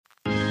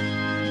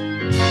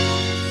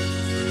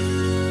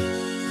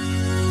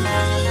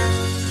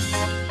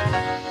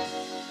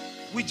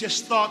we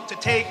just thought to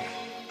take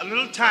a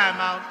little time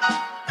out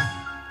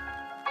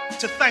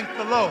to thank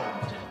the Lord.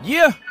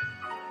 Yeah.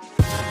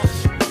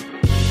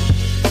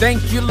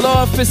 Thank you,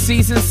 Lord, for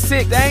season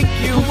 6. Thank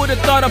you. Who would have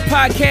thought a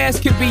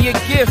podcast could be a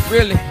gift,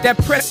 really? That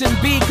press and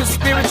B could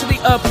spiritually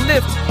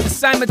uplift and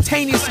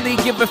simultaneously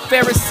give a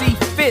Pharisee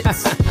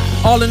fits.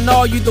 All in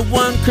all, you the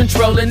one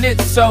controlling it,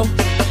 so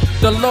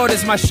the Lord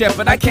is my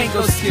shepherd, I can't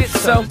go skit,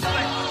 so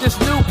this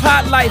new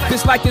pot life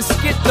is like a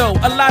skit, though.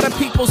 A lot of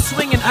people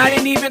swinging, I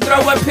didn't even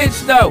throw a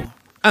pitch, though.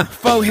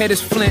 Forehead is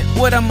flint,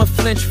 what I'ma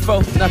flinch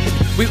for? Nothing.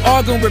 We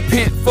all gon'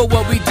 repent for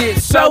what we did,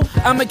 so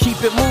I'ma keep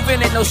it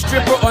moving. Ain't no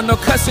stripper or no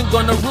cussing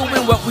gonna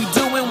ruin what we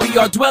doing. We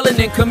are dwelling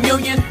in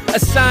communion.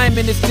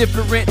 Assignment is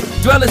different.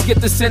 Dwellers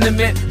get the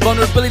sentiment.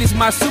 Vulnerability's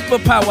my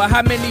superpower.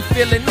 How many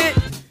feeling it?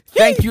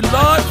 Thank you,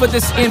 Lord, for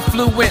this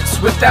influence.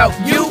 Without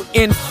you,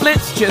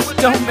 influence just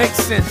don't make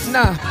sense.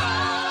 Nah.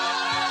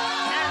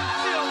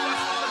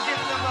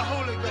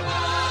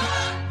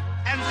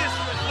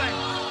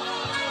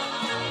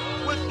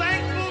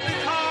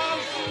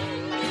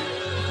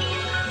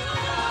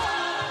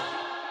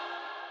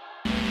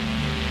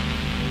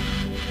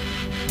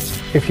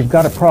 If you've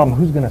got a problem,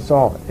 who's going to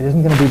solve it? It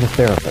isn't going to be the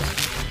therapist.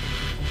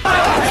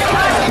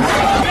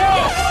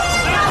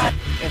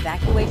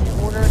 Evacuation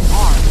orders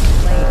are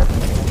delayed.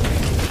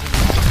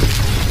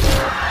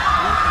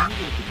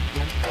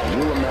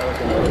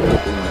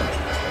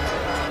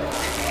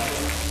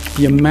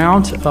 The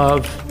amount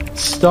of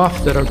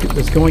stuff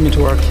that's going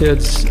into our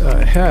kids'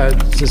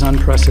 heads is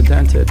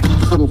unprecedented.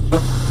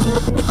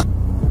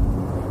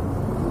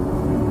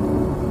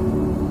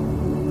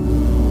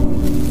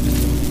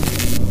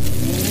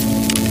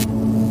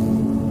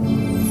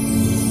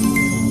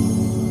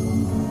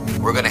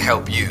 We're going to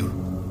help you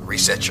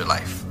reset your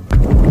life.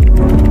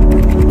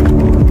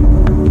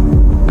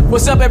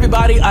 What's up,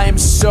 everybody? I am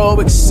so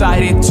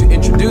excited to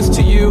introduce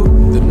to you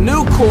the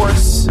new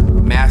course,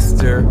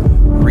 Master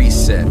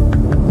Reset.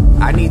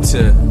 I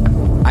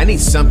need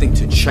something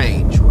to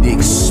change. The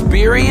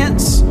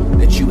experience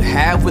that you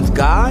have with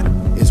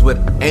God is what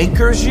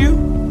anchors you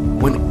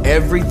when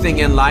everything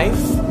in life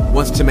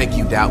wants to make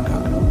you doubt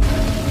God.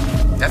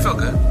 That felt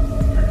good.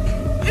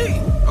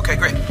 Hey, okay,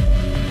 great.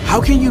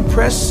 How can you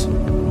press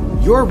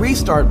your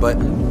restart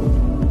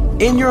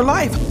button in your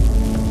life?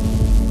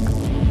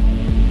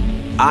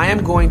 I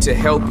am going to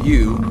help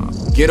you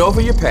get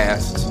over your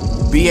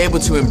past, be able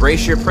to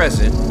embrace your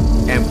present,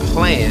 and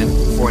plan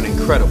for an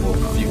incredible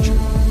future.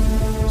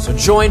 So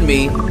join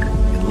me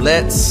and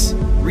let's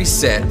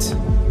reset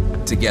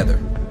together.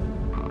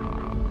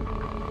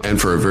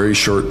 And for a very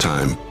short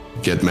time,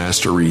 get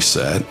Master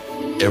Reset,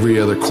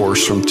 every other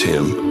course from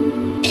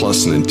Tim,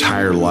 plus an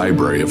entire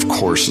library of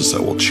courses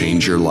that will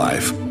change your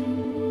life.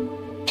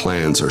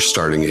 Plans are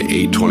starting at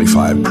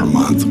 $8.25 per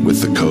month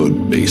with the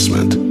code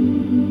BASEMENT.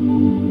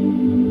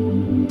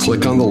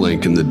 Click on the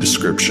link in the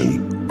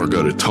description or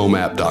go to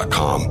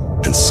tomap.com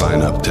and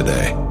sign up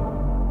today.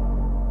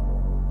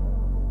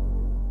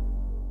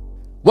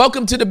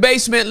 Welcome to The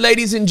Basement,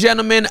 ladies and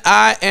gentlemen.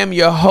 I am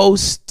your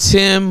host,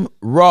 Tim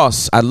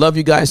Ross. I love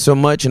you guys so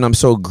much, and I'm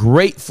so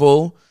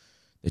grateful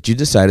that you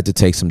decided to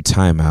take some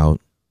time out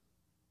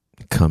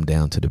and come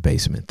down to the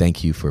basement.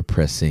 Thank you for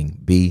pressing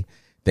B.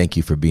 Thank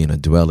you for being a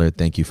dweller.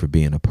 Thank you for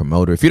being a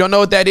promoter. If you don't know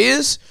what that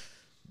is,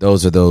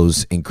 those are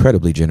those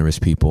incredibly generous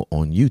people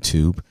on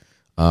YouTube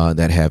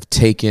that have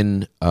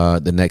taken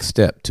the next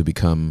step to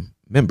become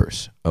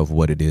members of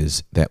what it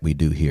is that we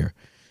do here.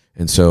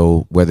 And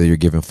so whether you're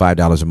giving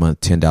 $5 a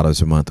month,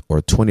 $10 a month,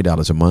 or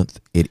 $20 a month,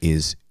 it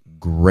is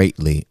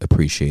greatly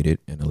appreciated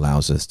and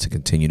allows us to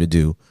continue to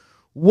do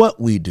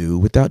what we do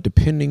without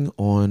depending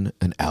on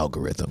an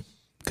algorithm,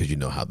 because you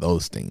know how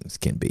those things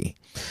can be.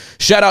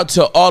 Shout out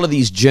to all of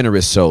these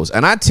generous souls.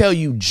 And I tell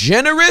you,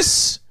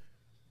 generous,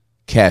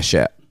 Cash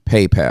App,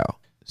 PayPal.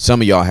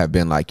 Some of y'all have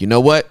been like, you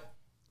know what?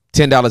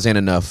 $10 ain't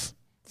enough.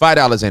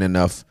 $5 ain't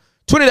enough.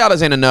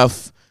 $20 ain't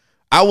enough.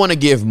 I want to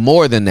give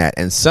more than that.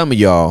 And some of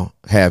y'all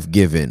have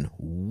given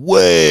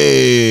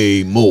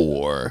way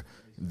more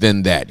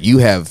than that. You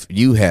have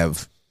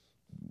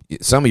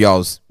some of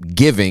y'all's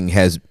giving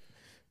has,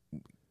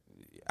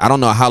 I don't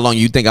know how long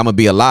you think I'm going to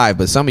be alive,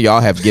 but some of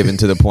y'all have given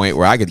to the point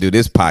where I could do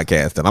this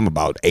podcast and I'm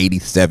about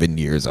 87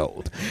 years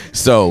old.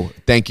 So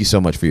thank you so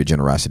much for your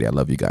generosity. I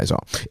love you guys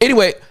all.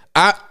 Anyway,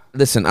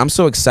 I'm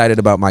so excited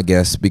about my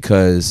guest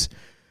because,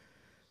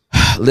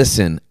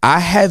 listen, I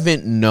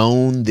haven't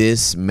known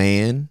this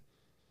man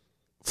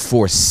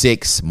for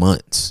 6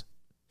 months.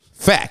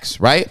 Facts,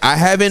 right? I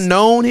haven't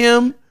known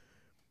him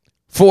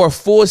for a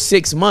full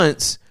 6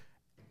 months,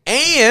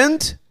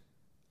 and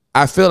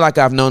I feel like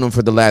I've known him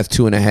for the last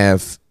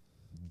 2.5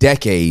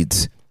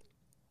 decades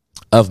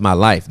of my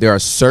life. There are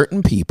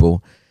certain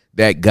people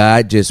that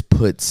God just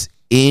puts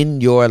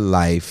in your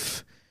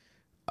life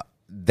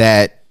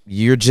that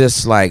you're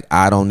just like,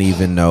 I don't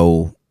even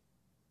know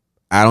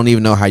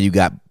how you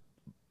got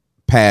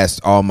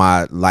past all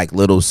my like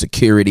little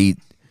security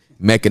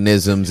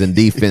mechanisms and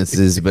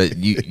defenses, but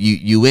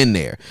you in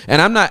there.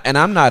 And I'm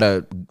not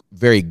a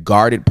very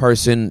guarded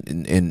person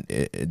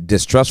and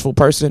distrustful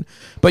person.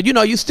 But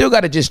you still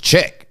got to just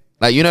check.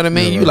 Like, you know what I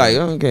mean? You like,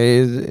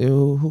 okay,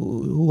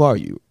 who are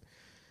you?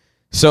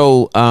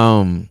 So,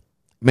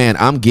 man,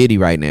 I'm giddy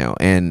right now,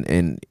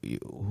 and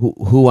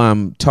who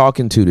I'm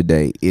talking to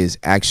today is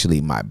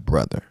actually my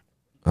brother.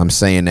 I'm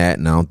saying that,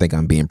 and I don't think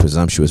I'm being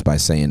presumptuous by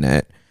saying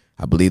that.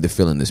 I believe the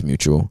feeling is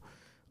mutual.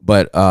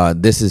 But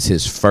this is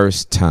his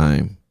first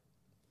time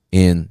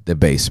in the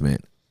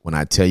basement. When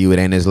I tell you it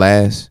ain't his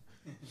last,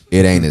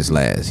 it ain't his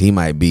last. He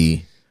might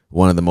be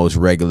one of the most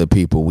regular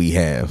people we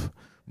have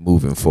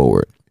moving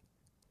forward.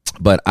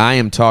 But I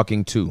am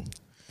talking to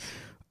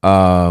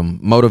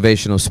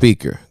motivational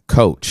speaker,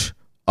 coach,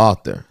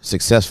 author,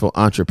 successful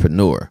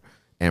entrepreneur,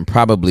 and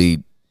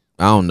probably,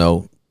 I don't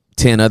know,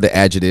 10 other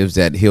adjectives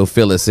that he'll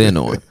fill us in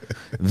on.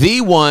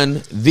 The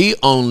one, the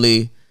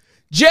only,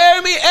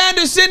 Jeremy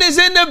Anderson is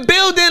in the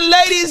building,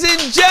 ladies and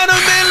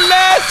gentlemen.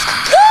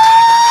 Let's go!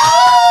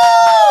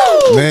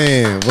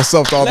 Man, what's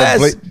up to all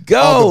Let's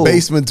all the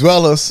basement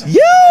dwellers?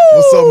 Yo!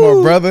 What's up,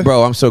 my brother?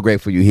 Bro, I'm so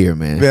grateful you're here,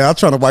 man. Man, I'm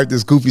trying to wipe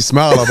this goofy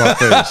smile off my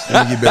face.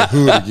 Let me get back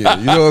hood again.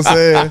 You know what I'm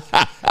saying?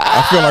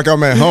 I feel like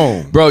I'm at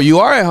home. Bro, you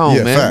are at home,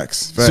 Yeah, man.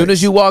 facts. As soon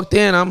as you walked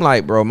in, I'm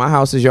like, bro, my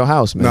house is your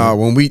house, man. Nah,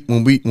 when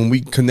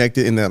we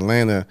connected in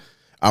Atlanta,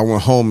 I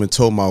went home and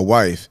told my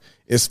wife.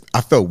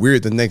 I felt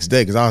weird the next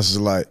day because I was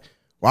just like,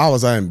 why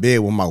was I in bed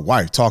with my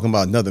wife talking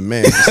about another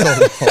man for so long?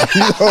 You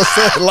know what I'm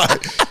saying?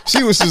 Like,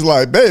 she was just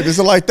like, babe, is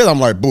it like that? I'm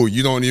like, boo,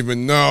 you don't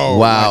even know.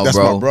 Wow, like, that's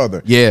bro. my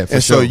brother. Yeah, for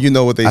and sure. so you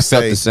know what they I say.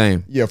 felt the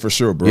same. Yeah, for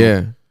sure, bro.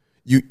 Yeah.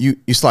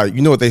 It's like,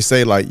 you know what they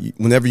say, like,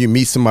 whenever you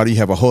meet somebody you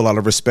have a whole lot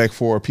of respect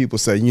for, people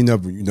say you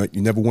never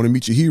want to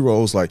meet your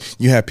heroes. Like,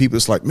 you have people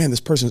that's like, man,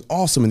 this person's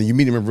awesome, and then you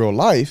meet him in real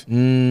life,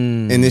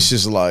 and it's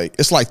just like,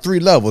 it's like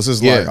 3 levels.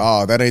 It's like,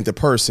 oh, that ain't the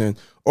person.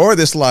 Or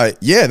it's like,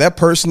 yeah, that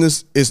person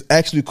is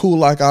actually cool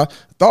like I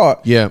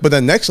thought. Yeah. But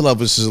the next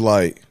level is just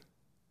like,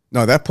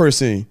 no, that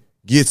person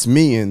gets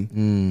me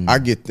and I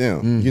get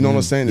them. You know what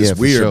I'm saying? It's Yeah,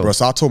 for weird, sure. bro.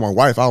 So I told my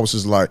wife, I was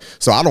just like,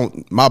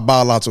 my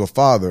biological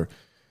father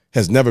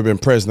has never been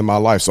present in my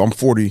life. So I'm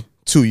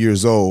 42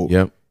 years old.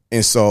 Yep.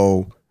 And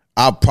so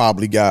I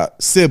probably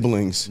got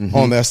siblings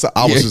on that side.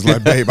 I was just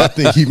like, babe, I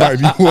think he might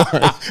be one.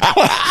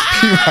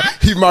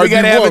 he might We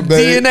gotta be have one, a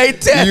babe. DNA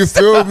test. You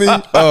feel me?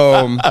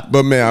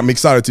 But man, I'm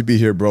excited to be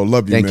here, bro.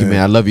 Love you, Thank you,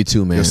 man. I love you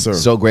too, man. Yes, sir.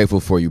 So grateful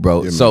for you,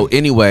 bro. Yeah, so man.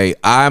 anyway,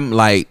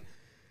 I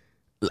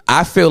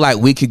feel like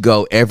we could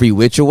go every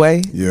which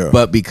way. Yeah.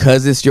 But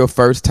because it's your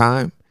first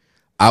time,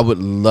 I would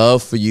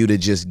love for you to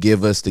just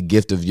give us the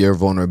gift of your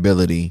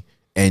vulnerability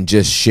and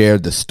just share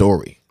the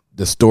story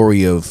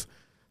of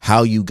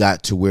how you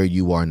got to where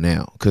you are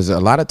now. Because a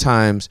lot of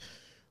times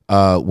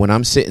when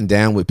I'm sitting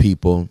down with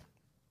people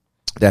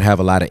that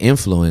have a lot of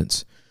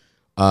influence,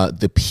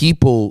 the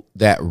people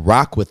that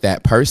rock with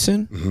that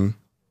person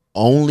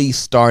only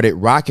started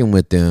rocking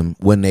with them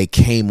when they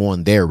came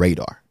on their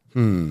radar.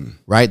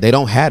 Right? They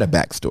don't have a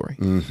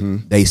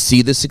backstory. They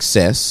see the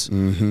success.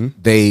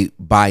 They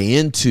buy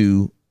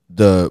into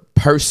the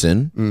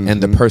person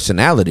and the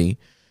personality,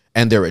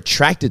 and they're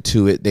attracted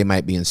to it. They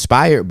might be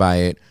inspired by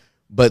it,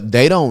 but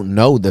they don't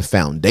know the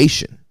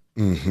foundation.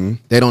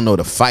 They don't know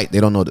the fight.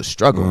 They don't know the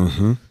struggle.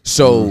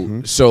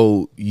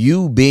 So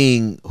you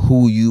being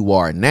who you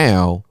are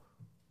now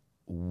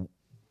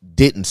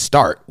didn't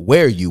start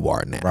where you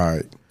are now.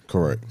 Right.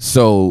 Correct.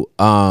 So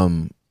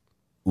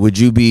would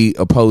you be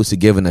opposed to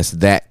giving us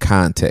that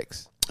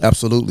context?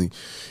 Absolutely.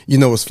 You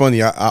know, it's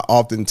funny. I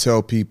often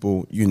tell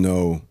people, you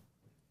know,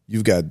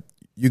 you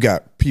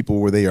got people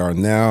where they are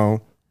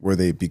now, where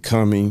they're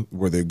becoming,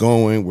 where they're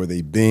going, where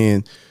they've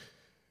been.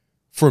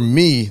 For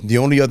me, the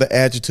only other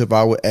adjective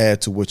I would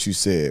add to what you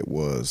said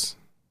was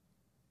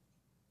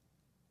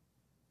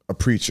a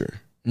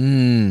preacher.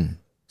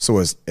 So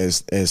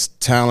as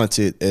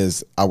talented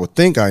as I would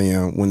think I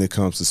am when it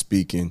comes to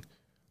speaking,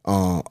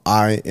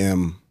 I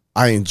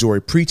enjoy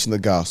preaching the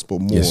gospel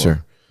more. Yes,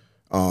 sir.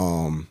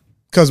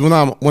 Because when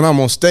I'm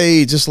on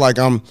stage, it's like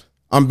I'm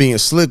being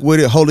slick with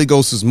it. Holy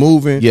Ghost is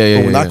moving. Yeah,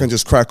 But when I yeah. can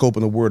just crack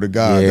open the Word of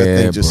God, that Yeah,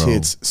 thing just bro.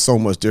 hits so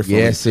much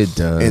differently. Yes, it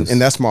does.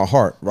 And that's my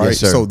heart, right? Yes,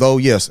 sir. So though,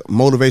 yes,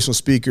 motivational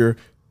speaker,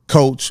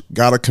 coach,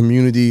 got a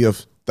community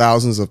of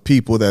thousands of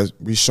people that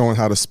we showing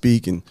how to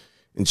speak and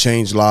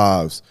change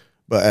lives.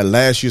 But at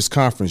last year's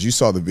conference, you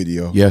saw the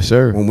video. Yes,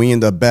 sir. When we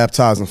ended up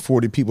baptizing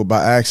 40 people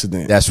by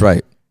accident. That's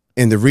right.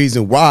 And the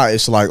reason why,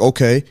 it's like,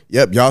 okay,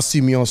 yep, y'all see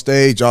me on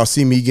stage, y'all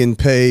see me getting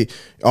paid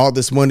all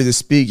this money to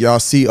speak, y'all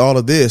see all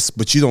of this,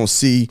 but you don't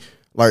see,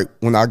 like,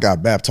 when I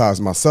got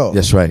baptized myself.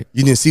 That's right.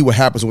 You didn't see what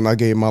happens when I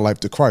gave my life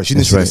to Christ. You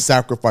didn't That's see right. the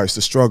sacrifice,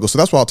 the struggle. So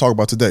that's what I'll talk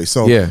about today.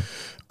 So, Yeah.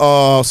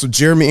 So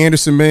Jeremy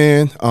Anderson,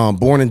 man,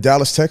 born in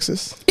Dallas,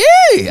 Texas.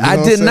 Hey, You I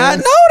know did what not I'm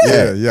know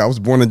saying? that. Yeah. I was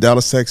born in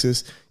Dallas,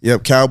 Texas.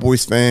 Yep,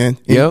 Cowboys fan.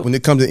 Yep. When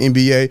it comes to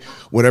NBA,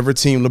 whatever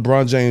team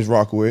LeBron James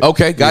rock with.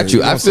 Okay, got you.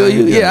 know I what feel I'm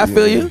you. saying? Yeah, I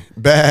feel you.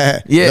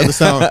 Bad. Yeah. Does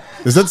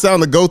that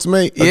sound a goat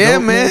mate? A Yeah,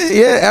 goat, man.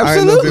 Yeah, I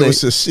didn't know if absolutely. it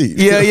was just sheep.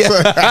 Yeah,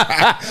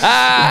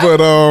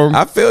 But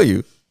I feel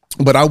you.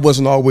 but I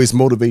wasn't always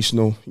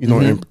motivational, you know,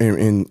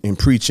 in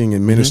preaching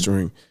and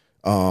ministering.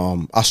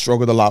 I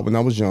struggled a lot when I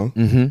was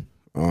young.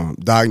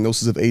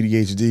 Diagnosis of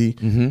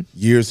ADHD,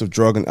 years of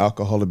drug and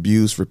alcohol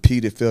abuse,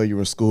 repeated failure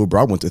in school.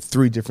 Bro, I went to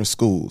 3 different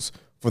schools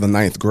for the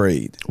 9th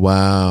grade.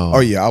 Wow. Oh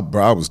yeah,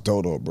 I was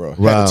dodo, bro.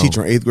 Wow. Had a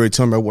teacher in 8th grade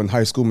tell me I wasn't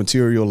high school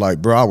material.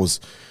 Like, bro, I was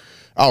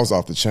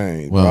off the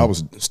chain. Bro. Wow. I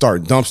was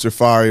starting dumpster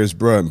fires,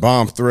 bro, and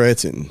bomb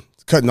threats and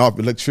cutting off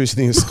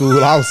electricity in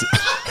school. I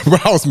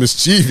was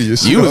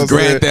mischievous. You know was what I'm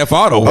saying? Grand Theft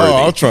Auto worthy.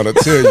 Oh, I'm trying to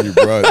tell you,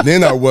 bro.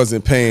 Then I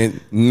wasn't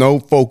paying no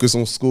focus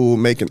on school,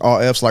 making all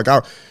F's. Like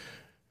I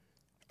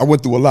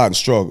went through a lot and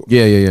struggled.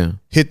 Yeah.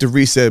 Hit the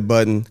reset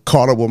button,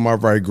 caught up with my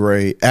right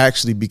grade,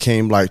 actually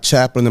became like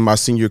chaplain in my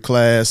senior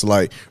class,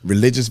 like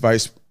religious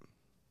vice.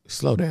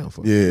 Slow down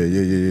for me.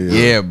 Yeah.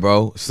 Yeah,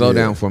 bro. Slow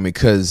down for me,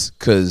 cause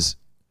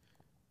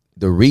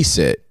the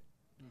reset.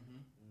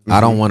 I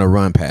don't want to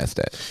run past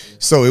that.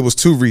 So it was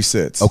 2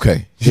 resets.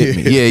 Okay. Hit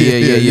me.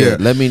 Yeah.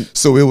 Let me.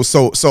 So it was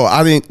so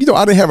I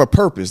didn't have a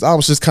purpose. I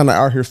was just kind of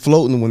out here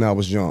floating when I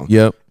was young.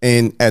 Yep.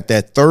 And at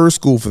that 3rd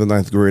school for the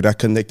 9th grade, I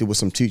connected with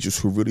some teachers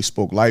who really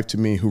spoke life to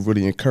me, who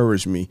really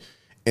encouraged me.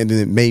 And then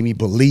it made me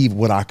believe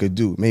what I could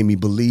do. It made me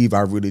believe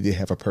I really did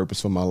have a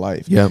purpose for my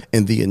life. Yep.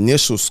 And the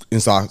initial,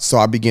 and so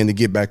I began to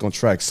get back on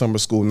track. Summer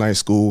school, night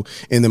school,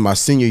 and then my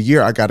senior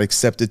year, I got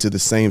accepted to the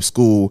same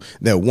school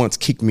that once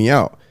kicked me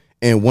out.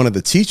 And one of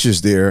the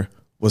teachers there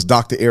was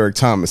Dr. Eric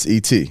Thomas,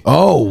 E.T.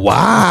 Oh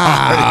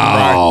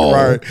wow!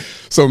 Right.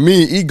 So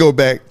me and E go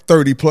back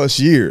 30 plus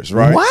years,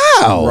 right?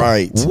 Wow.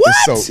 Right. What?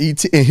 And so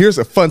E.T. And here's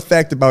a fun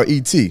fact about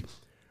E.T.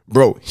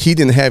 Bro, he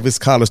didn't have his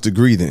college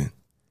degree then.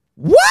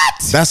 What?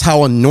 That's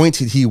how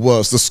anointed he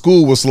was. The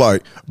school was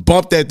like,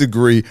 bump that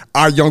degree.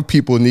 Our young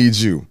people need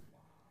you.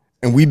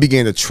 And we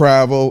began to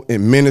travel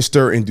and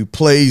minister and do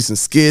plays and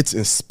skits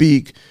and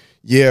speak.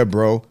 Yeah,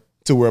 bro.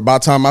 To where by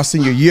the time my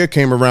senior year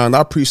came around,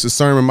 I preached a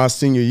sermon my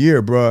senior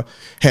year, bro.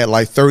 Had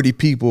like 30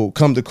 people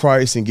come to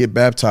Christ and get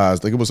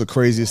baptized. Like, it was the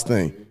craziest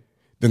thing.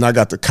 Then I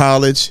got to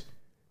college,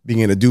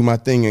 began to do my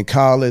thing in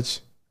college,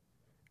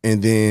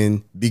 and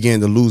then began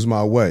to lose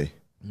my way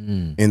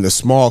in the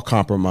small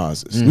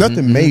compromises.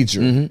 Nothing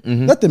major.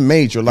 Nothing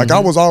major. Like, I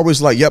was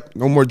always like, yep,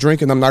 no more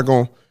drinking. I'm not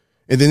going.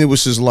 And then it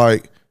was just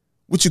like,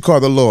 what you call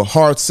the little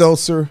hard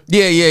seltzer?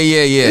 Yeah.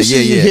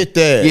 You hit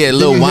that. Yeah, a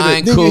little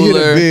wine cooler. Then you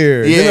hit a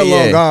beer. Yeah, then a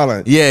Long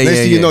Island. Yeah, Next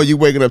thing you know, you're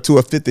waking up to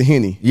a 5th of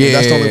Henny. Yeah. And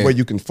that's the only way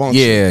you can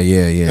function.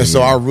 Yeah. And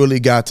so I really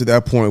got to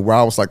that point where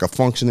I was like a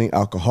functioning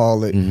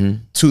alcoholic,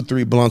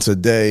 2-3 blunts a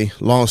day.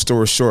 Long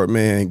story short,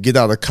 man, get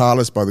out of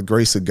college by the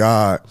grace of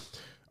God,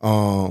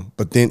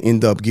 but then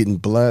end up getting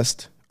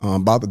blessed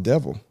by the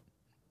devil.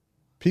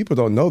 People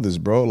don't know this,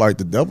 bro. Like,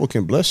 the devil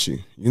can bless you.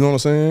 You know what I'm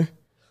saying?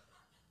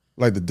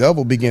 Like, the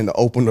devil began to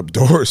open up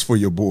doors for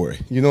your boy.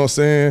 You know what I'm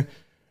saying?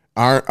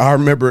 I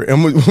remember,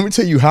 and let me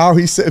tell you how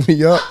he set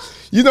me up.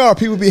 You know how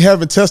people be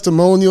having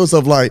testimonials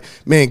of like,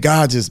 man,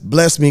 God just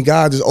blessed me.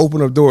 God just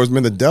opened up doors.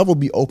 Man, the devil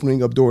be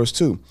opening up doors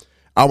too.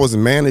 I was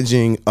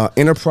managing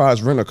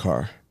Enterprise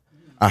Rent-A-Car.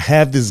 I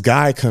have this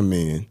guy come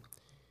in.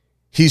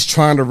 He's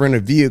trying to rent a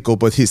vehicle,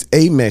 but his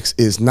Amex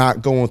is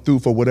not going through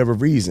for whatever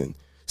reason.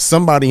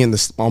 Somebody in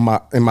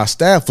my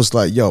staff was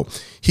like, yo,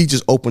 he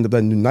just opened up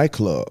that new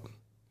nightclub.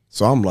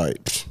 So I'm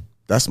like,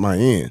 that's my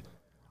end.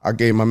 I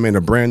gave my man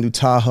a brand new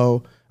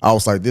Tahoe. I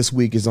was like, this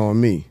week is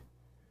on me.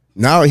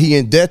 Now he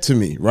in debt to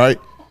me, right?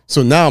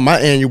 So now my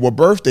annual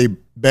birthday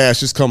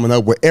bash is coming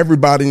up where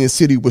everybody in the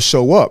city would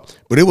show up.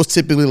 But it was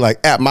typically like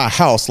at my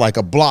house, like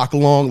a block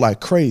long, like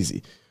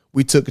crazy.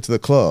 We took it to the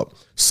club,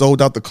 sold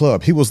out the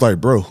club. He was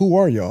like, bro, who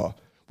are y'all?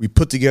 We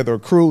put together a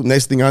crew.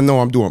 Next thing I know,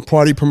 I'm doing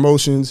party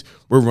promotions.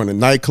 We're running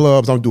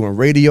nightclubs. I'm doing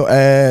radio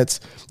ads.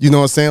 You know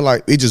what I'm saying?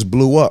 Like, it just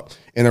blew up.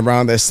 And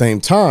around that same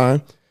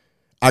time,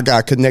 I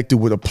got connected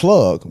with a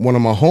plug. One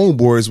of my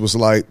homeboys was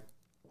like,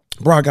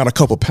 bro, I got a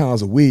couple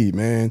pounds of weed,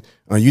 man.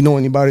 You know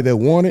anybody that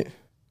want it?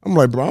 I'm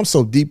like, bro, I'm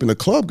so deep in the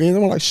club game.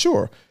 I'm like,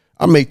 sure.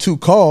 I make 2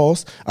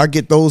 calls. I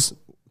get those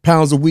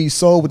pounds of weed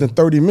sold within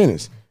 30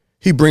 minutes.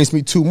 He brings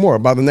me 2 more.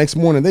 By the next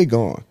morning, they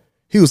gone.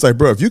 He was like,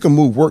 bro, if you can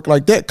move work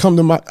like that, come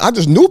to my, I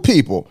just knew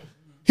people.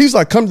 He's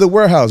like, come to the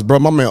warehouse, bro.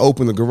 My man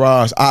opened the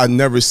garage. I had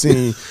never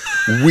seen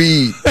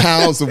weed,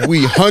 pounds of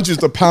weed,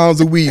 hundreds of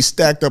pounds of weed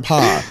stacked up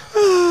high.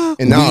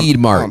 And now Weed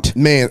Mart.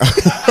 Man.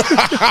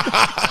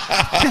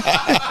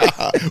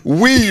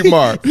 Weed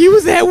Mart. He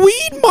was at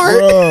Weed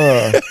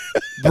Mart.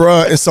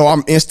 Bruh. And so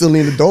I'm instantly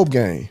in the dope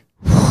game.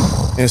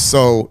 And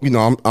so, you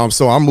know,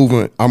 I'm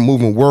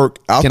moving work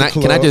out the club.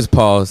 Can I just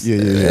pause?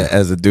 Yeah.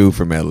 As a dude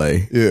from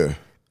LA. Yeah.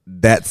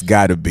 That's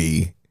gotta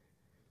be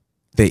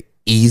the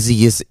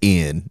easiest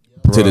in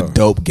to the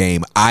dope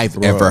game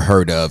I've ever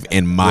heard of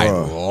in my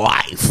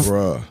life.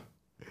 Bruh.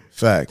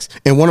 Facts.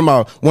 And one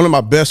of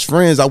my best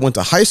friends I went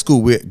to high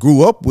school with,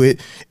 grew up with,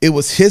 it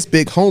was his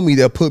big homie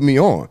that put me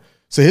on.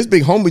 So his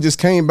big homie just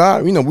came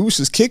by, you know, we was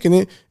just kicking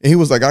it, and he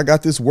was like, I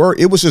got this work.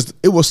 It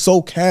was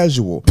so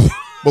casual.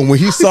 But when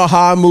he saw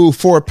how I moved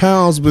 4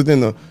 pounds within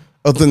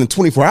the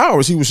 24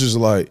 hours, he was just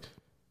like,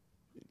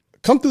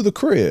 come through the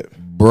crib.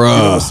 Bruh.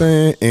 You know what I'm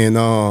saying?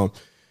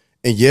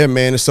 And yeah,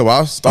 man. And so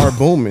I started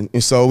booming.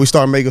 And so we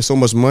started making so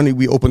much money.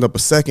 We opened up a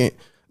second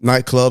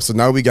nightclub. So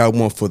now we got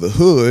one for the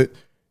hood.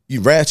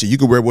 You ratchet, you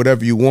can wear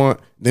whatever you want.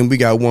 Then we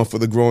got one for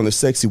the grown and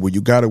sexy where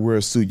you got to wear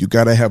a suit. You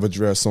got to have a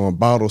dress on,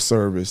 bottle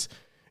service.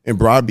 And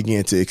bro, I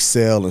began to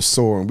excel and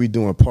soar. And we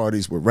doing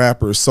parties with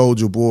rappers,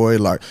 Soulja Boy.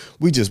 Like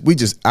we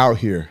just out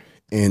here.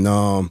 And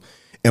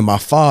my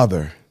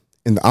father,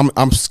 and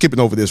I'm skipping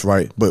over this,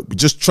 right? But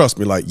just trust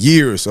me, like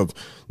years of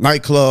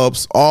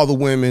nightclubs, all the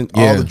women,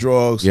 all the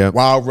drugs,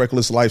 wild,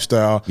 reckless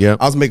lifestyle. I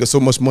was making so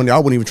much money, I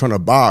wasn't even trying to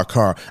buy a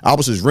car. I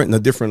was just renting a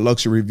different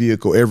luxury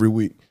vehicle every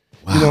week.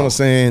 Wow. You know what I'm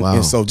saying? Wow.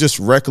 And so just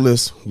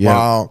reckless,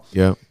 wild.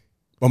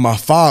 But my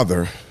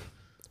father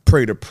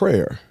prayed a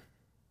prayer.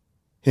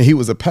 And he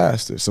was a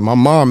pastor. So my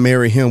mom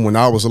married him when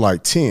I was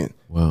like 10.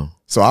 Wow.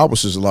 So I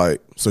was just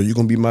like, so you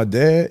gonna be my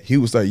dad? He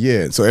was like,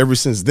 yeah. So ever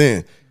since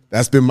then,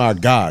 that's been my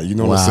guy. You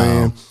know what I'm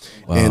saying?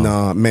 Wow.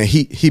 And man,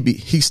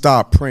 he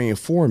stopped praying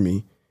for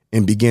me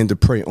and began to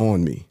pray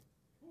on me.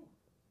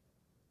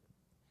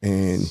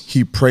 And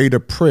he prayed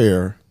a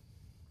prayer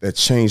that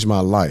changed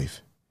my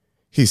life.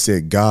 He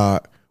said,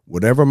 God,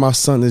 whatever my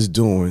son is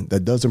doing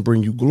that doesn't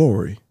bring you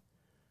glory,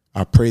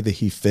 I pray that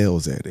he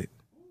fails at it.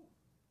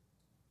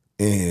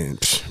 And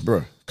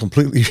bro,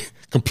 completely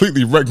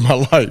wrecked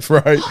my life,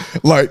 right?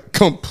 Like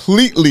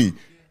completely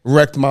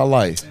wrecked my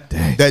life.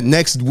 Dang. That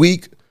next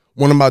week,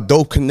 one of my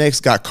dope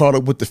connects got caught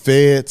up with the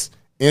feds.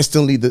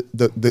 Instantly,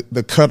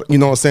 the cut, you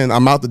know what I'm saying?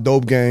 I'm out the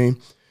dope game.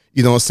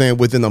 You know what I'm saying?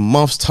 Within a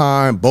month's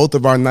time, both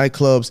of our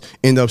nightclubs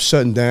end up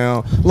shutting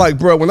down. Like,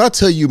 bro, when I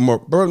tell you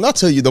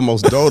the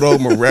most dodo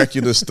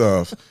miraculous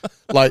stuff,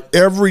 like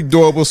every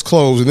door was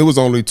closed and there was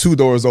only 2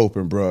 doors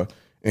open, bro.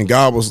 And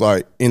God was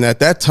like, and at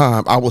that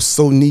time, I was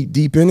so knee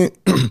deep in it,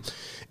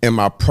 and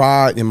my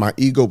pride and my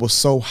ego was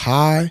so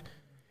high,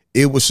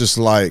 it was just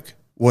like,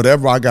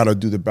 whatever I got to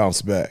do to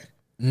bounce back.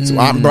 So,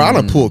 I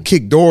done pulled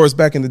kick doors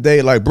back in the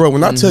day. Like, bro,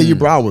 when I tell you,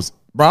 bro, I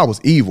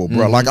was evil,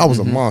 bro. Like, I was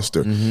a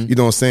monster. You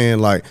know what I'm saying?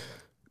 Like,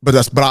 but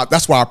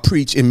that's why I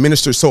preach and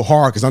minister so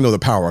hard, because I know the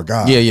power of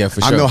God. Yeah,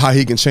 for sure. I know how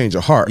he can change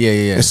a heart.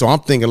 Yeah. And so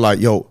I'm thinking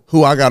like, yo,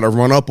 who I got to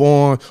run up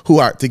on,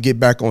 to get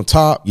back on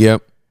top.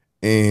 Yep.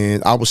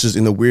 And I was just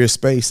in a weird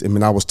space. I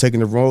mean, I was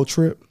taking a road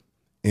trip,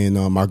 and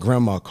my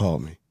grandma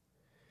called me.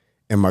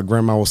 And my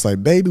grandma was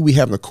like, baby, we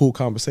having a cool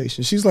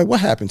conversation. She's like, what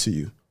happened to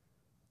you?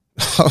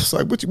 I was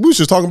like, we was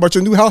just talking about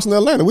your new house in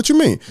Atlanta. What you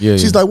mean?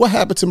 She's like, what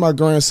happened to my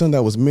grandson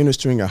that was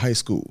ministering at high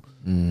school?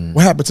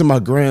 What happened to my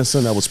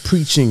grandson that was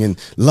preaching and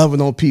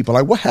loving on people?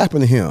 Like, what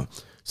happened to him?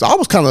 So I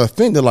was kind of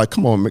offended, like,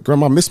 come on,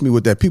 grandma, miss me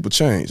with that. People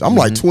change. I'm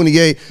like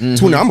 28,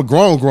 20. I'm a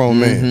grown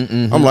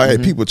man. I'm like, hey,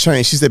 people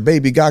change. She said,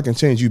 baby, God can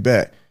change you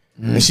back.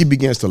 And she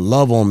begins to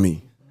love on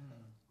me,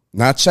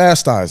 not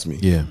chastise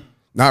me,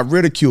 not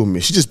ridicule me.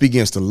 She just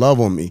begins to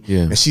love on me.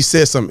 And she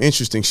said something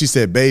interesting. She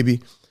said, baby,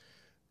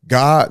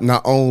 God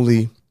not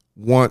only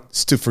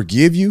wants to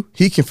forgive you,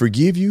 he can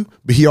forgive you,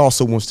 but he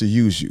also wants to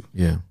use you.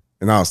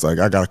 And I was like,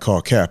 I got to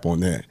call cap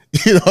on that.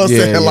 You know what I'm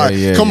saying?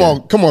 Like, come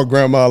on,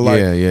 grandma.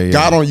 Like,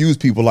 God don't use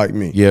people like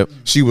me.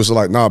 She was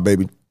like, nah,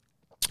 baby,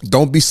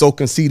 don't be so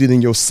conceited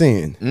in your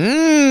sin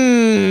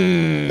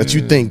that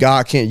you think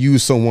God can't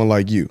use someone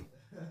like you.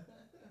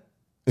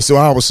 And so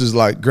I was just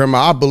like, grandma,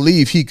 I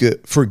believe he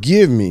could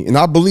forgive me, and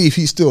I believe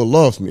he still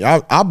loves me.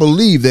 I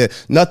believe that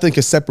nothing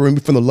can separate me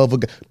from the love of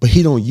God, but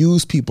he don't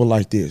use people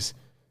like this.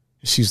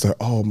 And she's like,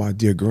 oh, my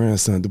dear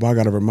grandson, do I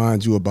got to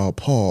remind you about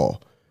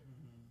Paul?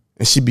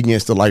 And she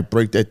begins to like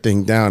break that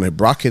thing down. And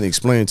bro, I can't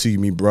explain it to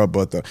you, bro.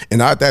 But at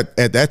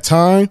that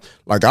time,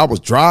 like I was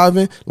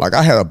driving, like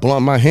I had a blunt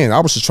in my hand. I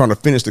was just trying to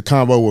finish the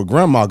convo with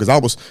grandma because I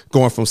was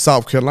going from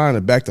South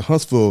Carolina back to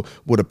Huntsville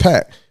with a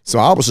pack. So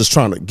I was just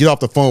trying to get off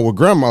the phone with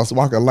grandma so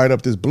I could light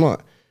up this blunt.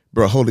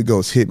 Bro, Holy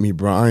Ghost hit me,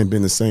 bro. I ain't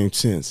been the same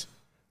since.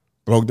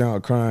 Broke down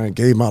crying,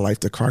 gave my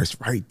life to Christ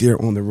right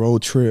there on the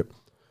road trip.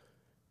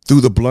 Threw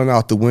the blunt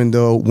out the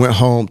window, went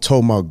home,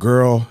 told my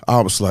girl.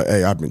 I was like,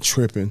 hey, I've been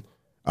tripping.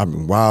 I've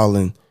been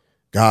wilding.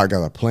 God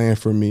got a plan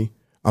for me.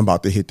 I'm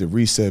about to hit the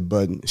reset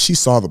button. She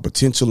saw the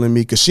potential in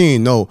me because she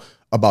didn't know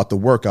about the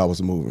work I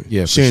was moving.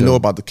 She didn't know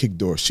about the kick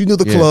door. She knew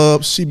the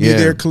clubs. She'd be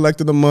there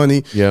collecting the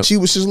money. She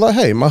was just like,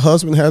 hey, my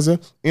husband has an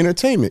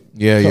entertainment.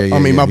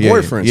 My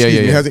boyfriend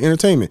has an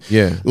entertainment.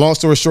 Long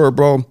story short,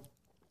 bro,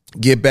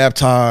 get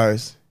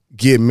baptized,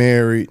 get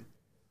married.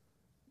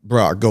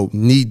 Bro, I go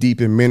knee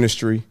deep in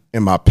ministry.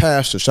 And my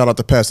pastor, shout out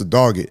to Pastor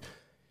Doggett,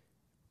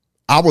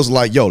 I was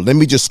like, yo, let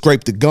me just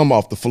scrape the gum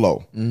off the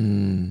floor. You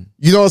know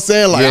what I'm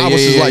saying? Like, I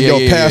was just like, yo,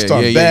 Pastor,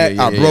 I'm back.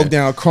 I broke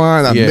down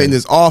crying. I've been in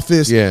his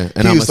office. And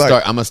I'm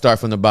gonna start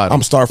from the bottom.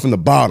 I'm starting from the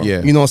bottom.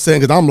 You know what I'm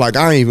saying? Because I'm like,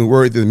 I ain't even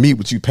worried to meet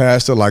with you,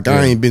 Pastor. Like,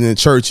 I ain't been in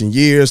church in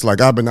years. Like,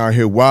 I've been out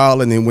here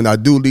wild. And then when I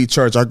do leave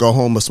church, I go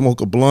home and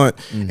smoke a blunt.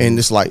 And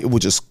it's like, it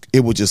would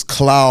just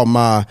cloud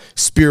my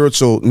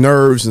spiritual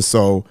nerves. And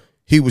so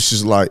he was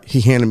just like, he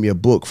handed me a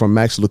book from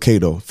Max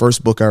Lucado.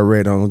 First book I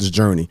read on this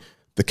journey,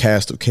 The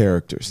Cast of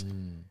Characters.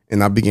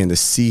 And I began to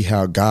see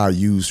how God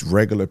used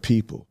regular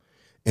people.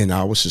 And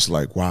I was just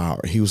like, wow.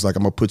 And he was like,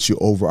 I'm going to put you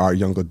over our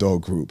young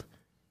adult group.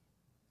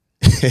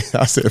 And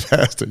I said,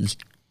 Pastor,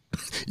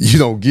 you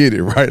don't get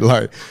it, right?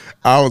 Like,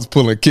 I was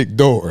pulling kick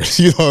doors.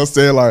 You know what I'm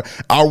saying? Like,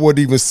 I wasn't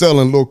even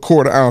selling little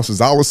quarter ounces.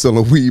 I was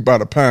selling weed by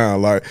the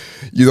pound. Like,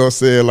 you know what I'm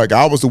saying? Like,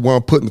 I was the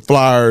one putting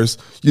flyers,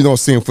 you know what I'm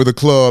saying, for the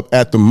club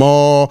at the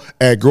mall,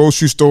 at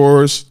grocery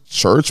stores,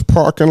 church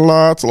parking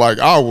lots. Like,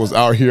 I was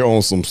out here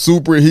on some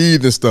super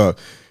heathen stuff.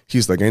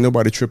 He's like, ain't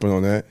nobody tripping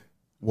on that.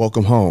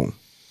 Welcome home.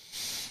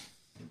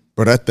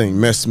 But that thing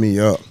messed me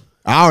up.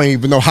 I don't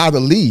even know how to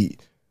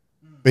lead.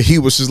 But he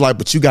was just like,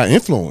 but you got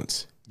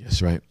influence.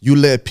 That's right. You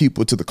led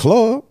people to the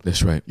club.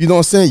 That's right. You know what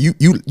I'm saying?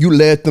 You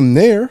led them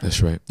there.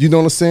 That's right. You know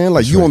what I'm saying?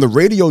 Like, That's you right. on the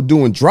radio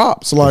doing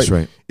drops. Like, That's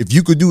right. if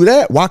you could do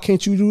that, why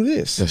can't you do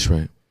this? That's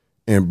right.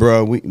 And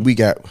bro, we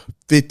got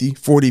 50,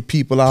 40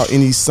 people out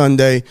any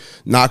Sunday,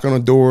 knocking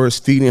on doors,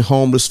 feeding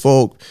homeless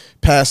folk,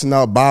 passing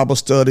out Bible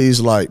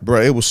studies. Like,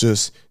 bro, it was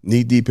just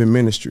knee deep in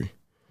ministry.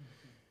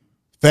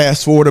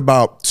 Fast forward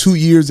about 2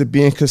 years of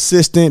being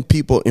consistent,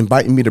 people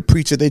inviting me to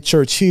preach at their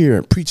church here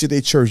and preach at their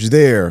church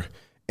there.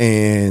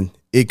 And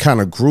it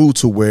kind of grew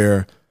to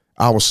where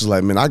I was just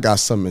like, man, I got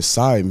something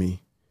inside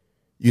me,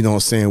 you know what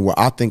I'm saying, where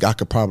I think I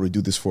could probably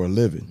do this for a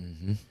living.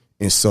 Mm-hmm.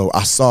 And so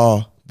I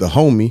saw the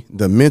homie,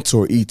 the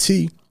mentor,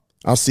 E.T.,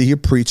 I see him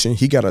preaching.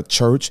 He got a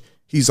church.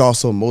 He's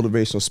also a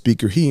motivational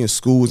speaker. He in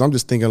schools. I'm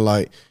just thinking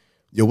like,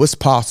 yo, what's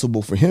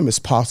possible for him is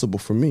possible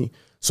for me.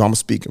 So I'm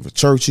speaking for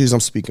churches. I'm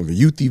speaking for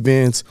youth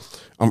events.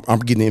 I'm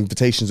getting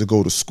invitations to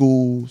go to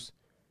schools.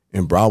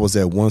 And bro, I was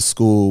at one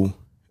school,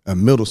 a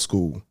middle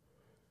school,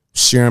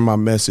 sharing my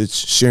message,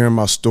 sharing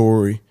my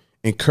story,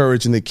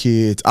 encouraging the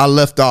kids. I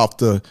left off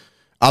the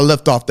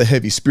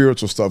heavy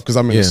spiritual stuff because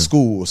I'm in a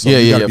school. So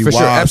you gotta be for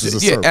sure. wise as a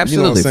servant. Absolutely,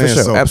 you know what I'm saying? for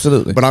sure. So,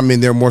 Absolutely. But I'm in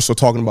there more so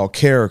talking about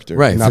character.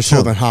 Right, And for I told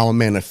sure. them how I'm a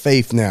man of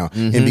faith now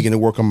and begin to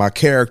work on my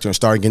character and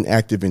start getting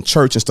active in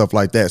church and stuff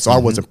like that. So I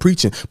wasn't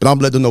preaching, but I'm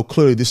letting them know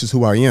clearly this is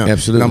who I am.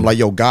 Absolutely. And I'm like,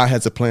 yo, God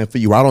has a plan for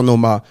you. I don't know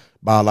my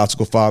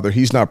biological father.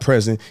 He's not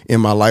present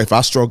in my life. I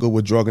struggle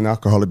with drug and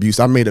alcohol abuse.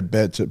 I made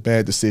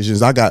bad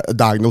decisions. I got a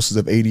diagnosis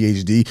of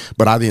ADHD,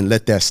 but I didn't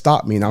let that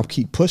stop me, and I'll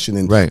keep pushing.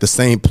 And Right. the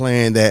same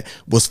plan that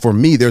was for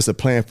me, there's a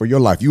plan for your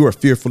life. You are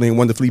fearfully and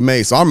wonderfully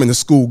made. So I'm in the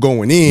school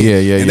going in,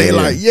 and they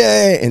like,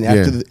 yeah. And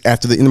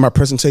after the end of my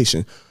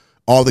presentation,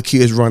 all the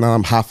kids run out.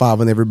 I'm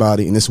high-fiving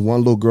everybody, and this one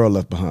little girl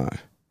left behind.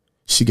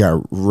 She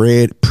got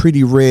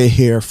pretty red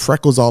hair,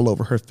 freckles all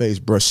over her face,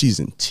 bro. She's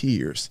in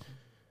tears.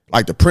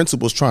 Like, the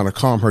principal's trying to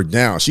calm her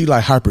down. She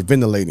like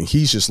hyperventilating.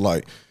 He's just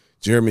like,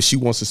 Jeremy, she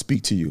wants to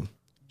speak to you.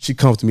 She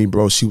comes to me,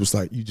 bro. She was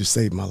like, you just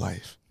saved my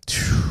life.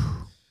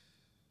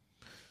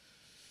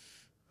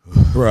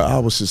 Bro, I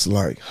was just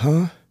like,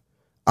 huh?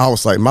 I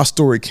was like, my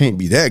story can't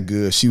be that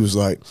good. She was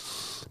like,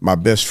 my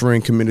best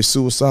friend committed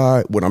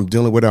suicide. What I'm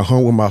dealing with at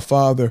home with my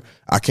father,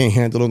 I can't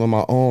handle it on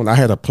my own. I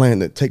had a plan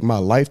to take my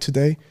life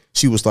today.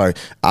 She was like,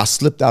 I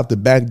slipped out the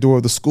back door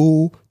of the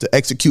school to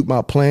execute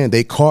my plan.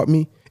 They caught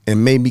me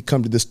and made me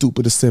come to this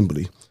stupid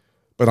assembly.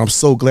 But I'm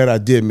so glad I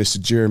did, Mr.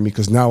 Jeremy,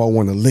 because now I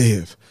want to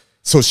live.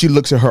 So she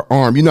looks at her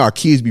arm. You know how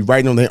kids be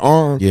writing on their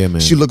arm? Yeah,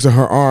 man. She looks at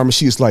her arm and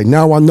she's like,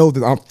 now I know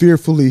that I'm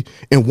fearfully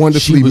and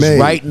wonderfully She was made.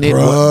 writing it.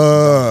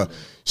 Bruh.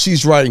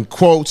 She's writing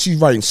quotes. She's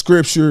writing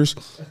scriptures.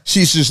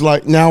 She's just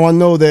like, now I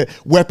know that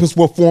weapons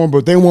will form,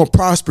 but they won't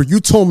prosper.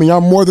 You told me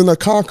I'm more than a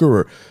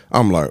conqueror.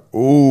 I'm like,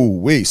 oh,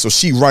 wait. So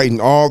she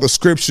writing all the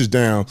scriptures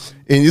down.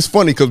 And it's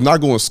funny because when I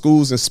go in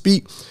schools and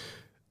speak,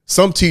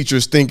 some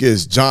teachers think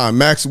it's John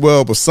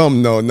Maxwell, but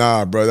some know,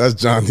 nah, bro, that's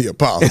John the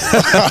Apostle.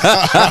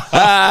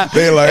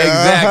 They like,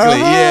 Exactly.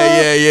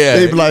 Yeah.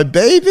 They be like,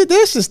 baby,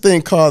 there's this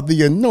thing called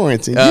the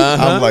anointing.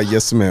 I'm like,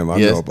 yes, ma'am, I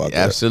know about that.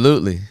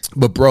 Absolutely.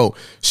 But bro,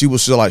 she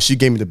was just like, she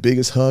gave me the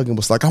biggest hug and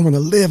was like, I want to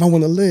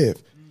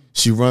live.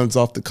 She runs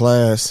off the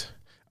class.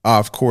 I,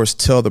 of course,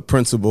 tell the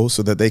principal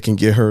so that they can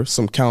get her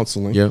some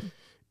counseling. Yep.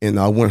 And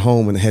I went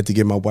home and had to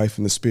get my wife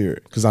in the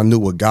spirit because I knew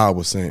what God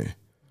was saying.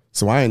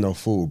 So I ain't no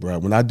fool, bro.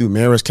 When I do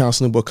marriage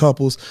counseling with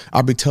couples,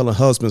 I be telling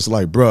husbands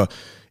like, bro,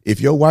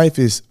 if your wife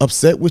is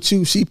upset with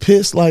you, she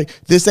pissed, like,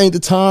 this ain't the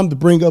time to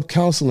bring up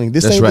counseling.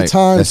 This That's ain't right. the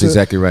time That's to,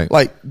 exactly right.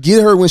 like,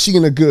 get her when she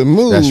in a good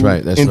mood. That's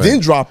right. That's and right. then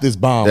drop this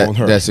bomb on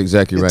her. That's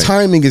exactly The right.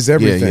 timing is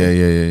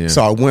everything. Yeah.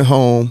 So I went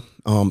home,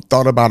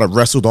 thought about it,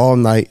 wrestled all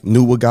night,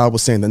 knew what God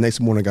was saying. The next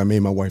morning, I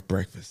made my wife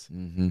breakfast.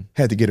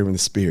 Had to get her in the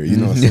spirit. You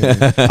know what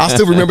I'm saying? I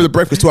still remember the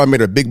breakfast too. I made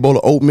her a big bowl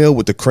of oatmeal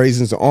with the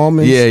craisins and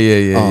almonds.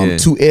 Yeah.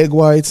 2 egg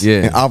whites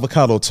Yeah. and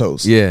avocado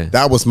toast. Yeah.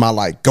 That was my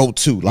like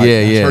go-to. Like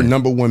Yeah. her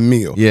number one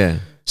meal. Yeah.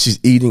 She's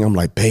eating. I'm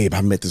like, babe, I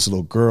met this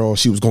little girl.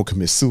 She was going to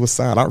commit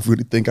suicide. I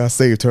really think I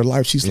saved her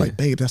life. She's like,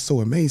 babe, that's so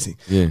amazing.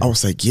 Yeah. I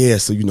was like, yeah.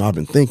 So, I've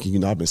been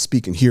thinking, I've been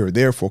speaking here or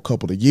there for a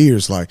couple of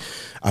years. Like,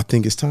 I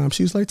think it's time.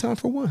 She was like, time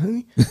for what,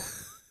 honey?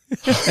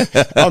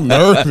 I'm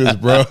nervous,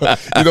 bro.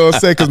 You know what I'm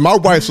saying? Because my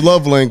wife's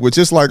love language,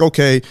 it's like,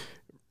 okay,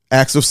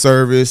 acts of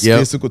service, Yep.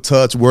 physical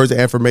touch, words of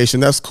affirmation,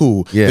 that's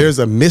cool. Yeah. There's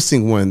a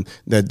missing one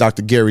that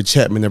Dr. Gary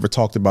Chapman never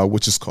talked about,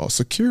 which is called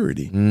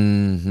security.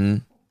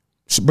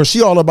 But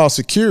she all about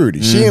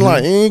security. She ain't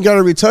like, you ain't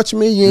gotta be touching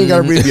me. You ain't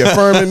gotta really be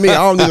affirming me. I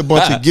don't need a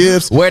bunch of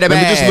gifts. Where the Let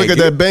me bag? just look at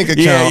that bank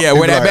account. Yeah,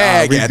 where that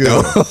bag at,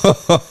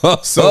 though?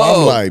 So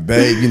I'm like,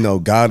 babe,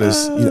 God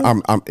is,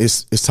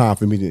 it's time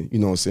for me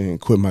to,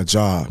 quit my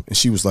job. And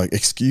she was like,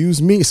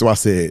 excuse me? So I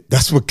said,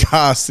 that's what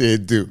God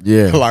said do.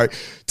 Yeah. Like,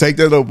 take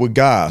that up with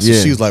God. So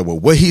she was like, well,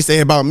 what he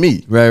say about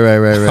me? Right.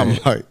 I'm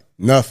like,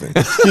 nothing.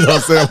 You know what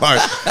I'm saying?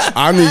 Like,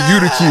 I need you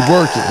to keep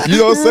working. You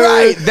know what I'm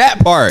saying? Right, that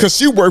part. Because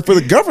she worked for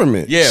the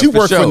government. Yeah, she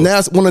worked sure. for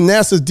NASA, one of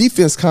NASA's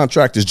defense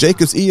contractors,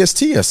 Jacobs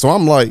ESTS. So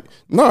I'm like,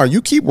 nah,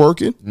 you keep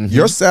working.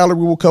 Your salary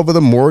will cover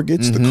the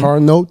mortgage, the car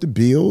note, the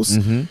bills.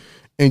 And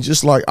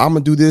just like, I'm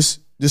going to do this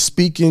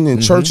speaking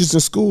in churches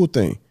and school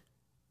thing.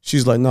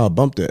 She's like, nah,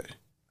 bump that.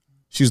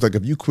 She's like,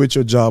 if you quit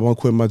your job, I'm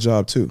quitting my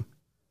job too.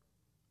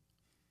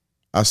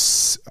 I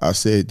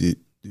said,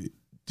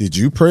 did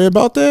you pray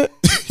about that?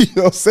 You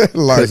know what I'm saying?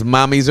 Like, because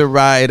mommy's a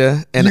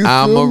rider and You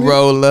I'm a feel me?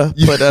 roller.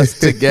 Put us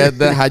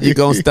together. How you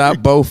gonna stop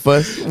both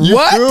us? you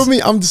What? feel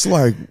me? I'm just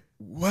like,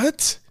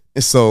 what?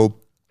 And so,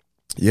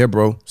 yeah,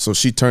 bro. So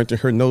she turned in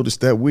her notice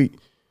that week,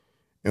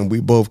 and we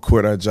both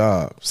quit our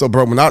job. So,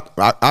 bro, when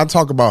I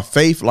talk about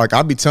faith, like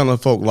I be telling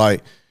folk,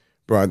 like,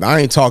 bro, I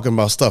ain't talking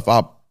about stuff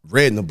I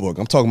read in the book.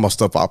 I'm talking about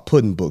stuff I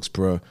put in books,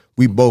 bro.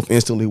 We both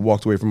instantly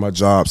walked away from our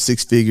job,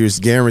 6 figures,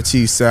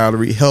 guaranteed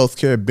salary,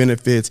 healthcare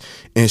benefits,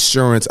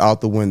 insurance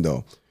out the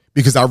window.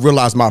 Because I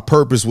realized my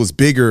purpose was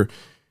bigger.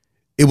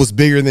 It was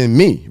bigger than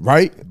me,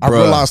 right? I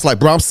realized, like,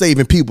 bro, I'm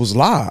saving people's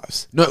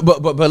lives. No,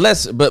 but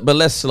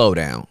let's slow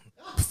down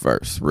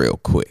first, real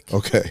quick.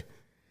 Okay.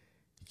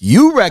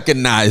 You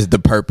recognized the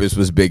purpose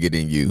was bigger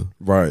than you.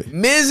 Right.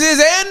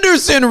 Mrs.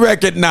 Anderson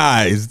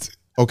recognized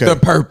the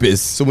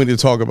purpose. So we need to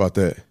talk about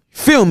that.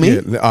 Feel me?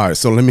 Yeah, all right,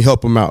 so let me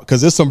help them out. Because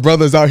there's some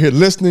brothers out here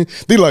listening.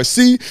 They like,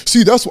 see,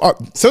 that's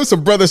what. So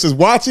some brothers is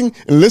watching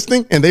and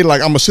listening, and they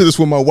like, I'm going to share this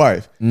with my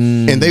wife.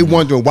 And they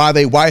wondering why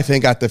their wife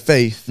ain't got the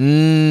faith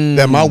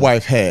that my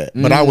wife had.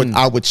 But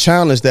I would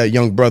challenge that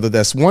young brother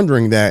that's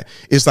wondering that.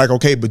 It's like,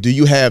 okay, but do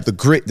you have the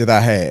grit that I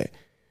had?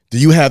 Do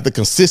you have the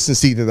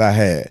consistency that I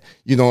had?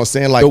 You know what I'm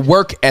saying? Like the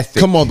work ethic.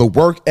 Come on, the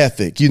work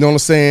ethic. You know what I'm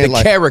saying? The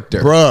like, character.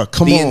 Bruh,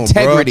 come the on,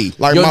 integrity. Bruh.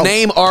 Like your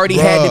name already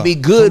had to be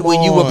good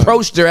when you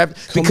approached her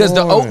because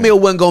the oatmeal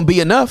wasn't going to be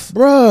enough.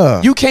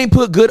 Bruh. You can't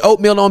put good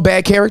oatmeal on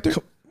bad character.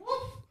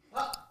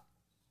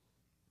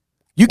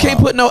 You can't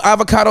put no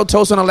avocado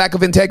toast on a lack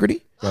of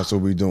integrity. That's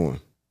what we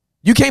doing.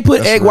 You can't put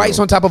That's egg real. whites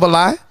on top of a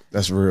lie.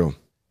 That's real.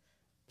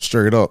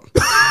 Straight up.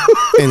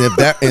 and if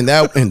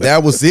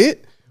that was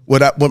it,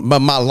 what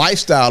my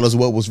lifestyle is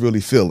what was really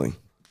feeling.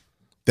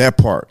 That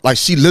part. Like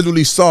she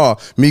literally saw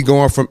me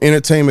going from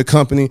entertainment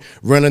company,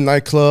 running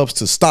nightclubs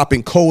to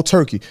stopping cold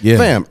turkey. Yeah.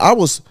 Fam, I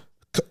was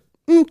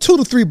 2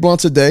 to 3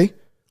 blunts a day.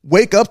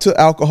 Wake up to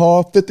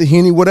alcohol, 50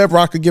 Henny, whatever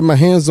I could get my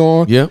hands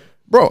on. Yep.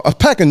 Bro, a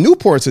pack of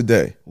Newports a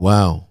day.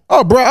 Wow.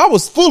 Oh, bro, I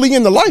was fully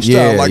in the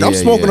lifestyle. Yeah, like I'm yeah,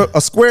 smoking yeah.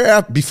 a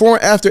square before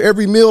and after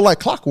every meal like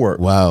clockwork.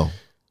 Wow.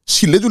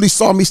 She literally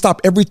saw me stop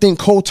everything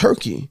cold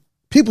turkey.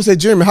 People say,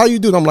 Jeremy, how you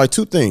do it? I'm like,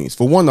 2 things.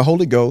 For one, the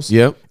Holy Ghost.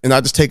 Yep. And I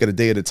just take it a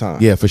day at a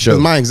time. Yeah, for sure.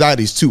 'Cause my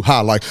anxiety is too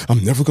high. Like,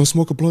 I'm never going to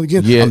smoke a blunt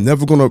again. Yeah. I'm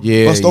never going to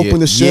Yeah, bust yeah. open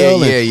the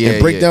shell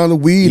and break down the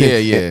weed.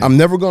 And I'm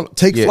never going to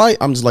take flight.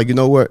 I'm just like, you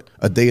know what?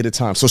 A day at a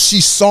time. So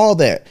she saw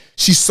that.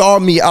 She saw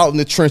me out in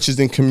the trenches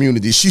and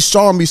communities. She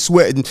saw me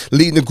sweating,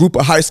 leading a group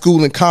of high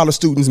school and college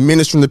students,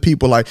 ministering to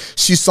people. Like,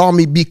 she saw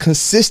me be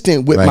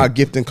consistent with my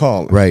gift and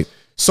calling. Right.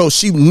 So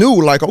she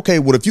knew, like, okay,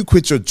 well, if you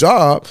quit your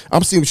job,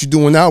 I'm seeing what you're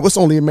doing now. It's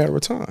only a matter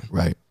of time.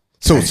 Right.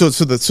 So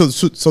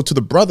to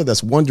the brother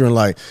that's wondering,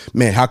 like,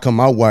 man, how come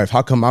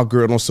my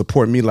girl don't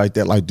support me like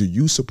that? Like, do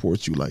you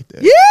support you like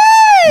that? Yeah.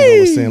 You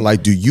know what I'm saying?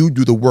 Like, do you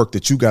do the work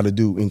that you got to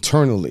do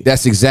internally?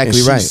 That's exactly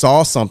and she right.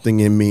 saw something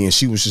in me, and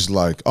she was just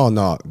like, oh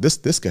no, this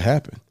could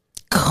happen.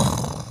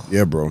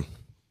 Yeah, bro.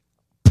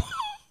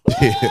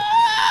 Yeah.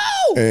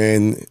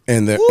 And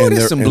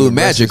there's some blue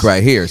magic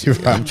right here.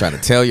 I'm trying to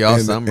tell y'all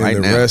something right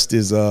now.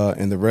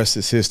 And the rest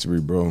is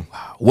history, bro.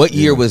 What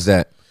year was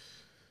that?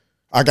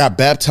 I got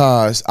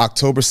baptized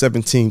October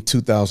 17,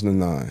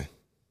 2009.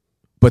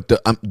 But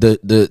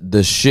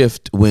the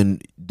shift when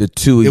the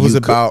two of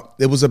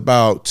it was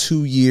about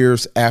 2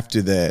 years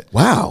after that.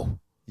 Wow.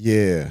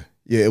 Yeah,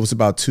 it was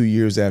about 2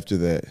 years after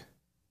that.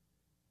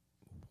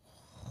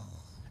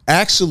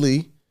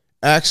 Actually,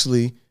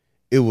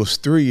 it was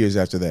 3 years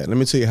after that. Let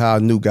me tell you how I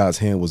knew God's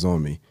hand was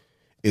on me.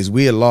 Is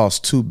we had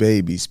lost 2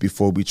 babies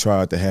before we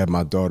tried to have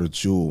my daughter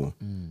Jewel.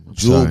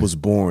 Jewel was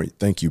born.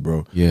 Thank you,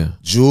 bro. Yeah.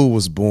 Jewel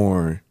was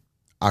born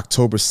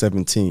October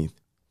 17th,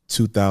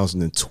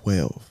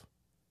 2012.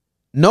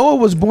 Noah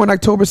was born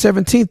October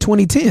 17th,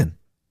 2010.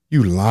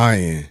 You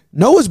lying.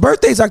 Noah's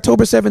birthday is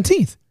October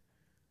 17th,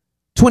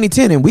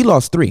 2010, and we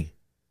lost 3.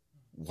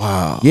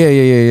 Wow.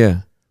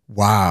 Yeah.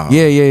 Wow.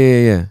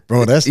 Yeah.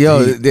 Bro, that's deep.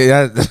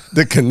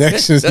 The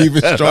connection's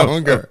even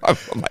stronger. I'm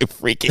like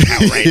freaking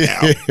out right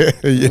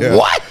now. Yeah.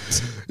 What?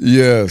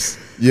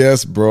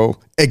 Yes, bro.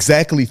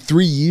 Exactly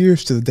 3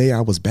 years to the day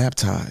I was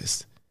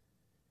baptized.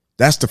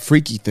 That's the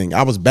freaky thing.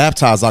 I was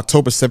baptized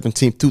October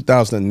 17th,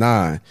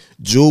 2009.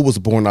 Jewel was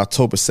born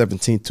October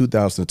 17th,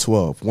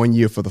 2012. 1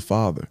 year for the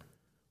Father,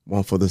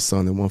 one for the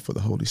Son, and one for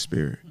the Holy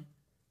Spirit.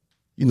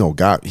 You know,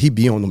 God, he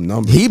be on them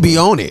numbers. He be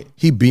on it.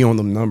 He be on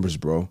them numbers,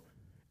 bro.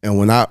 And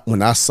when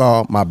I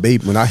saw my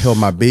baby, when I held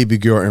my baby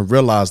girl and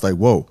realized, like,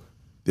 whoa,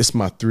 this is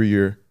my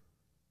 3-year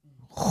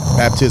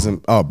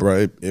baptism. Oh,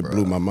 bro, it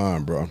blew my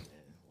mind, bro.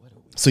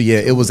 So yeah,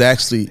 it was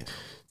actually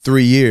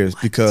 3 years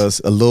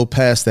because a little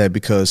past that,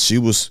 because she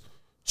was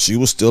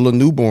still a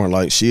newborn.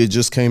 Like, she had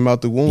just came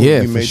out the womb.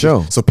 Yeah, for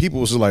sure. So people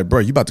was like, bro,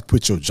 you about to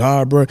quit your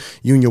job, bro.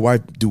 You and your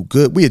wife do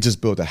good. We had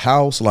just built a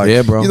house. Like,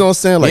 yeah, bro. You know what I'm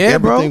saying? Like, yeah,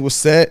 everything bro. was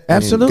set.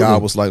 Absolutely. And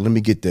God was like, let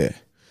me get that.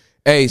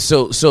 Hey,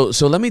 so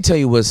let me tell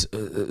you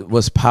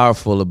what's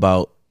powerful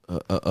about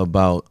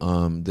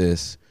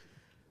this.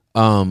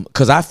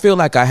 Because I feel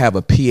like I have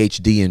a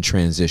PhD in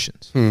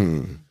transitions.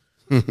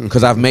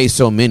 Because I've made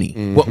so many.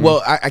 Mm-hmm.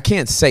 Well, I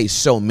can't say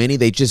so many.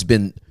 They've just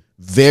been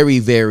very,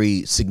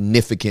 very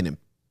significant and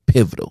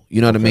pivotal.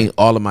 You know what I mean?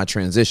 All of my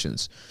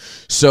transitions.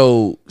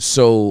 So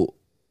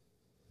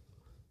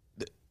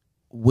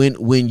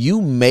when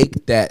you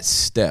make that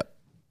step,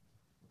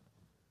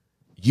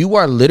 you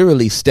are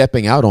literally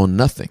stepping out on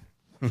nothing.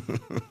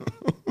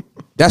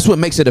 That's what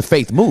makes it a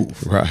faith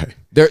move. Right.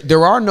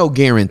 There are no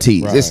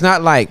guarantees. Right. It's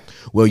not like,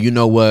 well, you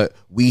know what?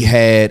 We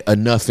had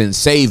enough in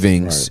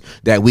savings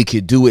that we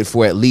could do it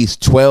for at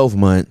least 12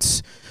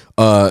 months.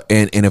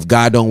 And if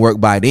God don't work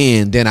by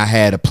then I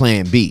had a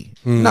plan B.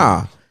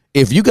 Nah.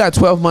 If you got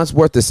 12 months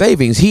worth of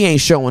savings, he ain't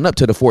showing up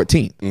to the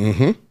 14th.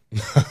 Mm-hmm.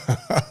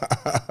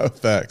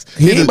 Facts.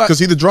 Because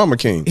he's the drama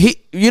king.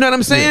 You know what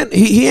I'm saying? Yeah.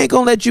 He ain't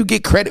gonna let you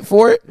get credit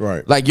for it.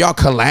 Right. Like, y'all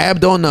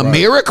collabed on a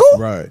miracle.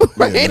 Right.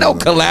 Ain't no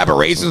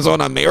collaborations on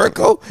a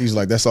miracle. He's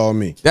like, that's all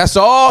me. That's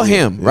all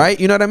him. Yeah. Right.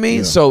 You know what I mean?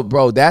 Yeah. So,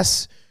 bro, and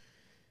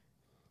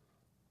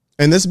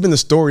this has been the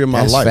story of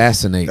my life.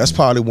 Fascinating. That's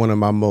probably one of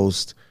my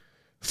most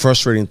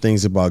frustrating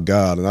things about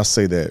God, and I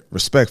say that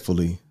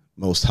respectfully.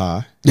 Most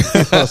High. You know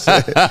what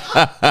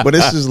I'm but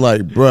it's just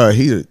like,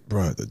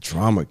 bruh, the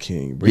drama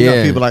king. Bro. You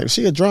know, people like,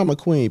 she a drama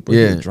queen, bro.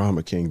 He a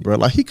drama king, bro.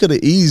 Like, he could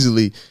have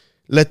easily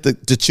let the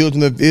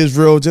children of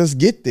Israel just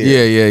get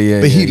there.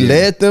 But he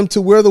led them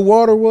to where the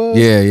water was.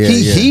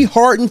 He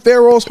hardened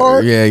Pharaoh's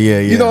heart.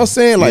 You know what I'm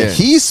saying? Like,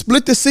 he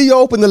split the sea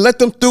open to let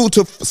them through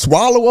to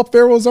swallow up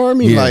Pharaoh's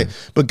army. Like,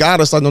 but God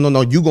is like,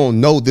 no, you gonna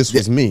know this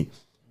was me.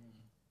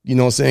 You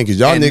know what I'm saying? Because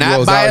y'all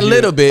niggas by a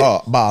little bit.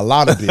 By a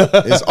lot of it.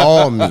 It's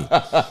all me.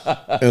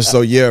 And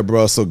so, yeah,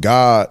 bro. So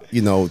God,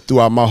 you know,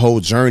 throughout my whole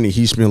journey,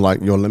 he's been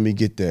like, yo, let me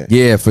get that.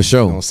 Yeah, for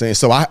sure. You know what I'm saying?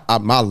 So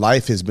my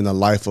life has been a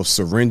life of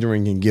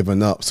surrendering and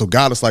giving up. So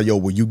God is like, yo,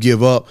 will you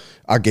give up?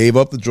 I gave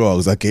up the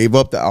drugs. I gave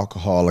up the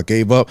alcohol. I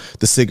gave up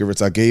the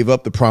cigarettes. I gave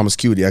up the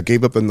promiscuity. I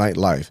gave up the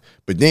nightlife.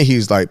 But then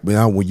he's like,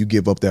 now will you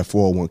give up that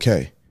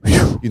 401k?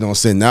 You know what I'm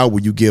saying? Now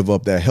will you give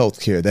up that health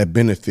care, that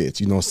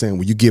benefits? You know what I'm saying?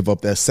 Will you give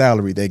up that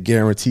salary, that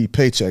guaranteed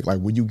paycheck? Like,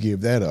 will you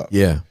give that up?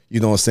 Yeah. You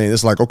know what I'm saying?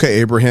 It's like,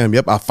 okay, Abraham,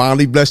 yep, I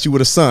finally blessed you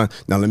with a son.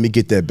 Now let me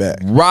get that back.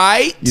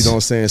 Right. You know what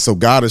I'm saying? So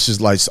God is just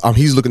like,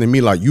 he's looking at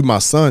me like, you my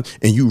son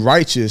and you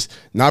righteous,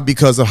 not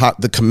because of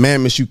the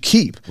commandments you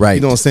keep. Right.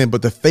 You know what I'm saying?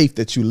 But the faith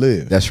that you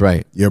live. That's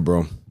right. Yeah,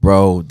 bro.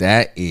 Bro,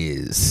 that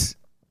is.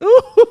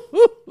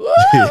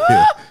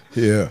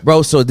 Yeah.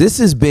 Bro, so this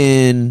has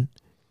been,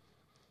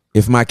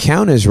 if my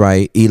count is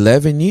right,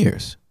 11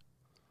 years.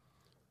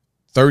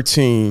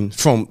 13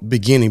 from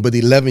beginning, but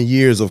 11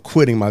 years of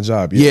quitting my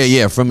job. Yes.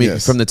 Yeah. From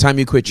the time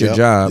you quit your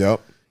job,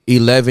 Yep.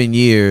 11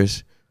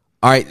 years.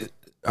 All right,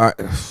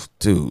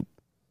 dude.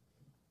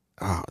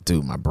 Oh,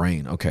 dude, my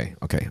brain. Okay,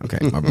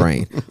 my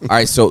brain. All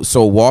right,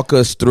 so walk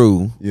us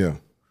through. Yeah.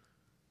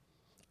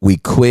 We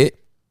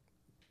quit,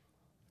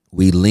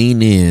 we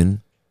lean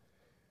in,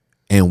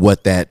 and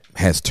what that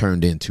has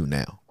turned into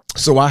now.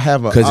 So I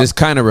have because it's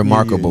kind of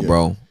remarkable,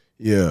 bro.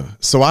 Yeah.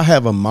 So I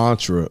have a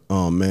mantra,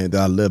 man, that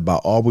I live by: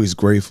 always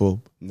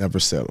grateful, never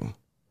settle.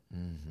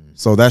 Mm-hmm.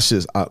 So that's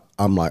just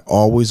I'm like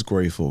always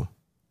grateful,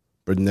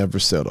 but never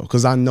settle,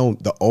 because I know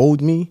the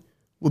old me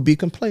would be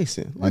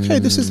complacent. Like, hey,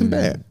 this isn't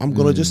bad. I'm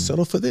gonna just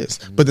settle for this.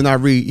 But then I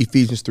read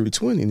Ephesians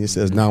 3:20, and it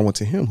says, "Now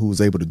unto him who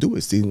is able to do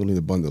exceedingly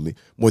abundantly,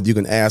 more than you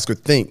can ask or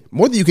think,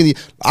 more than you can."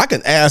 I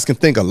can ask and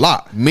think a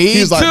lot.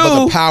 He's like,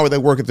 but the power that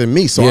worketh in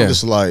me. So I'm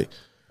just like,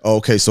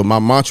 okay. So my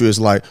mantra is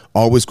like,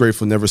 always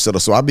grateful, never settle.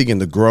 So I begin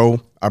to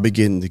grow. I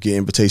begin to get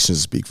invitations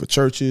to speak for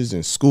churches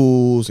and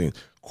schools and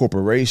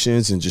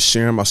corporations, and just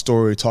sharing my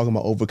story, talking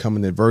about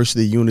overcoming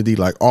adversity, unity,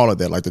 like all of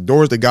that. Like the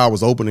doors that God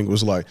was opening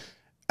was like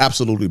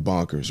absolutely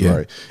bonkers,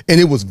 right? And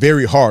it was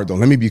very hard, though.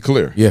 Let me be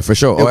clear. Yeah, for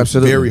sure. It was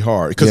absolutely. very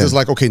hard, because it's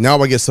like, okay, now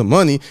I get some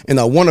money and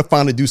I want to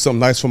finally do something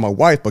nice for my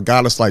wife, but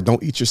God is like,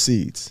 don't eat your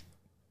seeds.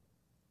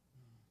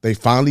 They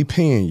finally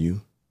paying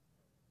you.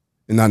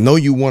 And I know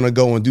you want to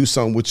go and do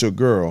something with your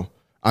girl.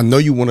 I know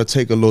you want to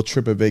take a little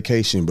trip of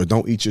vacation, but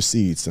don't eat your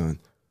seeds, son.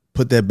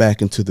 Put that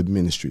back into the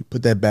ministry.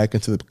 Put that back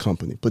into the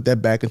company. Put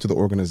that back into the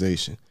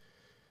organization.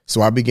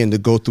 So I began to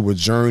go through a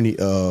journey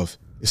of,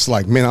 it's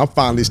like, man, I'm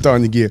finally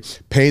starting to get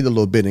paid a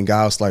little bit. And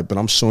God's like, but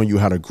I'm showing you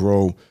how to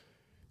grow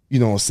you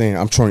know what I'm saying,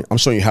 I'm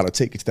showing you how to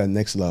take it to that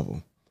next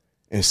level.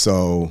 And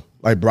so,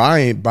 like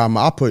Brian, let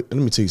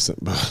me tell you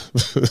something.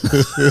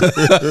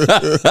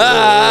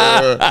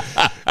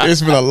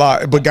 It's been a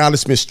lot, but God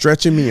has been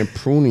stretching me and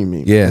pruning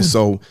me. Yeah. And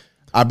so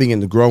I began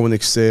to grow and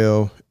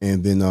excel.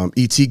 And then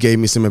E.T. gave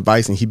me some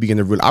advice, and he began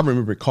to I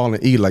remember calling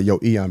E like, yo,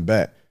 E, I'm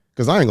back.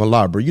 Because I ain't gonna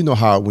lie, bro. You know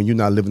how when you're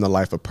not living a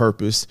life of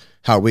purpose,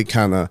 how it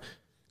kind of,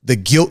 the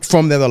guilt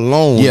from that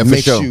alone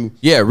makes you.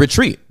 Yeah,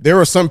 retreat. There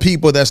are some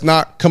people that's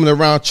not coming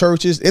around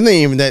churches. It ain't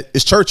even that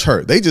it's church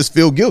hurt. They just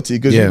feel guilty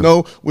because you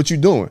know what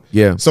you're doing.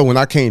 Yeah. So when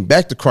I came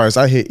back to Christ,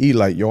 I hit E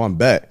like, yo, I'm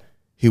back.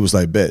 He was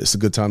like, bet, it's a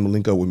good time to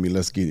link up with me.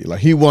 Let's get it.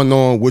 Like, he wasn't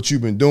on what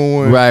you've been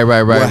doing. Right.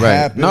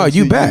 happened No,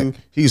 you to back.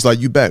 He's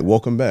like, you back.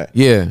 Welcome back.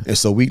 Yeah. And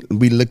so we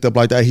linked up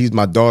like that. He's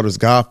my daughter's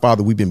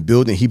godfather. We've been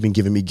building. He's been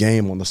giving me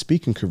game on the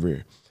speaking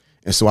career.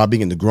 And so I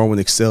began to grow and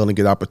excel and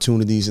get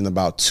opportunities. And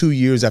about 2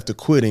 years after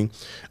quitting,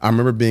 I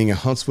remember being in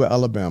Huntsville,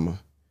 Alabama,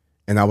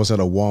 and I was at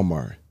a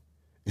Walmart.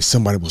 And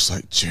somebody was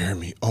like,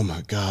 Jeremy, oh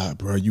my God,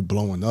 bro, you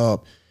blowing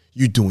up.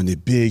 You doing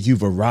it big.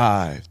 You've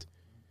arrived.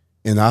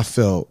 And I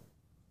felt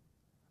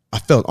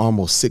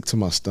almost sick to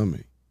my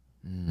stomach.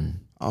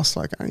 I was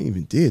like, I ain't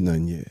even did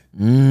nothing yet.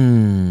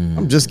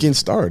 I'm just getting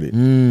started.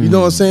 You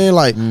know what I'm saying?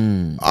 Like,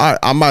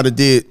 I might have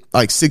did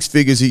like 6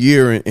 figures a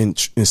year in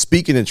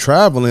speaking and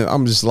traveling.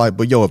 I'm just like,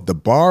 but yo, if the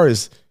bar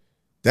is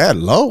that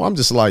low, I'm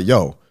just like,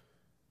 yo,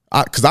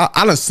 because I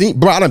done seen,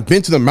 bro, I done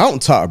been to the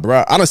mountaintop,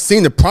 bro. I done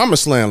seen the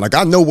promised land. Like,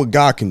 I know what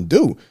God can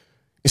do.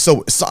 And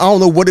so I don't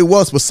know what it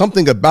was, but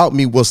something about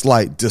me was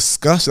like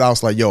disgusted. I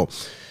was like, yo,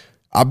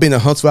 I've been in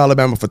Huntsville,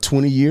 Alabama for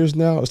 20 years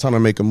now. It's time to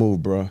make a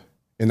move, bro.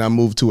 And I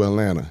moved to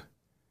Atlanta.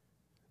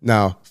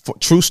 Now,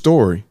 true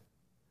story,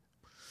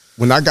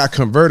 when I got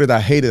converted, I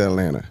hated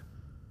Atlanta.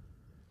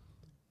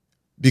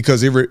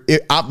 Because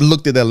I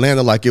looked at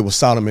Atlanta like it was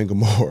Sodom and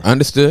Gomorrah.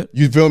 Understood.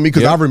 You feel me?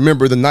 Because I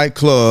remember the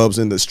nightclubs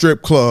and the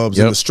strip clubs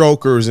and the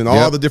strokers and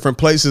all the different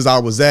places I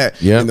was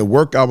at and the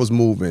work I was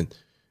moving.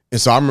 And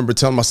so I remember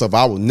telling myself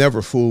I would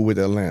never fool with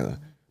Atlanta.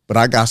 But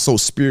I got so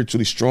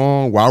spiritually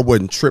strong where I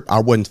wasn't tripped. I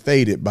wasn't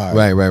faded by it.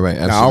 Right.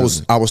 Now,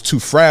 I was too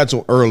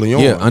fragile early on.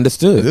 Yeah,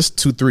 understood. This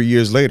 2-3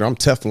 years later, I'm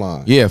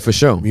Teflon. Yeah, for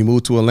sure. We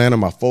moved to Atlanta.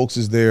 My folks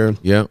is there.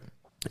 Yeah.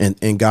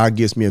 And God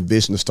gives me a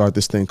vision to start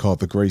this thing called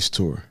the Grace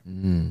Tour.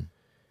 And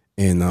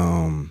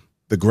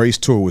the Grace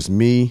Tour was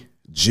me,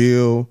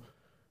 Jill,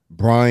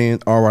 Brian,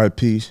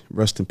 R.I.P.,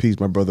 rest in peace,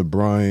 my brother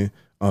Brian,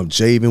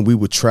 Javen. We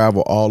would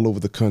travel all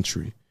over the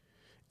country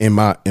in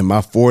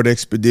my Ford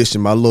Expedition,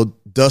 my little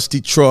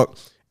dusty truck.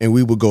 And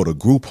we would go to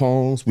group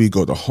homes, we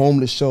go to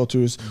homeless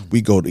shelters,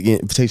 we go to get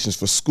invitations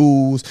for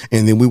schools,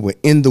 and then we would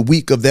end the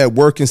week of that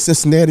work in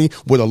Cincinnati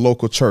with a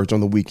local church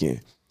on the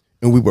weekend.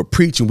 And we would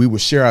preach and we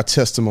would share our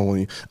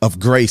testimony of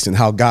grace and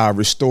how God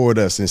restored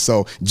us. And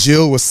so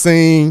Jill was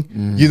sing,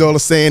 you know what I'm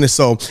saying? And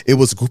so it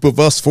was a group of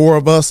us, 4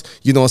 of us,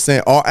 you know what I'm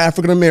saying, all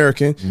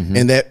African-American.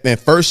 And that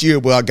first year,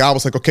 well, God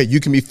was like, okay,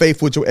 you can be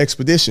faithful with your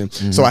expedition.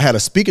 So I had a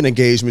speaking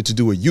engagement to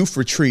do a youth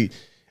retreat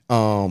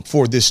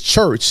for this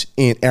church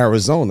in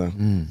Arizona.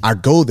 I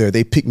go there.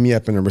 They pick me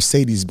up in a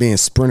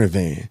Mercedes-Benz Sprinter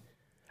van.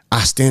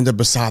 I stand up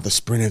beside the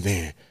Sprinter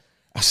van.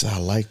 I said, I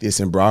like this.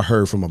 And bro, I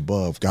heard from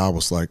above, God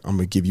was like, I'm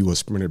going to give you a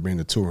Sprinter van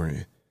to tour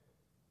in.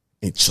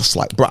 It's just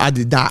like, bro, I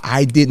did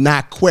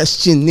not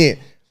question it.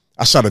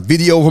 I shot a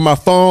video over my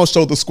phone,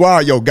 showed the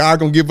squad, yo, God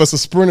going to give us a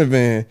Sprinter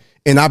van.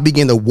 And I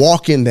began to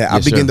walk in that.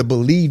 I began to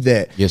believe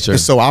that. Yes, sir. And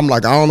so I'm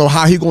like, I don't know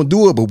how he gonna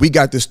do it, but we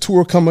got this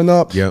tour coming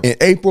up in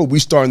April. We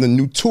starting the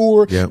new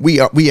tour. We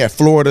at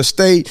Florida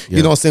State. You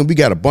know what I'm saying? We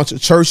got a bunch of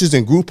churches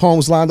and group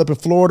homes lined up in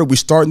Florida. We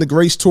starting the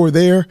Grace Tour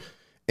there.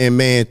 And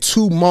man,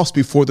 2 months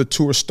before the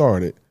tour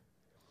started,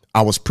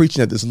 I was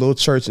preaching at this little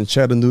church in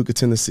Chattanooga,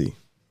 Tennessee.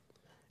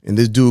 And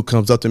this dude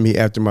comes up to me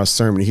after my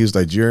sermon. And he was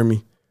like,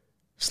 Jeremy,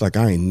 it's like,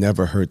 I ain't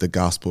never heard the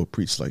gospel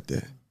preached like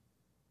that.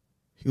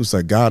 He was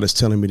like, God is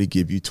telling me to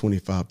give you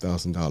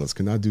 $25,000.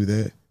 Can I do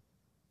that?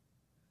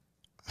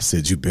 I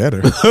said, you better.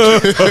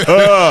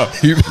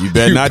 you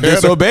better not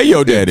disobey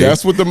your daddy.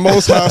 That's what the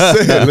Most High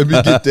said. Let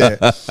me get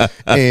that.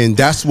 And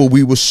that's what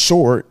we was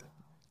short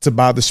to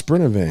buy the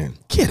Sprinter van.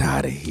 Get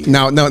out of here.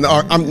 Now, let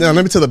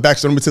me tell the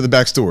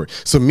backstory.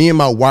 So me and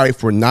my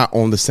wife were not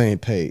on the same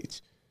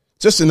page.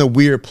 Just in a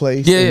weird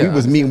place. We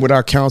was meeting with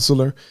our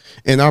counselor,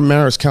 and our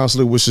marriage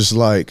counselor was just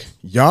like,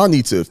 y'all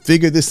need to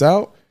figure this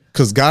out.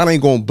 Because God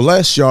ain't going to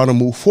bless y'all to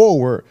move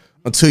forward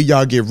until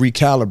y'all get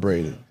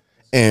recalibrated.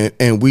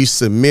 And we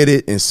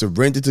submitted and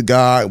surrendered to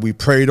God. We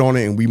prayed on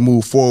it and we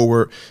moved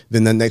forward.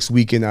 Then the next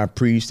weekend I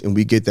preached and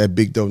we get that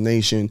big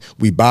donation.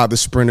 We buy the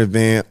Sprinter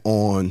van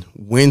on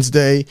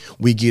Wednesday.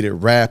 We get it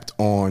wrapped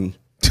on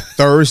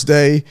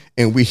Thursday.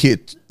 And we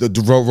hit the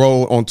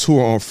road on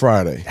tour on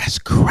Friday. That's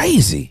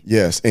crazy.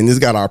 Yes. And it's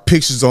got our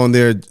pictures on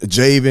there.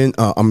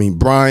 Javen,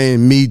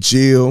 Brian, me,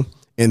 Jill.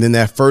 And then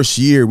that first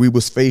year, we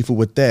was faithful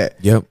with that.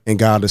 Yep. And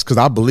God is, because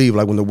I believe,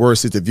 like when the word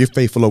says, if you're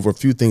faithful over a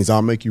few things,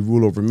 I'll make you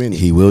rule over many.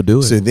 He will do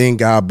it. So then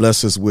God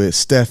bless us with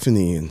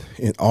Stephanie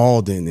and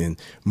Alden and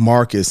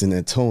Marcus and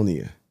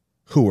Antonia,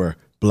 who are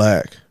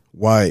black,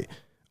 white,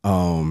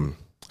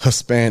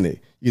 Hispanic,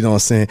 you know what I'm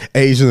saying?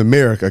 Asian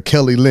America,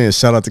 Kelly Lynn,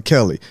 shout out to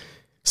Kelly.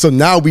 So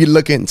now we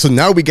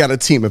got a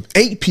team of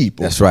 8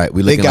 people. That's right.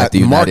 We looking like the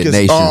United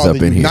Nations up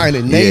in here.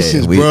 United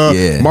Nations, bro.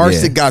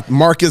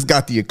 Marcus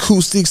got the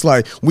acoustics.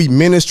 Like, we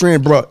ministering,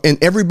 bro. And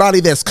everybody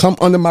that's come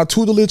under my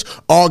tutelage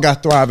all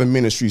got thriving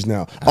ministries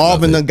now.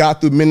 Alvin done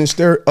got through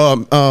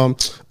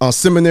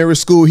seminary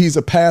school. He's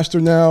a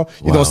pastor now.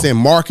 You know what I'm saying?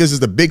 Marcus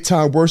is the big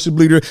time worship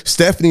leader.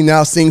 Stephanie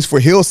now sings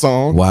for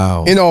Hillsong.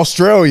 Wow. In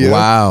Australia.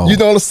 Wow. You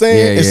know what I'm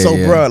saying? Yeah, and so,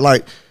 yeah. bro,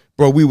 like,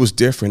 bro, we was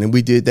different, and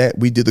we did that.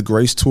 We did the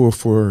Grace Tour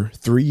for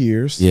 3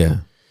 years. Yeah.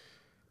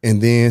 And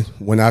then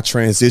when I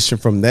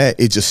transitioned from that,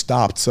 it just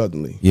stopped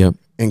suddenly. Yep.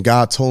 And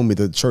God told me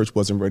that the church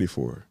wasn't ready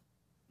for it.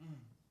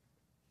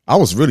 I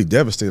was really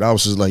devastated. I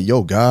was just like,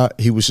 yo, God.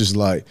 He was just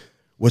like,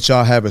 what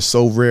y'all have is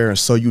so rare and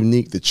so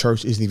unique, the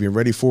church isn't even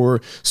ready for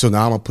it. So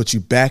now I'm going to put you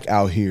back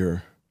out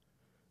here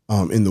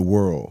in the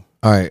world.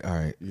 All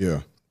right. Yeah.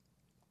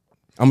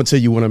 I'm going to tell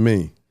you what I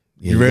mean.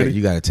 Yeah, you ready?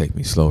 You got to take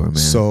me slower, man.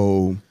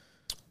 So,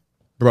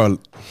 bro,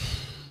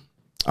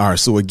 all right,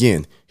 so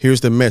again,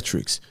 here's the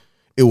metrics.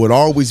 It would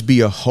always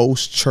be a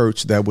host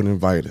church that would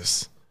invite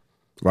us,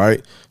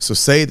 right? So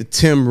say the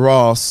Tim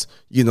Ross,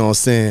 you know what I'm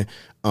saying,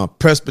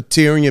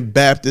 Presbyterian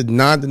Baptist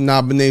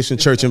non-denomination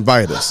church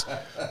invite us.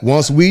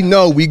 Once we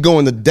know we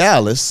going to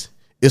Dallas,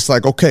 it's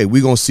like, okay,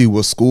 we're going to see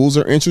what schools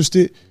are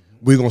interested.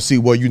 We're going to see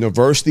what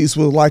universities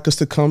would like us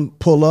to come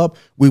pull up.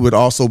 We would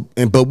also,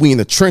 but we in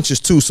the trenches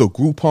too. So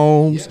group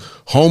homes,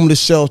 homeless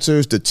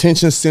shelters,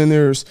 detention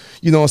centers,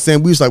 you know what I'm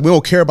saying? We was like, we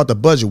don't care about the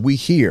budget. We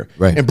here.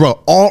 Right. And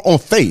bro, all on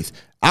faith.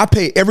 I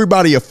pay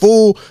everybody a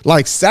full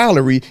like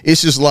salary.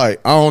 It's just like,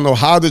 I don't know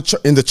how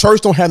and the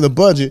church don't have the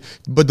budget,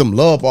 but them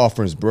love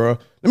offerings, bro.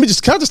 Can I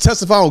just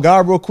testify on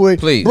God real quick?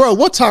 Please. Bro,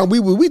 one time we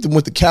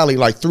went to Cali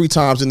like 3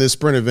 times in this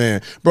Sprinter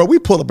van. Bro, we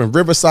pulled up in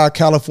Riverside,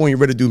 California,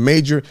 ready to do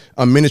major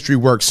ministry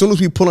work. As soon as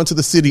we pull into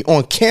the city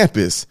on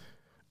campus,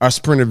 our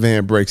Sprinter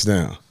van breaks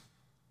down.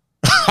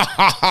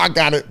 I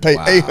got to pay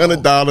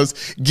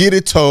 $800, get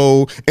it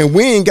towed, and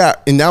we ain't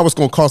got, and now it's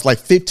going to cost like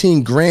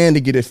 $15,000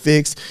 to get it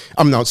fixed.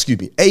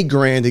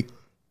 $8,000,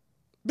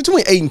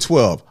 between 8 and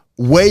 12.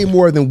 Way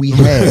more than we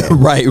had.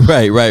 Right.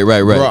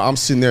 Bro, I'm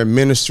sitting there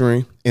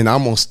ministering and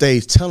I'm on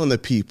stage telling the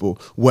people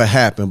what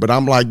happened. But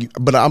I'm like,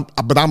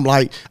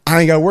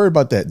 I ain't got to worry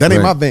about that. That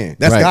ain't my van.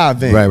 That's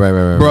God's van. Right.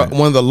 Bro,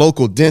 one of the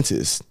local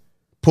dentists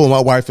pulled my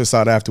wife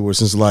aside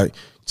afterwards and was like,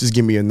 just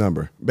give me a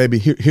number. Baby,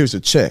 here's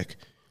a check.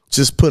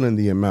 Just put in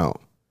the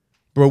amount.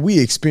 Bro, we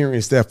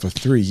experienced that for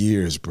 3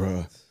 years,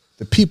 bro.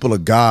 The people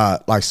of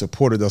God like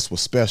supported us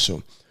was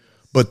special.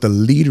 But the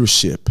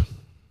leadership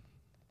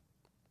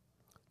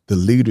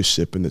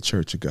in the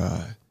Church of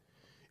God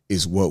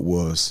is what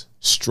was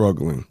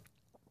struggling.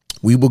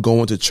 We would go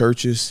into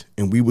churches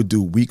and we would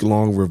do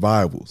week-long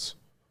revivals.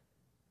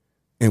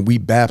 And we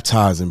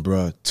baptizing,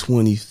 bruh,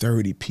 20,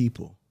 30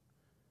 people.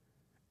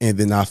 And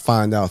then I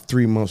find out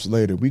 3 months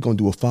later, we're going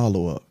to do a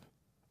follow-up.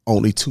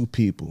 Only 2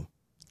 people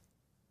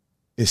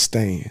is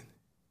staying.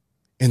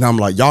 And I'm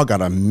like, y'all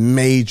got a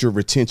major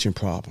retention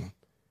problem.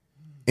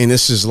 And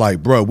it's just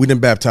like, bro, we done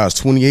baptized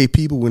 28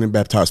 people. We done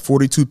baptized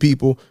 42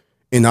 people.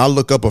 And I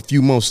look up a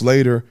few months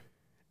later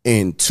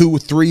and 2 or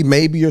 3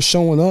 maybe are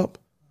showing up.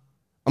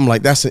 I'm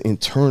like, that's an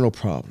internal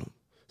problem.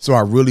 So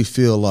I really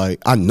feel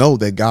like I know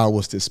that God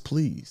was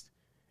displeased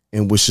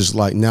and was just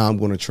like, now I'm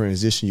going to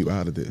transition you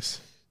out of this.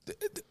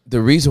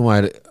 The reason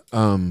why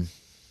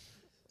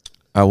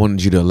I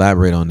wanted you to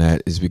elaborate on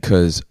that is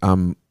because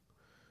I'm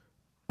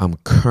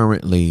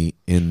currently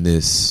in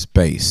this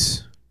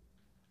space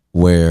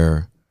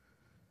where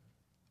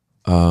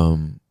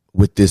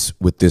with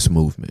this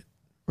movement,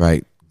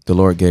 right? The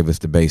Lord gave us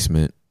the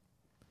basement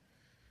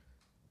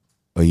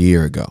a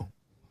year ago,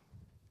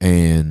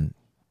 and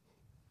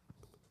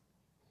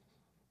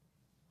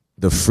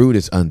the fruit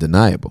is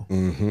undeniable.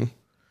 Mm-hmm.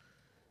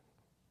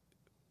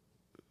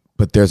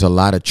 But there's a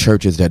lot of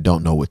churches that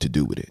don't know what to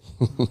do with it.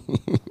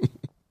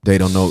 They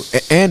don't know.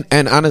 And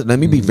honest, let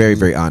me be very,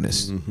 very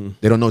honest. Mm-hmm.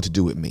 They don't know what to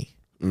do with me.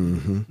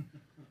 Mm-hmm.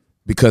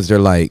 Because they're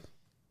like,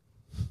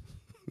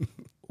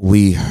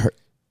 we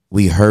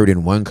heard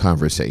in one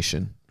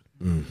conversation,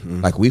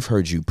 like we've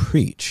heard you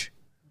preach,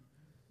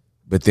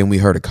 but then we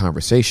heard a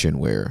conversation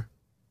where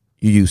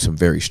you use some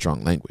very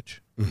strong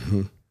language,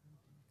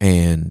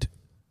 and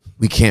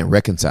we can't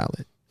reconcile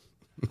it.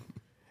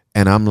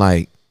 And I'm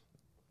like,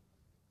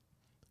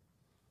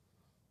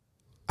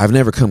 I've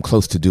never come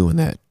close to doing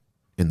that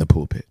in the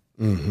pulpit.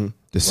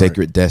 The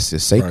sacred desk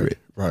is sacred.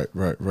 Right.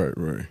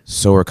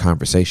 So are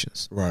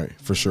conversations. Right,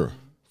 for sure.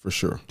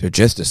 They're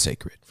just as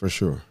sacred. For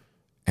sure.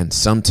 And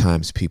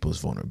sometimes people's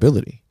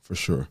vulnerability. For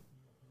sure.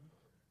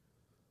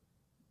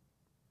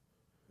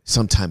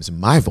 Sometimes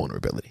my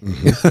vulnerability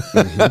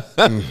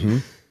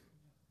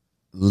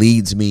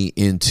leads me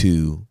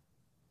into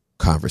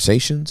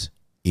conversations,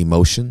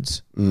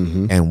 emotions,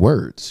 and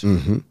words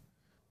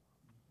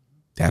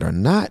that are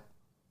not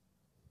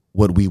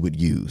what we would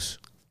use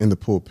in the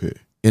pulpit.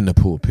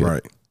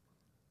 Right.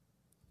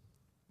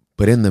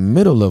 But in the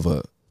middle of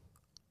a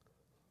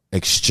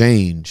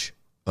exchange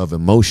of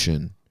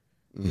emotion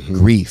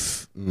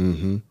grief,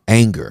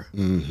 anger,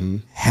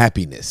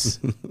 happiness,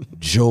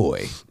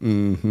 joy,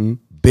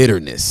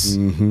 bitterness,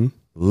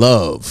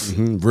 love,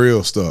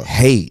 real stuff,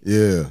 hate.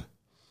 Yeah,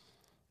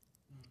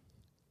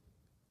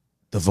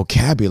 the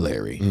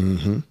vocabulary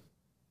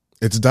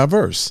it's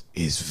diverse.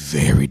 is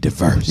very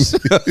diverse.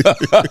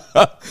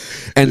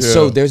 And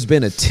so there's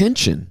been a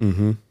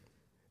tension.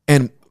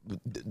 And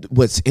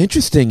what's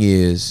interesting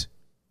is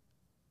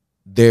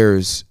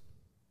there's,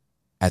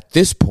 at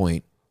this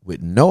point,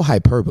 with no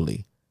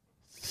hyperbole,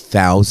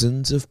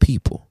 thousands of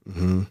people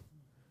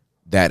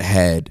that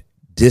had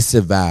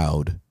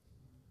disavowed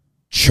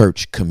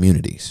church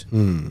communities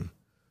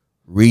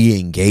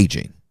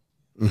re-engaging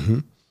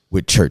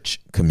with church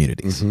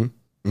communities.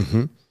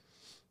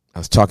 I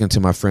was talking to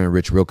my friend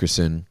Rich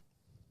Wilkerson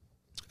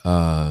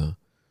on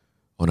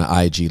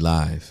an IG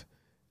Live,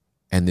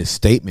 and this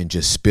statement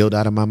just spilled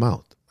out of my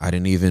mouth. I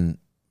didn't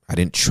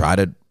try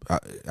to,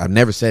 I've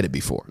never said it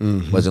before.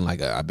 It wasn't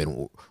like I've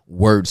been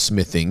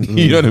wordsmithing,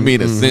 you know what I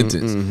mean, a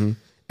sentence.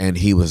 And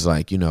he was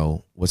like, you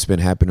know, what's been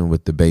happening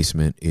with the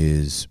basement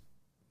is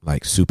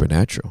like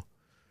supernatural.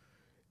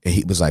 And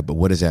he was like, but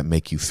what does that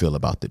make you feel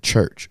about the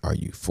church? Are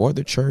you for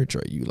the church?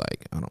 Are you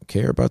like, I don't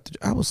care about the,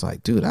 I was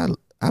like, dude, I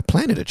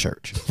planted a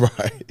church.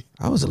 Right.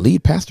 I was a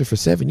lead pastor for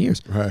 7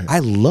 years. Right. I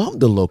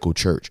love the local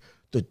church.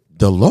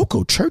 The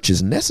local church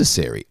is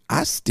necessary.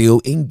 I still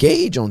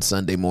engage on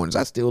Sunday mornings.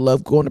 I still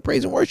love going to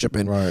praise and worship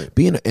and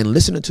being and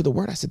listening to the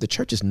word. I said the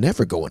church is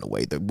never going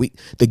away.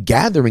 The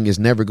gathering is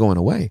never going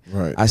away.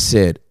 Right. I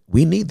said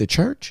we need the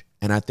church,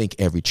 and I think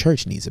every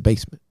church needs a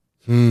basement.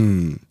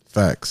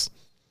 Facts.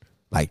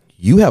 Like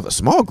you have a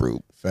small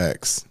group.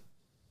 Facts.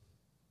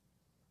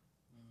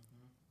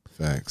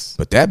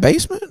 But that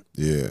basement,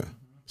 yeah,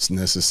 it's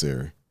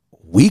necessary.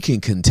 We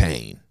can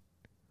contain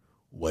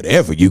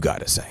whatever you got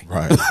to say.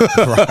 Right.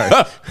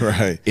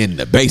 Right. In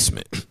the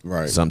basement.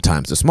 Right.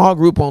 Sometimes the small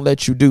group won't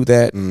let you do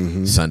that.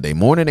 Sunday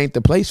morning ain't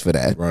the place for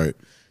that. Right.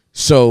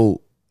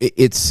 So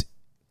it's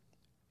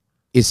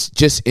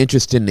just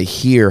interesting to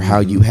hear how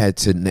you had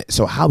to.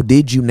 So how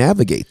did you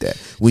navigate that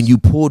when you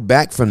pulled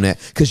back from that?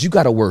 Because you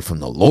got a word from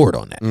the Lord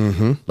on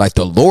that. Like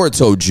the Lord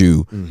told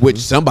you, which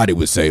somebody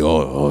would say,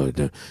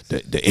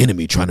 the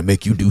enemy trying to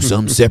make you do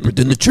something separate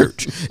than the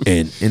church.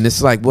 And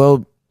it's like,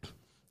 well,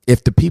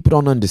 if the people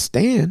don't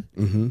understand,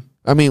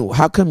 I mean,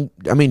 how come?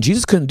 I mean,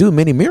 Jesus couldn't do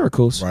many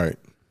miracles, right,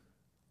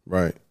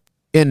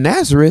 in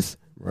Nazareth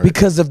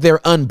because of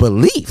their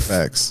unbelief.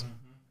 Facts.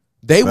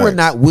 They were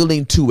not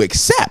willing to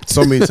accept.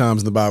 So many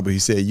times in the Bible, he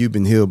said, "You've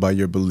been healed by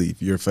your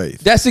belief, your faith."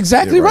 That's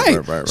exactly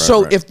right.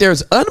 So if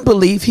there's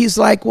unbelief, he's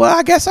like, "Well,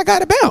 I guess I got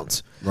to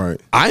bounce." Right.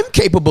 I'm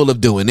capable of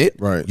doing it.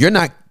 Right. You're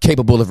not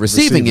capable of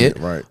receiving it.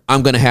 Right.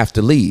 I'm going to have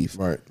to leave.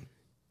 Right.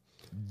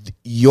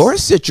 Your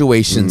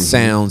situation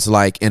sounds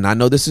like, and I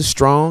know this is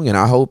strong, and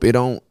I hope it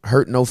don't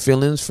hurt no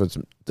feelings for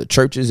the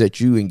churches that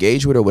you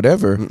engage with or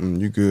whatever.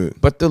 You good.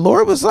 But the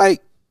Lord was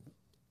like,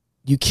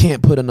 you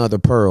can't put another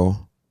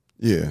pearl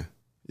Yeah.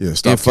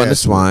 in front of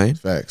swine.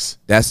 Facts.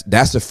 That's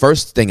the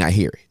first thing I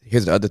hear.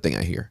 Here's the other thing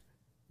I hear.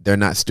 They're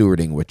not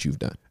stewarding what you've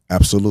done.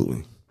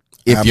 Absolutely.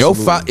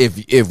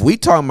 If we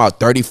talking about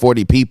 30,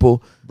 40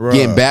 people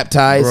getting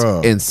baptized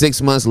and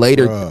 6 months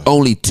later,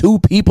 only 2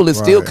 people is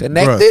still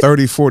connected.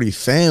 30, 40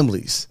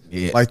 families.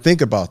 Yeah. Like,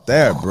 think about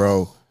that,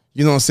 bro.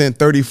 You know what I'm saying?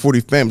 30, 40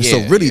 families. So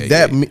really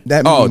that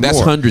that's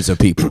more. hundreds of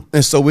people.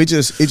 And so it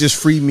just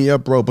freed me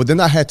up, bro. But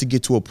then I had to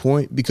get to a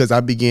point because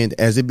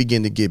as it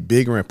began to get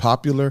bigger and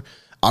popular,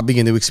 I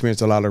began to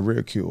experience a lot of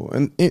ridicule,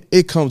 and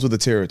it comes with the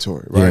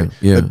territory, right?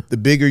 Yeah. The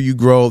bigger you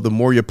grow, the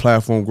more your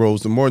platform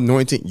grows, the more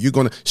anointing you're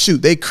gonna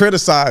shoot. They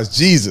criticize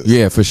Jesus,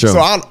 Yeah, for sure. So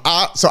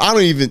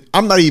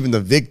I'm not even the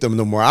victim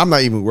no more. I'm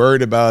not even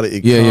worried about it.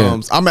 It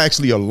comes. I'm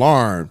actually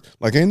alarmed.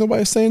 Like, ain't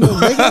nobody saying nothing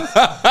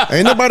negative.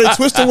 Ain't nobody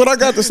twisting what I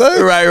got to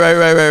say.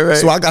 Right.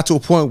 So I got to a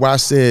point where I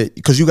said,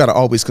 because you got to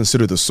always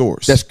consider the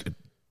source. That's good.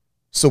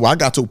 So I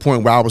got to a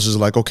point where I was just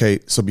like, okay,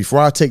 so before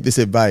I take this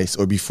advice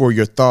or before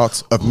your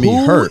thoughts of me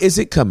hurt. Who is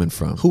it coming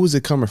from? Who is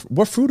it coming from?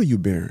 What fruit are you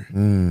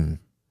bearing?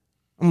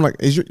 I'm like,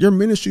 your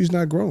ministry is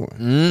not growing.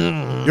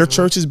 Your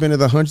church has been at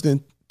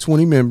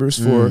 120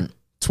 members for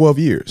 12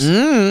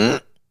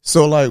 years.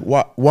 So like,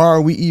 why are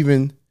we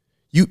even,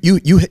 you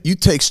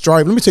take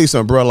strife. Let me tell you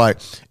something, bro. Like,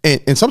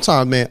 and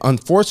sometimes, man,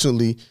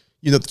 unfortunately,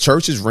 you know, the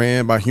church is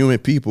ran by human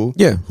people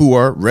who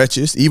are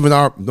wretched, even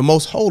the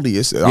most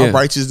holiest, our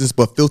righteousness,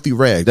 but filthy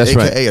rags. That's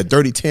AKA a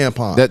dirty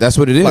tampon. That's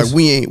what it is. Like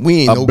we ain't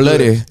a no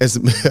bloody, good as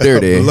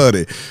dirty,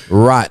 bloody,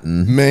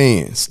 rotten,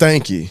 man,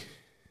 stanky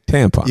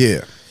tampon.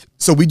 Yeah.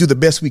 So we do the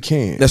best we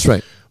can. That's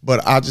right.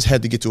 But I just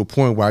had to get to a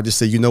point where I just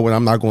said, you know what,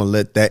 I'm not going to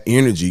let that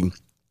energy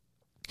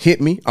hit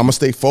me. I'm gonna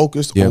stay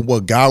focused on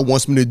what God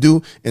wants me to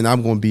do, and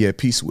I'm gonna be at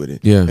peace with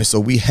it. And so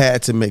we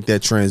had to make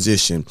that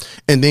transition,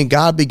 and then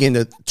God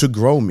began to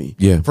grow me.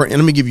 And let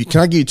me give you. Can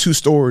I give you 2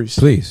 stories,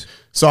 please?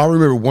 So I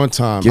remember one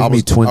time. Give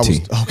me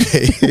 20.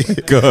 Okay.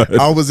 Good.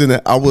 I'm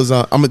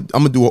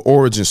gonna do an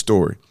origin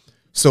story.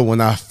 So when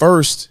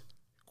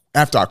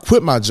after I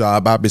quit my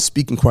job, I've been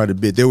speaking quite a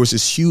bit. There was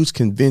this huge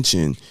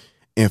convention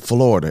in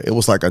Florida. It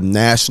was like a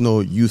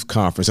national youth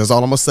conference. That's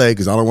all I'm gonna say,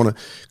 because I don't want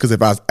to. Because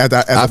if I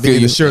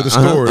begin to share the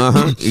story,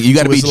 you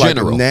got to be like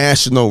general. a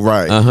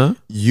national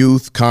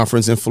youth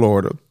conference in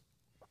Florida,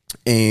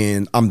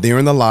 and I'm there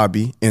in the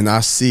lobby, and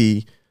I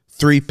see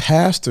 3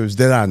 pastors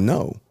that I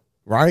know,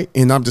 right?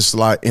 And I'm just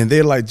like, and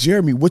they're like,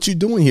 Jeremy, what you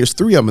doing here? It's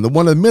 3 of them, and the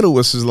one in the middle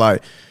was just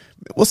like,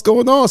 what's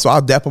going on? So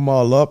I'll dap them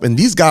all up, and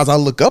these guys I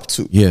look up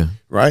to. Yeah.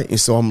 Right. And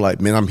so I'm like,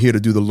 man, I'm here to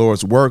do the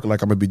Lord's work.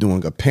 Like, I'm going to be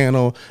doing a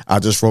panel. I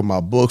just wrote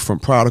my book, From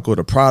Prodigal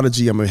to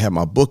Prodigy. I'm going to have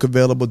my book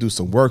available, do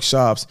some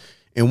workshops.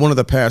 And one of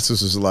the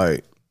pastors is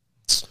like,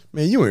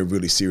 man, you ain't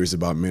really serious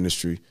about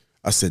ministry.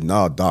 I said,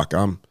 nah, Doc,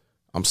 I'm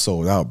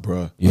sold out,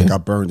 bro. Yeah. Like, I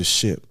burned the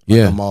ship. Like,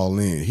 Yeah. I'm all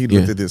in. He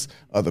looked at this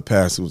other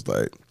pastor, was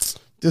like,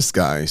 this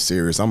guy ain't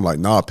serious. I'm like,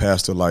 nah,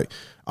 pastor, like,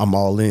 I'm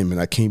all in, man.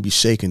 I can't be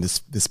shaken.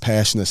 This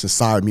passion that's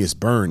inside me is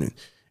burning.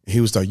 He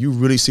was like, you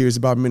really serious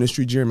about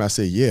ministry, Jeremy? I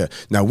said, yeah.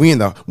 Now we in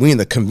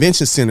the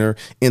convention center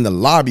in the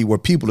lobby where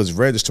people is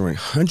registering,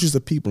 hundreds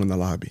of people in the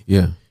lobby.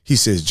 Yeah. He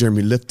says,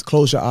 Jeremy,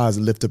 close your eyes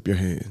and lift up your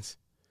hands.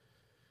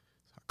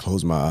 I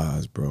close my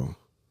eyes, bro.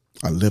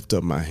 I lift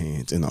up my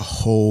hands, and the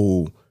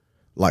whole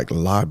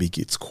lobby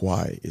gets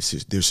quiet. It's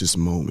just, there's this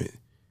moment.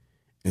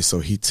 And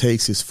so he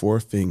takes his 4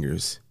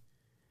 fingers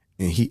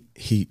and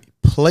he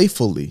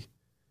playfully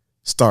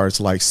starts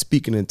like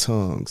speaking in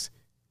tongues,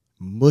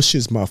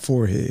 mushes my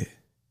forehead.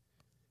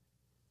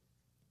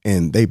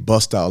 And they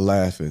bust out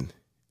laughing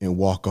and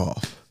walk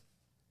off.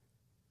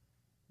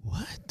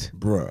 What?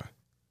 Bruh.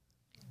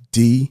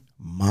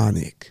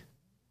 Demonic.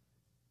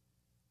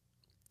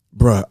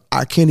 Bruh,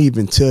 I can't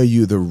even tell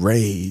you the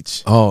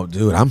rage. Oh,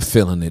 dude, I'm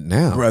feeling it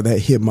now. Bruh, that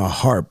hit my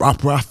heart.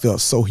 Bruh, I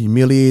felt so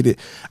humiliated.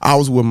 I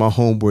was with my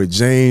homeboy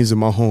James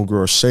and my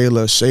homegirl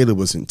Shayla. Shayla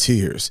was in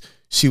tears.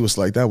 She was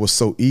like, that was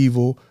so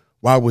evil.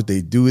 Why would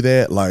they do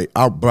that? Like,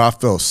 I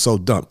felt so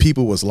dumb.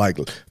 People was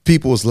laughing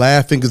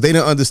because they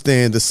didn't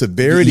understand the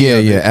severity of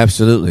it. Yeah,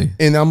 absolutely.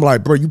 And I'm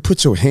like, bro, you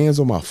put your hands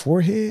on my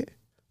forehead?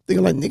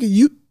 Thinking like,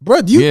 nigga,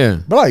 bro,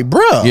 nigga.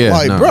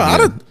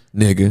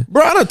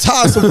 Bro, I done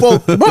tied some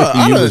folks. Bro,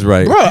 You was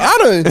right. Bro,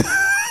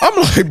 I'm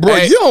like, bro,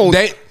 Hey, you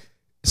don't.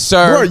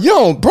 Sir, bro, you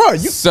don't, bro.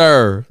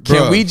 Sir,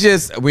 can we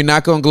we're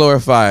not going to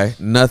glorify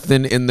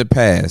nothing in the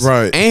past.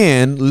 Right.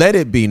 And let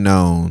it be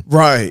known.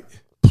 Right.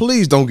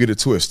 Please don't get it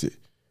twisted.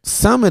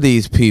 Some of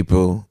these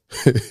people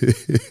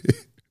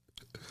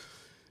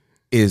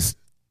is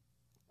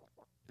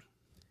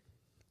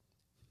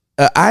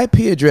an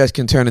IP address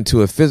can turn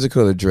into a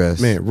physical address.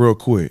 Man, real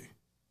quick.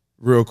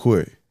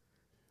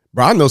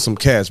 Bro, I know some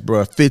cats,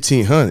 bro,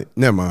 1,500.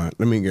 Never mind.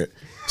 Let me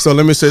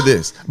say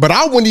this. But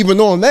I wasn't even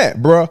on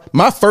that, bro.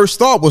 My first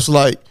thought was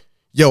like,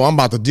 yo, I'm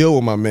about to deal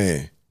with my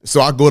man.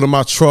 So I go to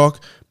my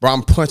truck, bro,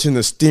 I'm punching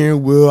the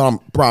steering wheel.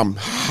 I'm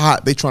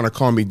hot. They trying to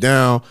calm me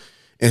down.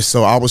 And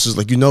so I was just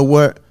like, you know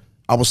what?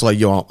 I was like,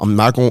 yo, I'm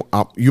not going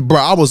to, bro,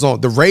 I was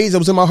on the rage that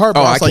was in my heart.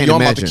 Bro. I was like, yo,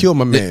 I'm about to kill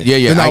my man.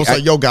 Yeah. And I was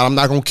like, yo, God, I'm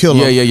not going to kill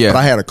him. Yeah. But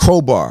I had a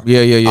crowbar.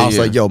 Yeah. I was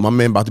like, yo, my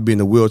man about to be in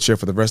a wheelchair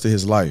for the rest of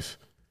his life.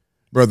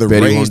 Bro, the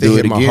Bet he rage won't they do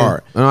hit it my again.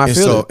 heart. No, I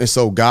feel it.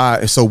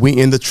 And so we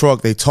in the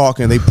truck, they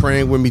talking, they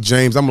praying with me,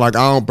 James. I'm like,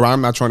 bro,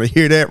 I'm not trying to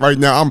hear that right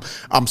now.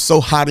 I'm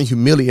so hot and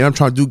humiliated. I'm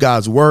trying to do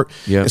God's work.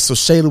 Yeah. And so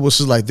Shayla was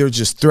just like, they're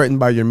just threatened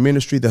by your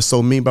ministry. That's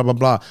so mean, blah, blah,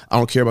 blah. I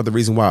don't care about the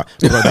reason why.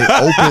 Bro,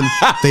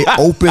 they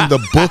opened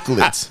the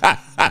booklet.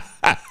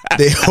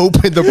 They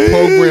opened the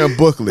program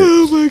booklet.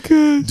 Oh my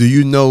God. Do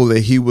you know that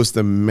he was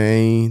the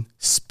main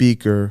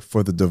speaker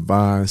for the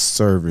divine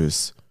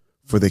service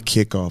for the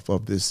kickoff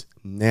of this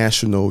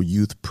National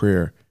Youth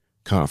Prayer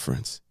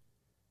Conference?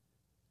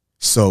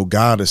 So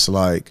God is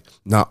like,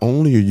 not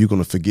only are you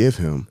going to forgive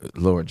him,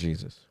 Lord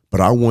Jesus, but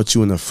I want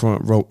you in the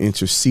front row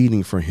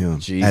interceding for him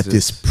at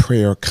this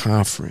prayer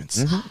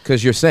conference.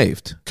 because you're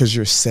saved. Because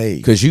you're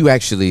saved. Because you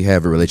actually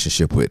have a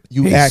relationship with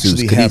You Jesus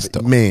actually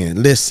Cristo. have,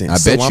 man, listen. I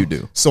bet you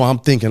do. So I'm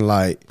thinking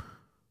like,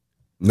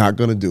 not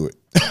going to do it.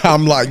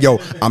 I'm like, yo,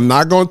 I'm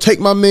not going to take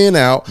my man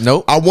out.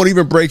 Nope. I won't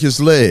even break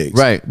his legs.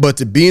 Right. But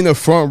to be in the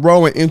front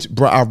row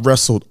bro, I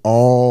wrestled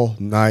all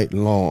night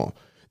long.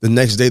 The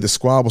next day, the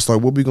squad was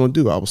like, what we going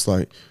to do? I was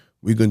like,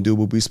 we're going to do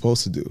what we're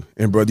supposed to do.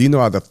 And bro, do you know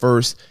how the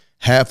first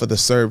half of the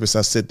service,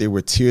 I said there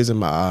were tears in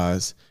my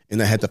eyes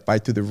and I had to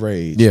fight through the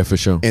rage. Yeah, for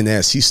sure. And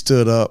as he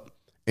stood up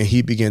and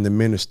he began to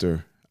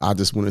minister, I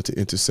just went into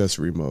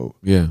intercessory mode.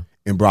 Yeah.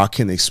 And bro, I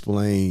can't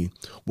explain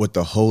what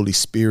the Holy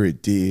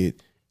Spirit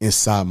did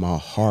inside my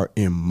heart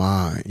and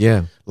mind.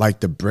 Yeah.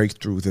 Like the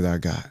breakthrough that I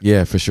got.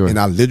 Yeah, for sure. And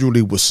I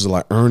literally was just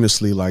like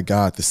earnestly like,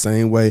 God, the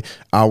same way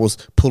I was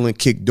pulling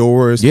kick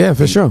doors. Yeah,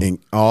 for sure. And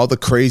all the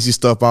crazy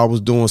stuff I was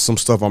doing, some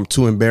stuff I'm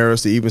too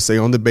embarrassed to even say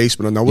on the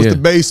basement. And I was the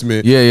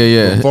basement.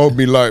 Yeah. But folk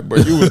be like,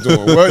 but you was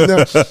doing what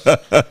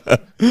now?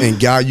 And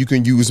God, you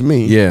can use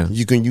me. Yeah.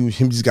 You can use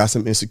him. He's got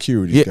some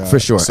insecurities. Yeah, God.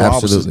 for sure. So I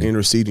was just Absolutely.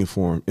 interceding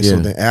for him. And so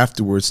then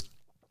afterwards,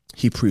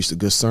 he preached a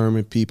good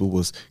sermon.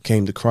 People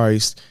came to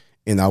Christ.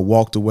 And I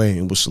walked away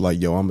and was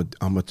like, yo, I'm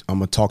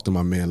gonna talk to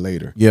my man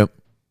later. Yep.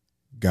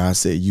 God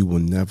said, you will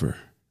never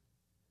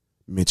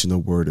mention a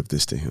word of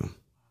this to him.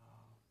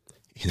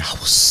 And I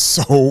was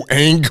so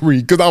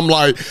angry because I'm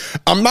like,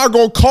 I'm not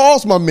going to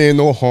cause my man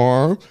no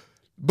harm,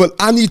 but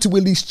I need to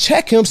at least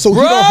check him so he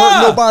don't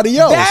hurt nobody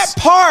else. That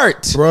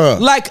part. Bruh.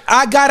 Like,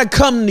 I got to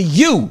come to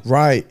you.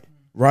 Right.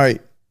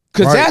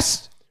 Because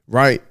that's...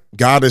 Right.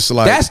 God is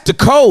like... That's the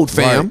code,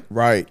 fam.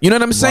 Right. You know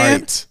what I'm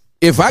saying? Right.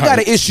 If I got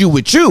an issue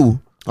with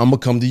you... I'm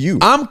going to come to you.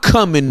 I'm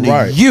coming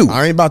to you.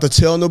 I ain't about to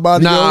tell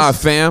nobody else. Nah,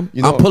 fam.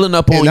 I'm pulling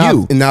up on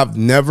you. And I've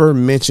never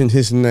mentioned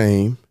his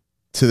name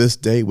to this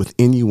day with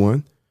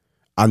anyone.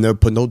 I never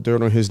put no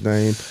dirt on his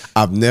name.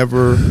 I've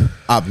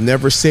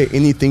never said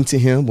anything to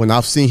him. When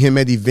I've seen him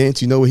at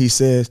events, you know what he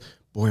says?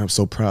 Boy, I'm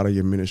so proud of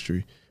your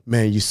ministry.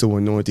 Man, you're so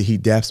anointed. He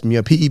daps me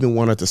up. He even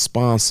wanted to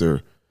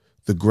sponsor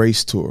the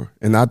Grace Tour,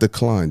 and I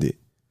declined it.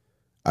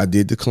 I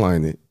did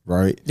decline it,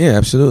 right? Yeah,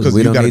 absolutely.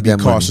 Because you got to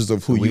be cautious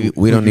of who you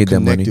we don't need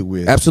that money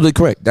with. Absolutely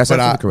correct. That's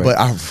absolutely correct. But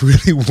I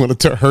really wanted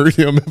to hurt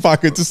him, if I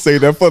could just say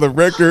that for the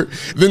record.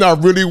 Then I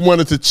really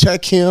wanted to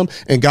check him,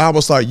 and God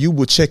was like, you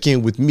will check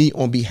in with me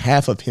on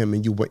behalf of him,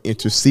 and you will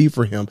intercede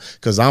for him,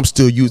 because I'm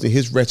still using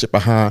his wretched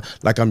behind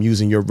like I'm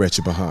using your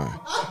wretched behind.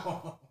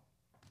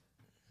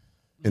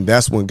 And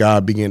that's when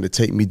God began to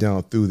take me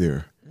down through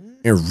there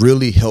and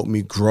really help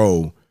me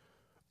grow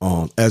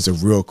as a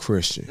real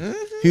Christian.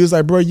 He was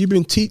like, bro, you've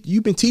been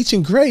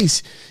teaching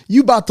grace.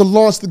 You about to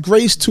launch the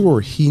Grace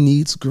Tour. He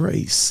needs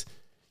grace.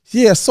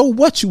 Yeah, so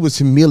what? You was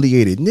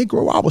humiliated.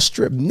 Negro, I was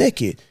stripped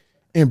naked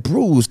and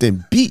bruised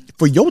and beat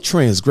for your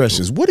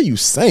transgressions. What are you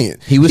saying?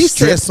 He said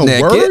stripped some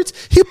naked.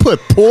 words. He put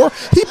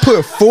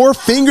 4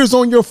 fingers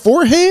on your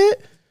forehead.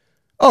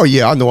 Oh,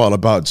 yeah, I know all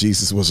about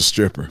Jesus was a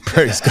stripper.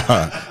 Praise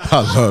God.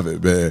 I love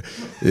it, man.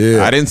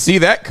 Yeah. I didn't see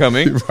that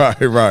coming.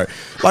 Right.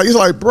 Like, it's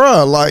like,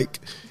 bruh, like,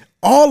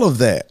 all of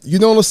that. You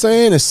know what I'm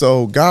saying? And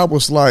so God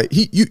was like,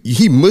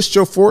 he mushed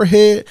your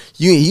forehead.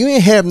 You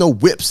ain't have no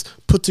whips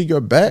put to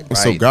your back. And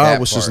so God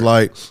was just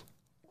like,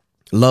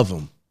 love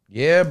them.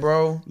 Yeah,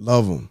 bro.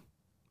 Love them.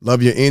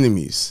 Love your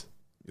enemies.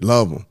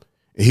 Love them.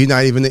 And he's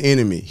not even the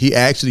enemy. He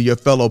actually your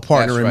fellow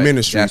partner in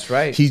ministry. That's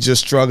right. He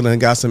just struggling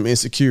and got some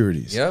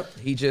insecurities. Yep.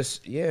 He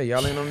just,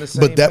 y'all ain't on the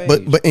same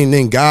page. But and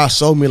then God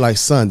showed me like,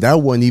 son, that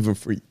wasn't even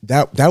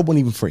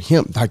for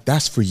him. Like,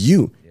 that's for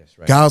you.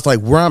 Right. God's like,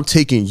 where I'm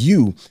taking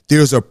you,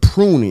 there's a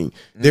pruning.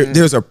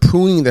 There's a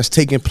pruning that's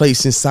taking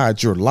place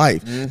inside your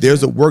life.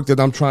 There's a work that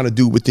I'm trying to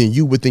do within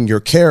you, within your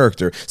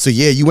character. So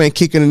yeah, you ain't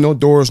kicking in no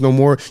doors no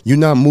more. You're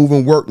not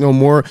moving work no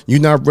more. You're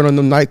not running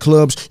them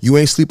nightclubs. You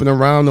ain't sleeping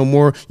around no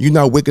more. You're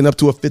not waking up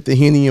to a fifth of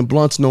Henny and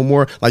blunts no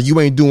more. Like, you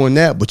ain't doing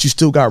that, but you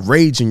still got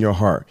rage in your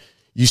heart.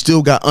 You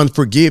still got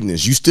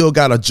unforgiveness. You still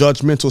got a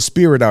judgmental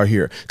spirit out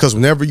here. Because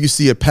whenever you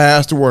see a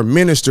pastor or a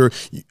minister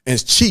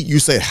and cheat, you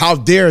say, "How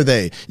dare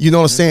they?" You know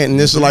what I'm saying? And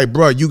it's like,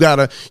 bro, you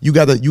gotta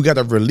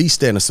release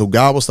that. And so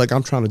God was like,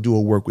 I'm trying to do a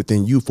work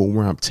within you for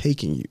where I'm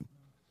taking you.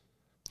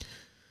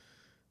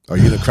 Are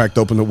you done cracked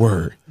open the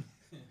word?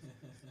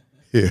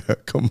 Yeah,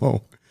 come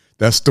on.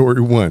 That's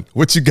story one.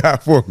 What you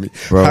got for me?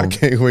 Bro, I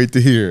can't wait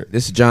to hear it.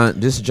 This is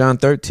John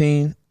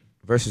 13,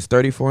 verses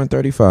 34 and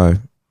 35.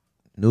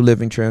 New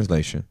Living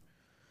Translation.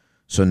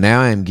 So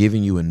now I am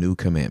giving you a new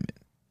commandment.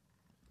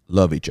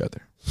 Love each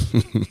other.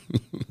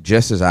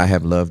 Just as I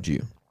have loved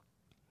you.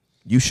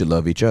 You should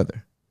love each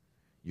other.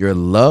 Your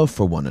love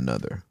for one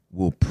another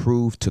will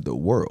prove to the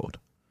world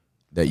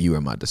that you are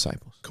my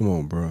disciples. Come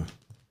on, bro.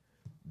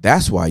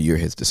 That's why you're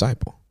his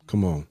disciple.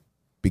 Come on.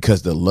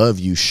 Because the love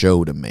you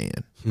showed a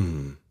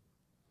man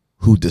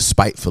who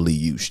despitefully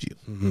used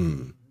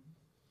you,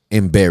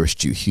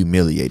 embarrassed you,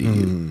 humiliated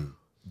you.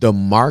 The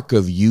mark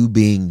of you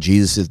being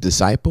Jesus'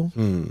 disciple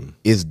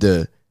is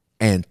the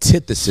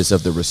antithesis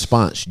of the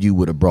response you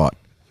would have brought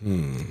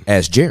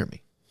as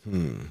Jeremy.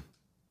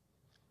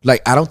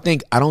 Like, I don't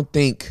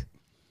think,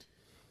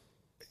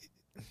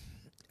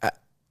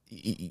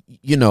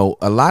 you know,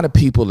 a lot of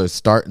people are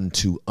starting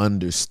to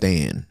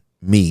understand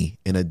me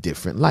in a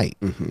different light.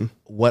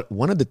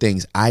 One of the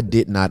things I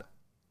did not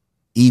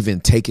even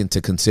take into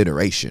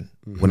consideration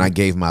when I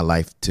gave my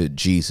life to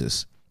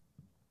Jesus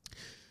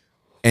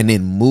and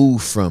then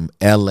moved from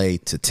LA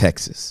to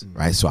Texas,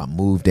 right? So I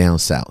moved down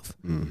south,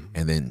 and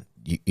then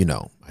you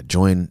know, I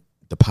joined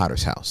the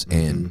Potter's House,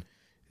 and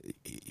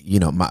you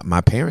know,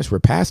 my parents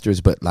were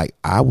pastors, but like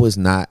I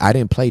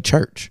didn't play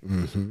church,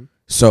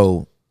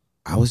 so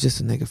I was just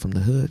a nigga from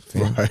the hood,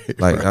 fam.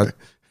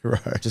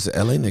 Just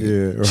an LA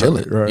nigga,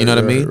 chilling. You know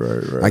what I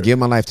mean? I give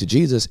my life to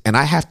Jesus, and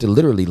I have to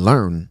literally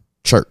learn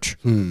church.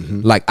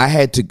 Like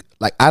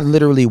I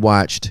literally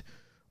watched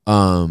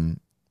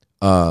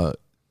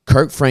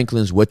Kirk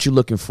Franklin's "What You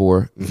Looking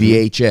For"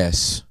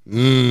 VHS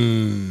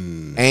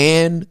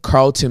and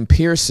Carlton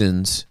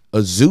Pearson's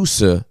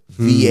Azusa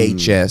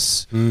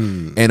VHS,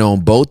 and on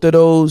both of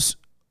those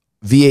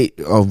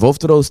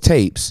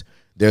tapes,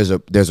 there's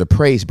a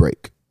praise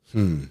break,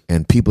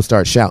 and people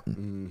start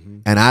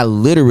shouting, and I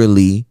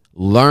literally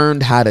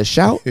learned how to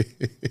shout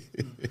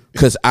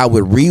because I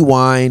would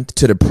rewind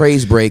to the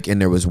praise break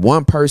and there was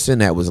one person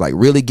that was like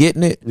really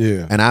getting it.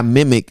 Yeah. And I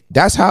mimic.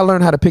 That's how I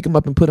learned how to pick them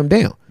up and put them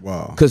down.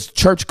 Wow. Because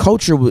church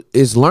culture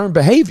is learned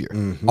behavior.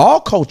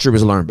 All culture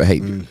is learned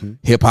behavior.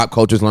 Hip hop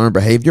culture is learned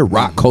behavior.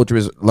 Rock culture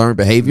is learned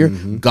behavior.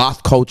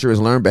 Goth culture is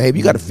learned behavior.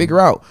 You got to figure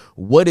out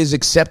what is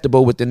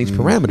acceptable within these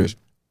parameters.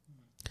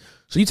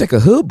 So you take a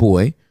hood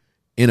boy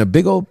in a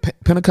big old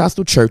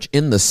Pentecostal church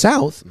in the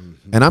South,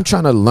 and I'm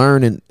trying to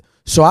learn. And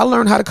so I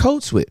learned how to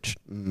code switch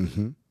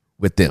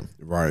with them.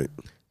 Right.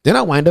 Then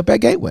I wind up at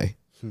Gateway,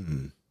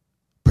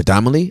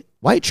 predominantly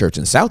white church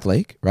in South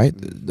Lake, right?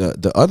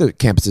 The other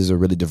campuses are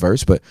really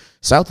diverse, but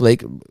South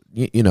Lake,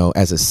 you know,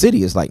 as a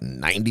city is like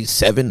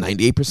 97,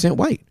 98%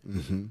 white.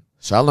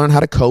 So I learned how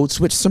to code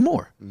switch some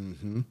more.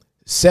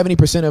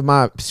 70% of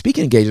my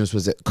speaking engagements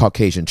was at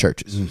Caucasian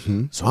churches.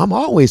 So I'm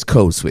always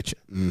code switching,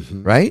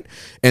 right?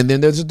 And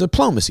then there's a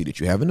diplomacy that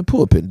you have in the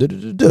pulpit.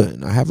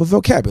 And I have a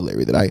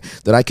vocabulary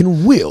that I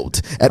can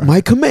wield at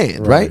my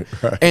command, right?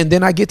 And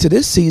then I get to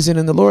this season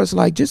and the Lord's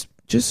like, just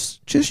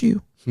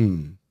you.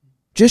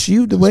 Just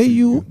you, the way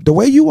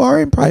you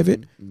are in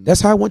private. That's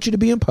how I want you to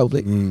be in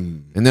public.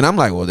 And then I'm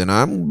like, well, then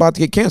I'm about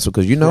to get canceled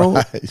because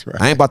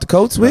I ain't about to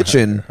code switch,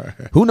 and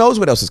who knows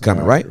what else is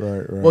coming, right?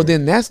 Well,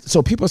 then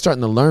so people are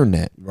starting to learn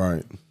that.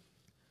 Right.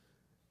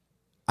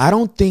 I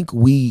don't think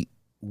we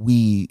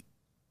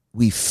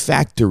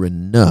factor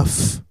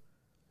enough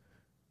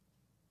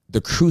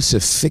the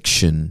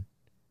crucifixion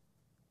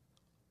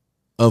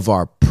of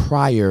our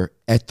prior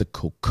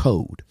ethical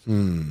code.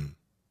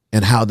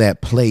 And how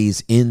that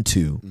plays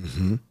into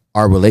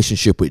our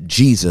relationship with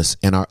Jesus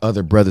and our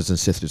other brothers and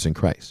sisters in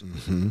Christ.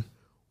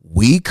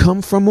 We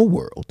come from a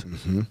world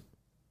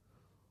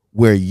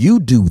where you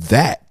do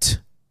that.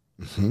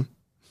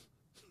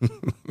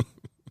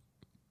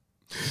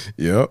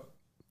 Yep.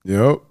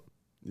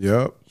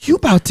 You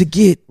about to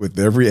get. With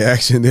every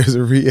action, there's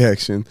a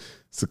reaction.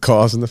 It's a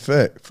cause and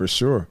effect for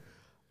sure.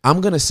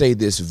 I'm going to say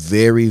this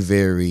very,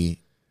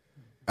 very,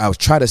 I'll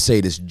try to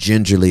say this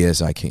gingerly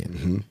as I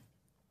can.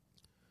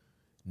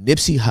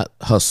 Nipsey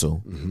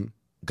Hussle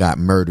got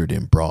murdered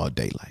in broad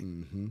daylight.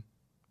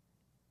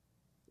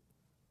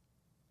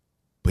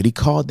 But he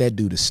called that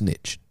dude a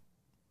snitch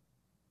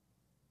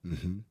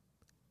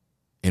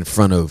in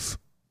front of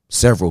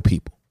several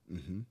people.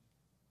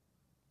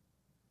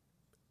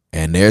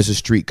 And there's a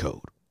street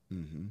code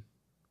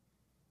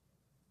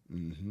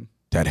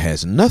that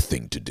has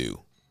nothing to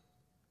do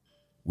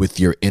with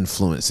your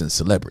influence and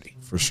celebrity.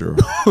 For sure.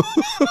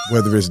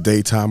 Whether it's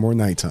daytime or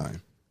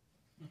nighttime.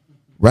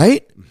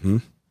 Right?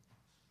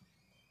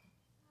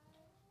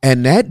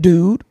 And that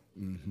dude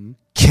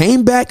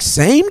came back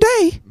same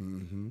day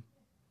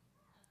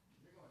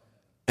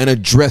and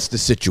addressed the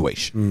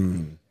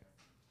situation.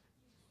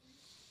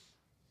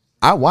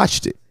 I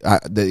watched it.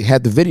 They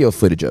had the video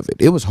footage of it.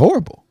 It was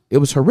horrible. It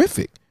was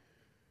horrific.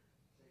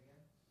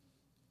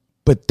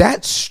 But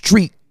that's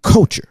street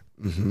culture.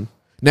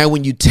 Now,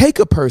 when you take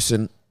a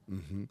person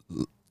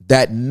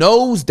that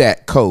knows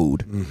that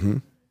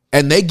code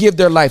and they give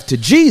their life to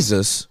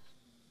Jesus,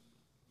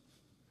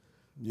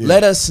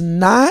 let us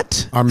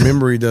not. Our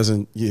memory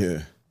doesn't. Yeah.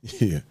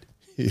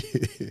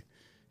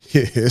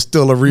 It's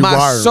still a rewiring.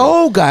 My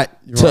soul got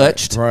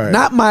touched,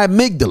 not my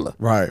amygdala.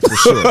 Right, for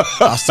sure.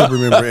 I still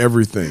remember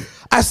everything.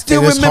 I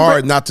still remember. It's remember.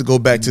 hard not to go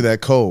back to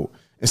that code.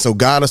 And so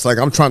God is like,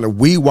 I'm trying to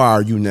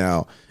rewire you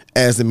now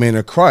as the man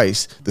of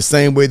Christ. The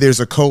same way there's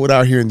a code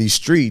out here in these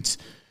streets,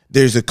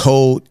 there's a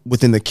code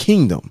within the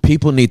kingdom.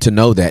 People need to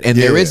know that. And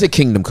there is a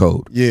kingdom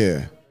code.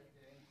 Yeah.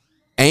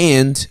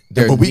 And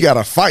but we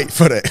gotta fight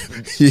for that.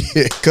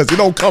 Yeah, because it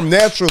don't come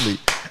naturally.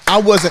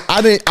 I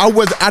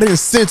didn't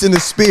sense in the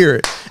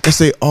spirit and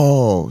say,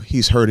 oh,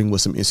 he's hurting with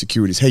some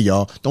insecurities. Hey,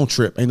 y'all, don't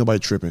trip. Ain't nobody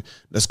tripping.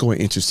 Let's go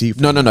and intercede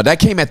for No. That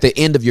came at the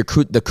end of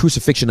the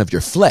crucifixion of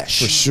your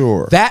flesh. For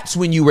sure. That's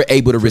when you were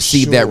able to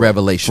receive that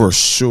revelation. For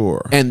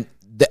sure. And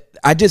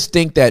I just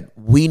think that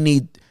we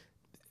need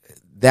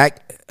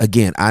that.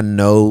 Again, I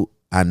know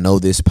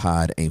this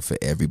pod ain't for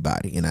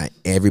everybody, and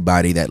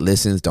everybody that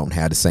listens don't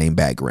have the same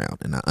background,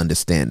 and I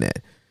understand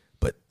that.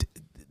 But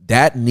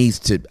that needs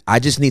to. I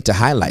just need to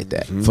highlight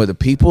that for the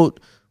people,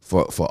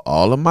 for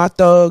all of my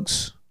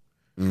thugs.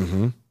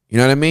 You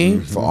know what I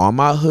mean? For all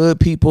my hood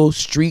people,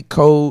 street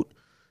code.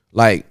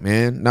 Like,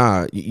 man,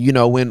 nah. You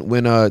know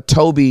when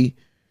Toby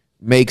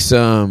makes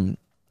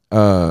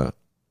I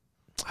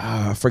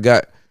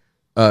forgot.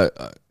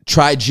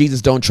 Try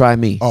Jesus, don't try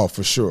me. Oh,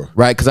 for sure.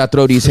 Right, because I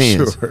throw these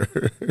hands. Sure.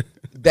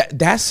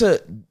 That's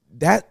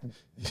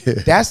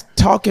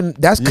talking.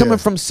 That's coming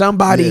from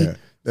somebody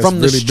from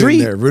the really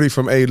street, really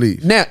from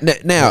A-Leaf. Now,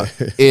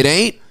 it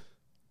ain't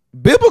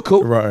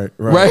biblical, right?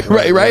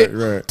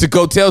 To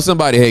go tell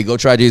somebody, hey, go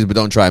try Jesus, but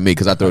don't try me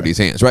because I throw these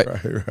hands, right?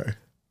 Right.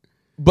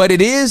 But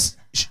it is.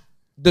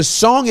 The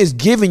song is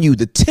giving you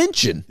the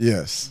tension.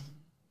 Yes.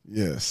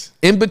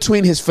 In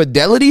between his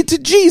fidelity to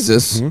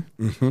Jesus.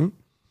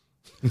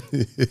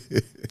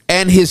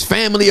 And his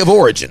family of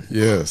origin.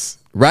 Yes.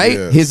 Right?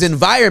 Yes. His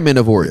environment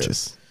of origin.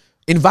 Yes.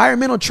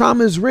 Environmental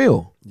trauma is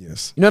real.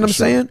 Yes. You know what I'm for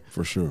sure, saying?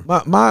 For sure.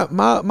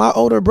 My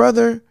older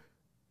brother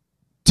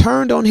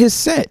turned on his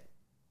set.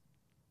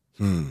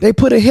 They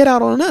put a hit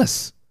out on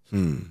us.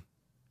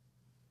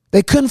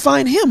 They couldn't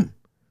find him.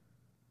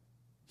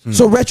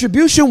 So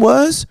retribution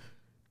was,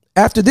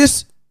 after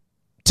this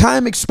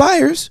time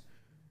expires,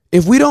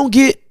 if we don't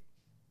get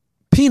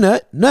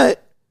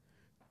Nut,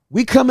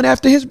 we coming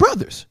after his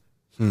brothers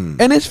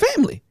and his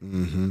family.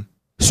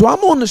 So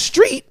I'm on the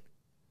street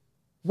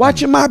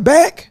watching my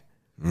back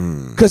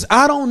because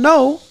I don't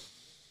know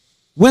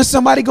when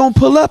somebody gonna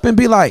pull up and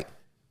be like,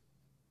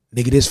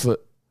 nigga, this for...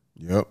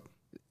 Yep.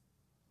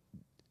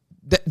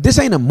 This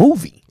ain't a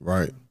movie.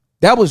 Right.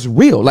 That was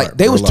real. Like, Right,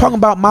 they real was life. talking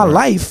about my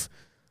life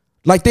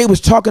like they was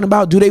talking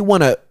about, do they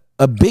want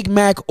a Big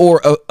Mac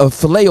or a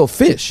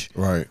Filet-O-Fish?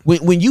 Right.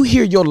 When you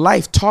hear your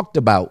life talked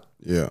about,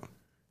 Yeah.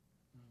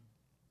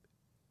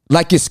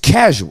 like it's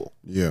casual.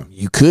 Yeah.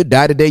 You could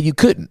die today, you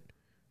couldn't.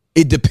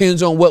 It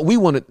depends on what we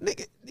want to.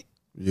 Nigga,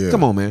 Yeah.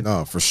 come on, man.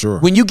 No, for sure.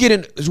 When you get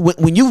in,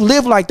 when you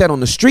live like that on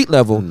the street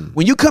level,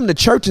 when you come to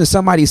church and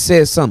somebody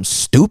says something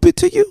stupid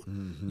to you,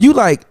 you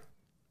like,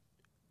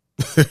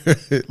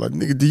 like,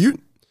 nigga, do you?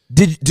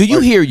 do you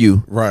hear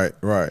you? Right.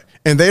 Right.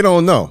 And they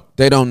don't know.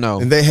 They don't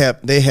know. And they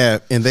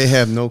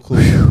have no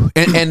clue.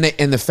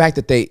 and the fact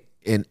that they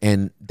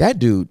and that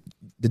dude,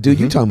 the dude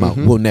you talking about,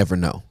 will never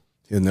know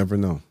He'll never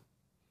know.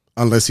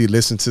 Unless he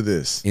listens to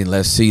this.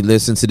 unless he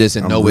listens to this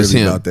and I'm know really it's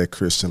him. about that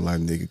Christian life,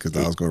 nigga, because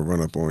I was going to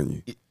run up on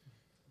you.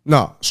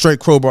 No, straight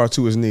crowbar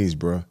to his knees,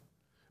 bro.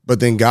 But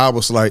then God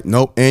was like,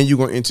 nope, and you're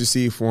going to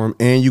intercede for him,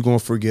 and you're going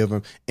to forgive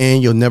him,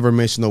 and you'll never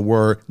mention a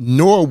word,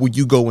 nor will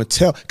you go and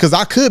tell. Because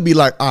I could be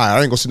like, all right,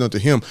 I ain't going to say nothing to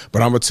him,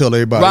 but I'm going to tell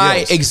everybody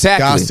Right, else.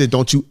 exactly. God said,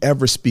 don't you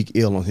ever speak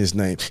ill on his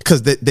name.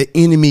 Because the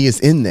enemy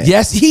is in that.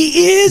 Yes,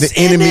 he is. The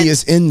enemy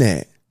is in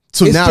that.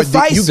 So It's now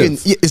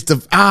divisive.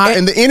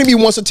 and the enemy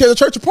wants to tear the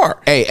church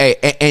apart. Hey,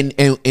 and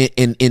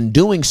in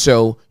doing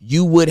so,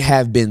 you would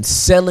have been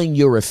selling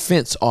your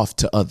offense off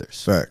to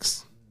others.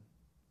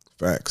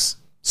 Facts.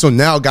 So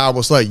now God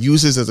was like,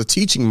 use this as a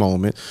teaching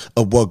moment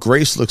of what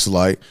grace looks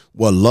like,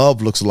 what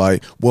love looks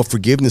like, what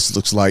forgiveness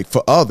looks like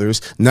for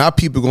others. Now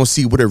people are going to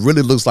see what it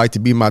really looks like to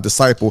be my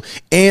disciple.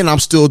 And I'm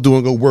still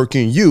doing a work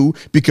in you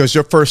because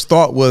your first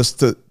thought was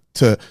to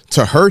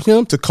hurt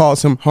him, to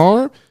cause him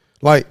harm.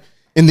 Like,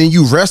 and then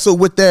you wrestle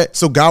with that.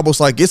 So God was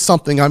like, it's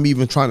something I'm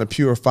even trying to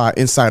purify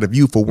inside of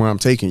you for where I'm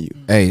taking you.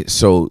 Hey,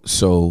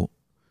 so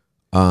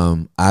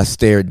I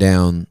stared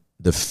down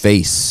the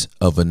face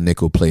of a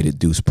nickel-plated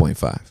Deuce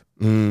 .5.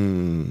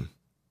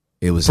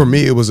 It was For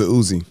me, it was a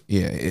Uzi.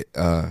 Yeah,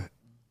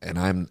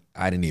 and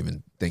I didn't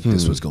even think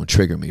this was going to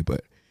trigger me,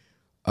 but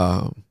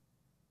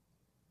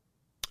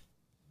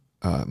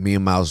me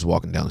and Miles was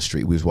walking down the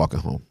street. We was walking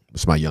home.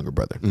 It's my younger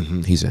brother.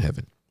 He's in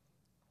heaven,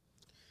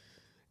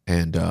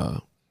 and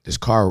this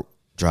car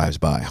drives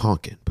by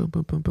honking. Boom,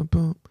 boom, boom, boom,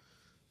 boom.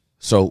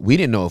 So we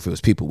didn't know if it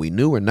was people we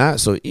knew or not.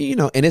 So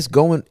and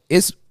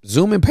it's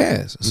zooming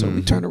past. So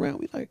we turn around.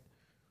 We like,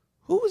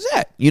 who was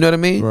that? You know what I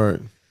mean? Right.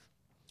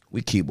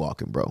 We keep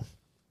walking, bro.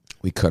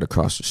 We cut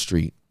across the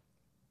street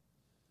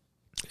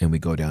and we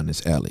go down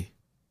this alley.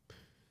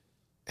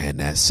 And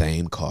that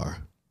same car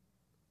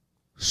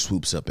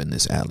swoops up in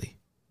this alley.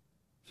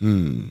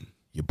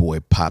 Your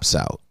boy pops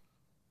out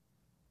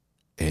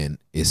and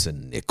it's a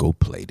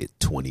nickel-plated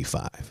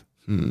 25,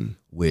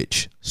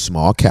 which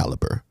small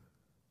caliber,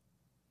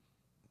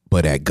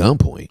 but at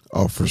gunpoint.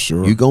 Oh, for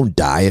sure. You're going to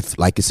die if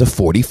like it's a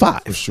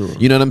 45. For sure.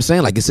 You know what I'm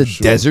saying? Like it's a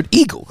Desert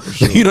Eagle.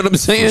 Sure. You know what I'm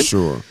saying? For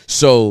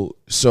sure.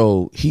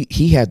 So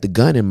he had the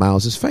gun in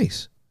Miles's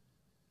face.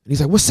 And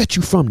he's like, what set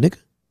you from, nigga?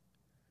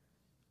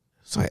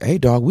 It's like, hey,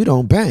 dog, we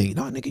don't bang.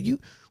 No, nigga,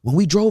 when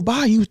we drove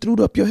by, you threw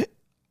up your hand.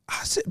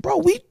 I said, bro,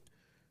 we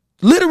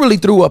literally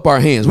threw up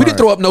our hands. We didn't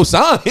throw up no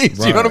signs.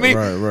 You know what I mean?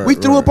 Right, we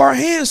threw up our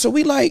hands. So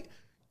we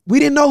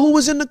didn't know who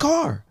was in the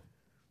car.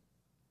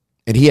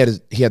 And he had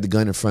the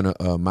gun in front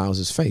of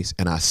Miles's face,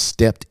 and I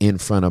stepped in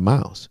front of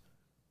Miles.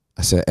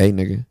 I said, "Hey,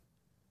 nigga,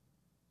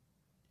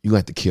 you gonna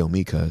have to kill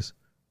me, cuz."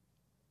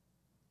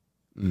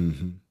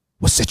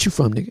 What set you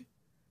from, nigga?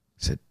 I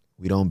said,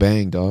 "We don't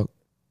bang, dog.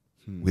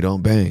 We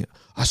don't bang.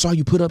 I saw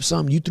you put up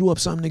something. You threw up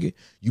something, nigga.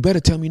 You better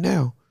tell me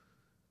now.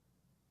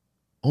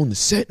 On the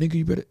set, nigga.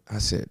 You better." I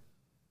said,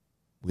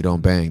 "We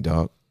don't bang,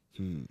 dog."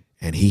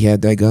 And he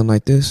had that gun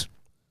like this,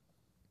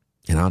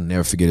 and I'll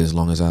never forget it as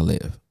long as I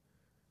live.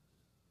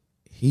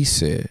 He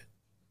said,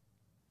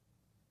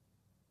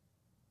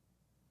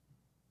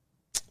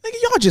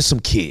 nigga, y'all just some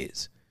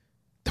kids.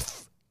 The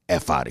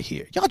F out of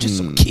here. Y'all just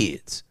some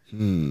kids.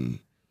 And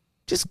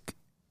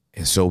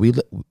so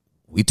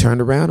we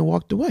turned around and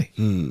walked away.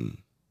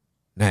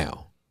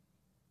 Now,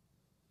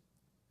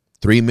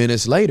 3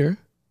 minutes later,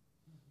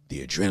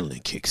 the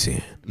adrenaline kicks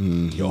in.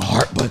 Your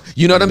heart, but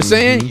you know what I'm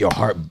saying? Your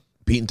heart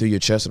beating through your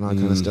chest and all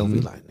that kind of stuff. We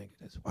like, nigga,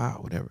 that's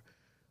wild, whatever.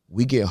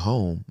 We get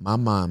home. My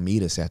mom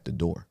meet us at the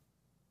door.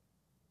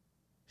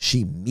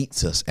 She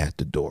meets us at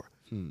the door,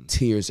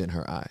 tears in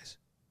her eyes.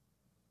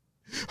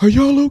 Are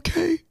y'all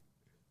okay?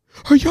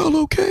 Are y'all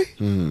okay?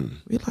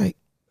 We're like,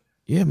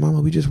 Yeah,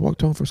 mama, we just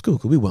walked home from school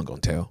because we weren't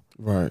going to tell.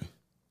 Right.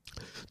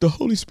 The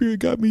Holy Spirit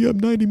got me up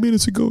 90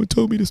 minutes ago and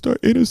told me to start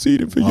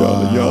interceding for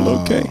y'all, and y'all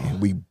okay.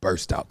 We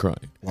burst out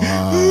crying.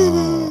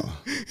 Wow.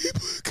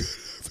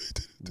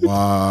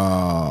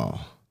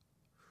 Wow.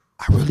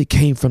 I really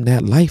came from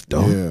that life,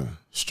 though. Yeah,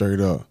 straight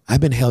up.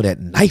 I've been held at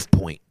knife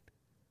point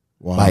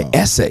by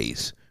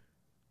essays.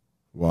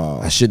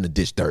 Wow. I shouldn't have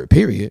ditched third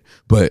period,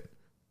 but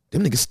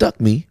them niggas stuck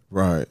me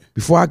Right.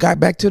 before I got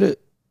back to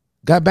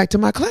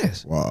my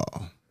class. Wow.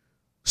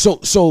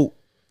 So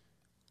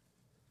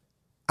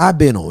I've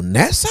been on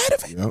that side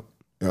of it.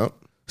 Yep.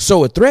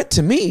 So a threat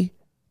to me,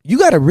 you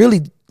got to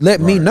really let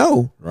me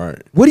know.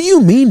 Right. What do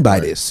you mean by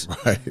this?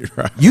 Right.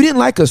 You didn't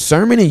like a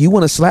sermon and you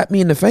want to slap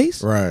me in the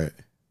face? Right.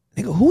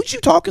 Nigga, who's you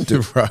talking to?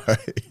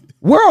 Right.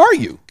 Where are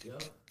you?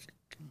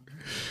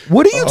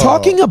 What are you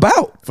talking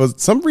about? For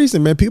some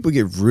reason, man, people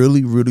get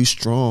really, really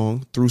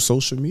strong through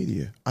social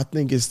media. I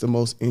think it's the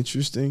most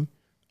interesting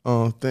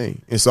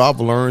thing. And so I've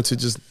learned to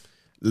just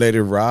let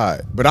it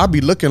ride. But I'd be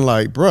looking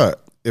like, bruh,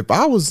 if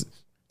I was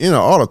in an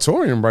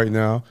auditorium right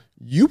now,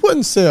 you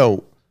wouldn't say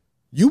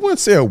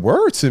a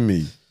word to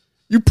me.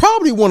 You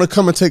probably want to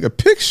come and take a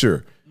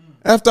picture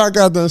after I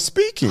got done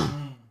speaking.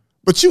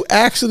 But you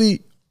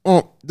actually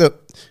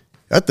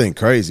that thing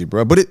crazy,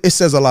 bro. But it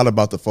says a lot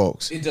about the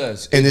folks. It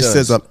does. And it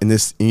says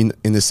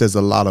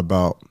a lot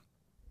about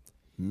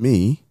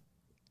me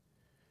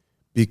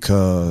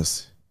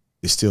because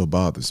it still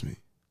bothers me.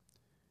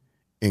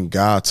 And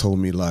God told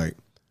me, like,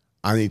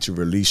 I need to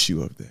release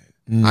you of that.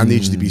 I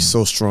need you to be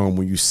so strong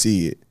when you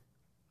see it.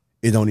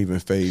 It don't even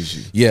faze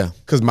you. Yeah.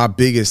 Because one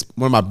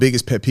of my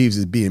biggest pet peeves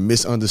is being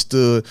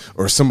misunderstood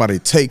or somebody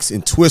takes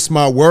and twists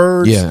my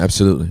words. Yeah,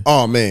 absolutely.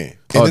 Oh, man.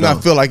 And then I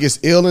feel like it's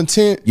ill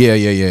intent. Yeah.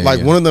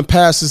 Like one of them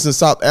pastors in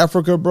South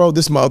Africa, bro.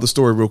 This is my other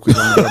story real quick.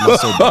 I'm gonna grab my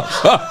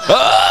soapbox.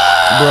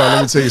 Bro,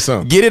 let me tell you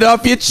something. Get it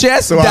off your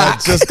chest, So Doc.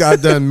 I just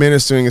got done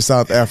ministering in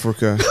South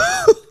Africa.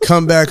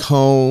 Come back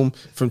home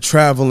from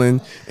traveling,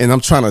 and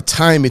I'm trying to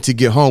time it to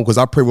get home because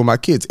I pray with my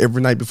kids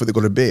every night before they go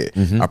to bed.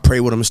 I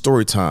pray with them in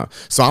story time.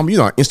 So I'm,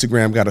 on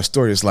Instagram got a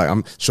story. It's like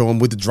I'm showing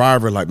with the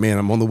driver, like, man,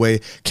 I'm on the way.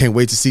 Can't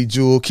wait to see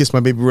Jewel kiss my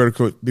baby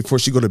before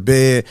she go to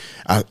bed.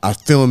 I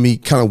film me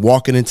kind of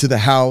walking into the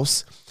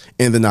house,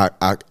 and then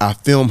I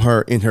film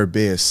her in her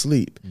bed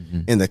asleep.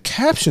 And the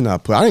caption I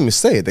put, I didn't even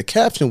say it. The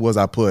caption was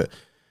I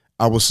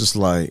was just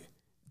like,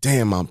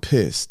 damn, I'm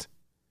pissed.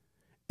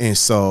 And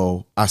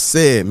so I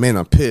said, man,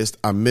 I'm pissed.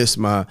 I missed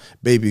my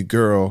baby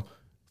girl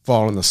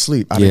falling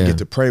asleep. I didn't get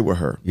to pray with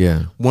her.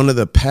 Yeah. One of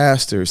the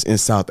pastors in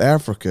South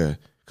Africa,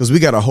 because we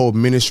got a whole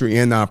ministry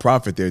and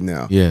nonprofit there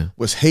now,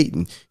 was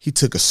hating. He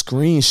took a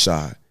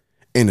screenshot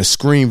and a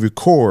screen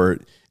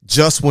record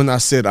just when I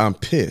said I'm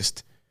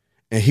pissed.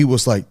 And he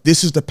was like,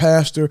 this is the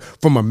pastor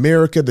from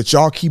America that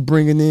y'all keep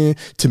bringing in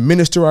to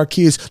minister our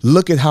kids.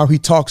 Look at how he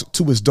talks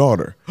to his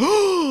daughter.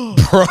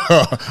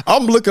 Bruh,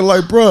 I'm looking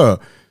like,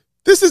 bruh,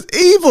 this is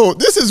evil.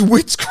 This is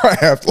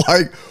witchcraft.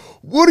 Like,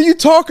 what are you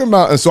talking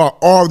about? And so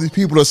all these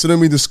people are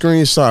sending me the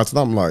screenshots. And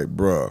I'm like,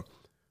 bruh,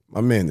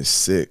 my man is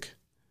sick.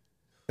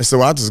 And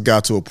so I just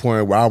got to a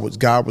point where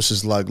God was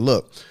just like,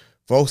 look,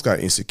 folks got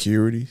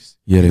insecurities.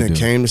 Yeah, you they do.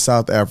 Came to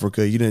South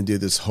Africa. You done did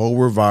this whole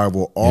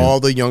revival. All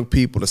the young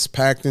people that's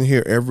packed in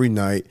here every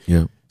night.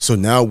 Yeah. So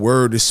now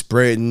word is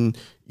spreading,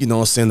 you know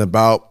what I'm saying,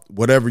 about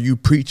whatever you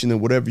preaching and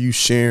whatever you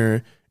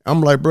sharing. I'm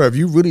like, bro, if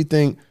you really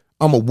think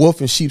I'm a wolf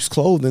in sheep's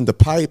clothing, the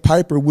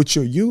piper with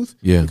your youth,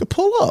 you can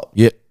pull up.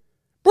 Yeah.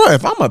 Bro,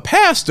 if I'm a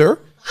pastor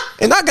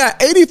and I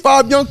got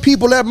 85 young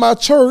people at my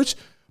church,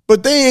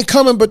 but they ain't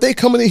coming, but they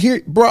coming in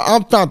here, bro,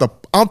 I'm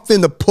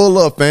finna pull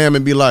up, fam,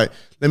 and be like,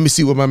 let me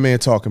see what my man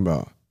talking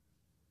about.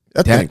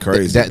 That thing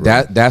crazy.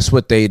 That's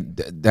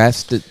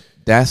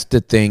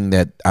the thing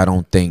that I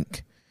don't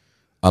think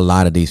a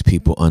lot of these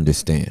people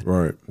understand.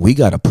 Right. We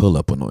got a pull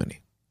up anointing.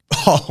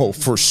 Oh,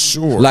 for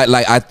sure.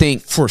 Like I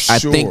think for sure. I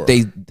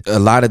think a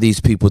lot of these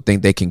people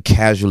think they can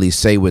casually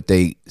say what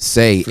they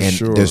say and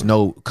there's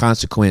no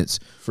consequence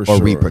or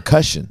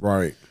repercussion.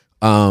 Right.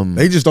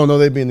 They just don't know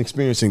they've been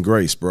experiencing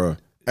grace, bro.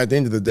 At the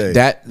end of the day.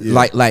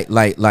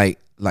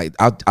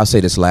 I'll say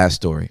this last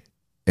story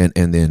and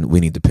then we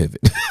need to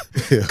pivot.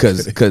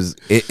 Cuz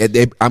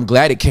I'm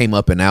glad it came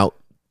up and out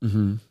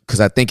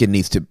cuz I think it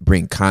needs to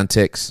bring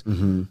context.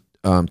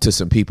 To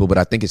some people, but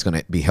I think it's going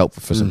to be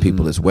helpful for some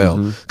people as well.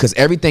 Because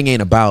everything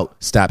ain't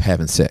about stop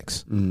having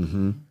sex.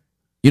 You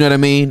know what I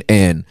mean?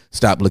 And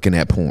stop looking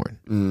at porn.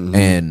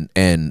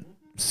 And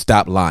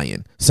stop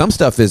lying. Some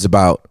stuff is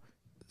about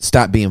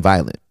stop being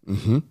violent.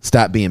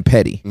 Stop being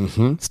petty.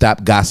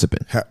 Stop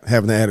gossiping.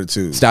 Having an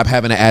attitude. Stop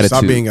having an attitude.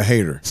 Stop being a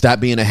hater. Stop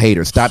being a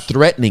hater. Stop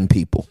threatening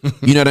people.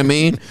 You know what I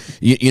mean?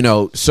 You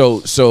know,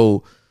 so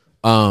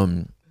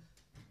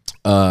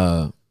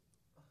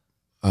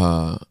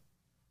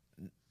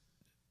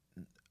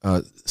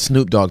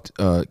Snoop Dogg,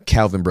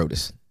 Calvin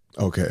Brodus,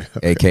 okay,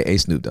 aka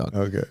Snoop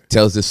Dogg,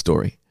 tells this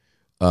story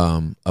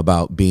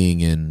about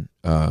being in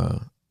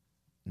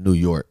New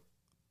York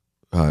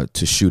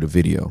to shoot a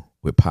video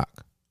with Pac,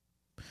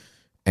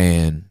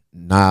 and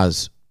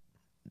Nas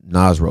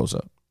rose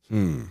up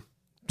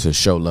to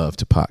show love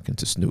to Pac and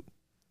to Snoop.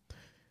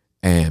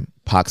 And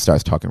Pac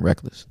starts talking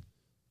reckless.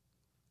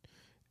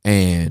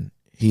 And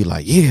he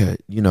like, yeah,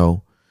 you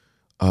know,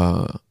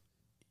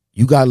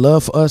 you got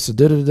love for us,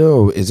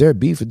 or is there a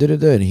beef,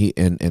 and he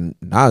and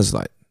Nas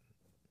like,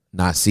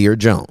 Nasir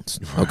Jones,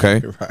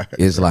 okay,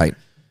 is like,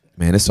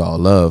 man, it's all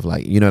love,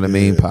 like, you know what I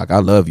mean, Pac, I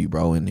love you,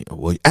 bro, and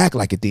well, act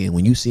like it then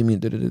when you see me,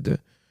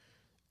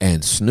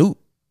 and Snoop,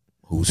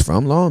 who's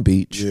from Long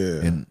Beach,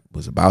 and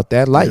was about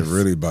that life,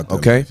 really about that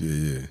okay,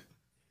 life.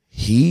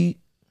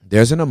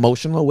 There's an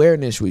emotional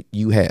awareness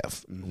you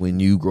have when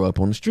you grow up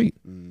on the street,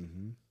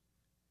 and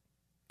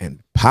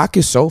Pac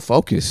is so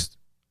focused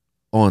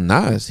on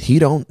Nas, he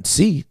don't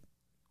see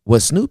what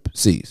Snoop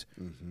sees.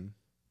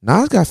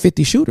 Nas got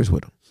 50 shooters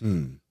with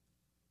him.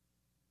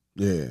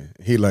 Yeah,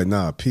 he like,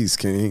 nah, peace,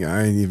 King.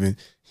 I ain't even.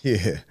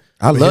 Yeah,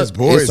 I love. his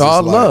boys it's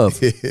all like,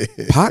 love.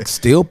 Pac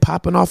still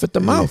popping off at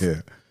the mouth.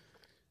 Yeah.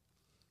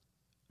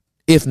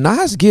 If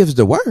Nas gives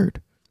the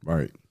word,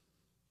 Right.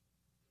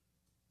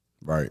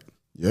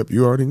 Yep,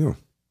 you already know.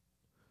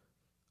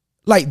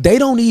 like they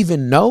don't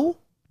even know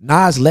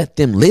Nas let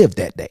them live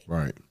that day.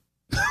 Right.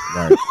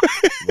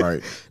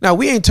 Right. Now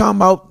we ain't talking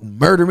about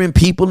murdering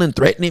people and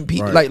threatening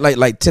people, Right.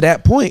 like to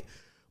that point.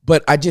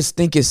 But I just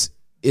think it's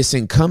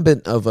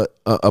incumbent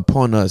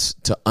upon us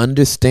to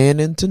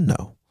understand and to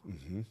know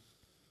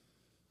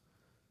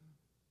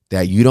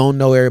that you don't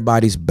know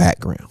everybody's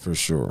background. For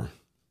sure.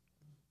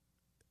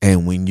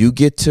 And when you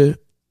get to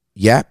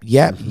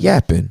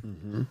yapping,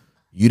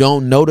 you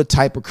don't know the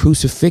type of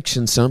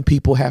crucifixion some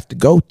people have to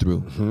go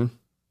through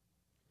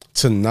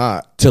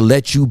to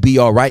let you be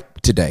all right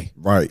today.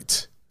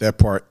 Right. That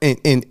part.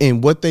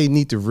 And what they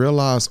need to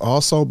realize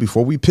also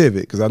before we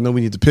pivot, because I know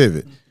we need to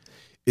pivot,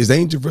 is they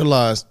need to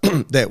realize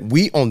that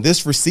we on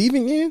this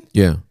receiving end,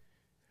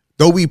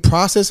 though we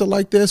process it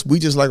like this, we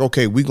just like,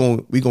 okay, we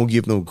gonna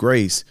give them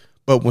grace.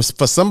 But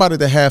for somebody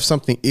to have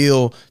something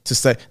ill to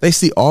say, they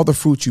see all the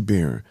fruit you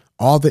bearing,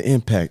 all the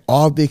impact,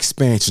 all the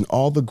expansion,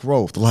 all the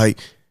growth. Like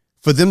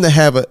for them to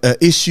have a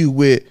issue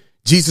with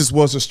Jesus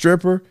was a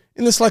stripper,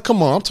 and it's like,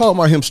 come on, I'm talking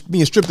about him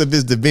being stripped of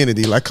his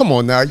divinity. Like, come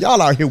on now,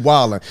 y'all out here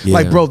wilding.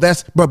 Like, bro,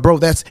 that's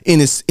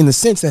in a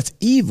sense that's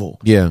evil.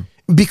 Yeah.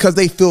 Because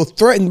they feel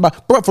threatened by,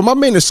 bro, for my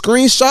man to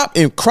screenshot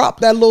and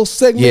crop that little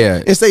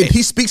segment and say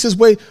he speaks his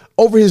way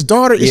over his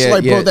daughter, it's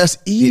like, bro, that's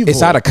evil.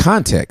 It's out of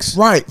context.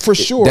 Right, for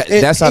sure.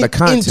 That's out of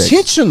context.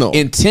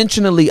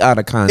 Intentionally out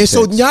of context.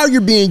 And so now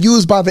you're being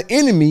used by the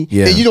enemy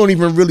and you don't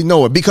even really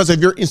know it because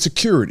of your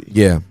insecurity.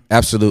 Yeah,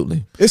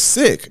 absolutely. It's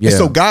sick. Yeah. And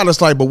so God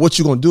is like, but what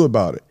you gonna do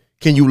about it?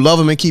 Can you love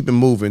him and keep it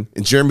moving?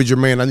 And Jeremy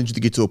Jermaine, I need you to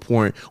get to a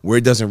point where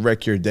it doesn't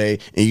wreck your day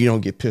and you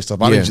don't get pissed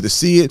off. I need you to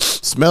see it,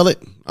 smell it.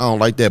 I don't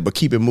like that, but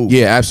keep it moving.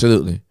 Yeah,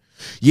 absolutely.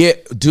 Yeah,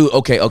 dude.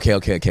 Okay.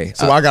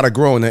 So I gotta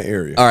grow in that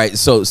area. All right.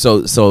 So,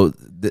 all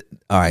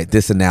right.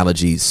 This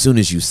analogy. As soon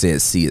as you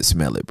said "see it,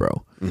 smell it,"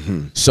 bro.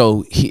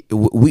 So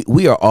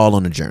we are all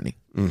on a journey,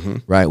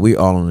 right? We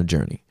all on a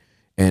journey,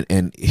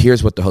 and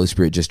here's what the Holy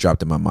Spirit just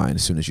dropped in my mind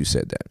as soon as you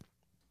said that.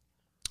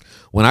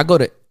 When I go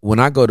to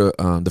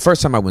the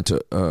first time I went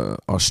to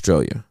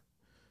Australia,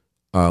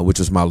 which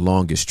was my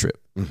longest trip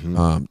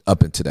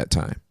up until that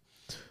time.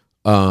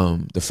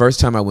 The first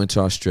time I went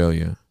to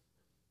Australia,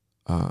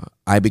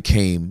 I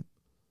became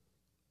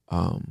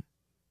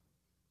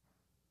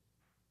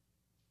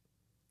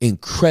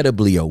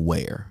incredibly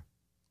aware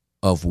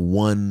of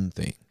one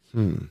thing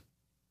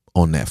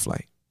on that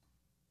flight.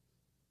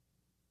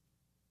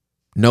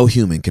 No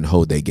human can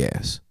hold their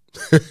gas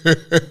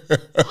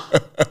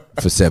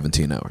for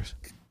 17 hours.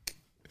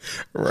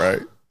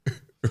 Right.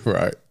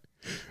 That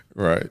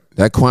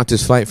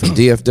Qantas flight from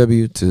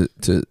DFW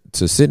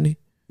to Sydney.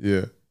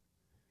 Yeah.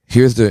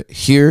 Here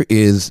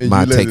is and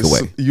my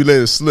takeaway. You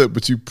let it slip,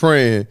 but you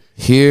praying.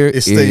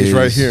 It stays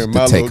right here in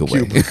my little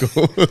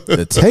cubicle.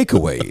 The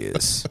takeaway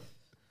is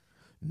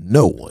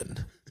no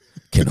one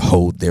can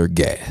hold their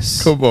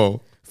gas. Come on.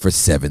 For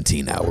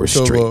 17 hours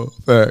straight. Come on.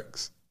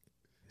 Facts.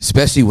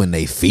 Especially when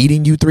they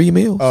feeding you 3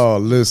 meals. Oh,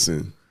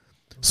 listen.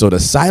 So the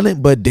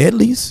silent but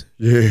deadlies.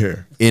 Yeah.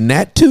 In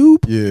that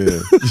tube.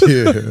 Yeah.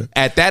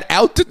 At that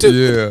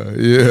altitude.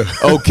 Yeah.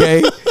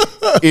 Okay.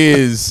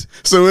 Is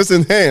so it's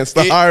enhanced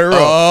the higher up.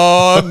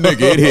 Oh,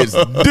 nigga, it hits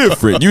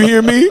different. You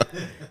hear me?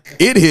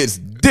 It hits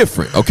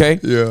different.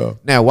 Okay. Yeah.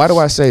 Now, why do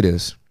I say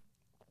this?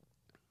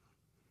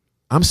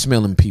 I'm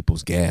smelling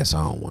people's gas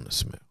I don't want to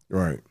smell.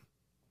 Right.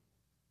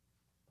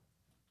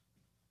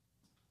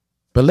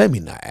 But let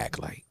me not act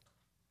like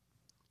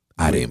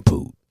I didn't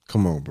poop.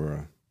 Come on,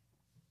 bro.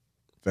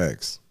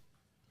 Facts.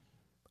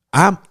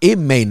 It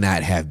may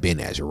not have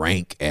been as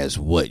rank as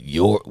what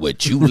you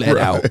let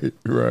out.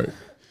 Right.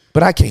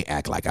 But I can't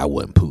act like I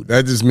wasn't Putin.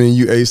 That just means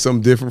you ate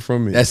something different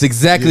from me. That's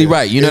exactly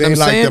right. You know what I'm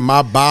saying? Like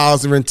my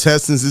bowels or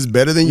intestines is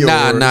better than yours.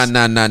 Nah.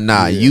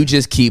 Yeah. You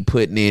just keep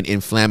putting in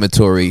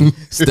inflammatory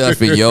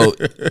stuff in your,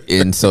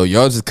 and so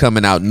yours is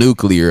coming out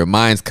nuclear,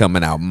 mine's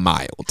coming out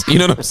mild. You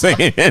know what I'm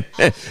saying?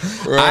 Right.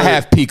 I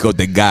have pico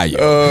de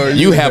gallo.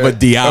 You have a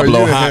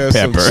Diablo hot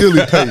pepper. Some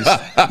chili paste.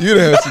 You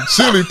done had some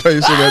chili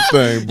paste in that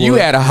thing, boy. You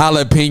had a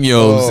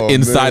jalapenos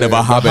inside of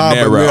a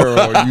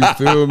habanero. You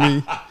feel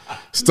me?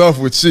 Stuff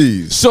with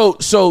cheese. So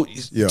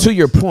to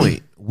your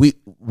point,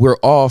 we're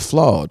all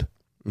flawed.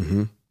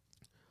 Mm-hmm.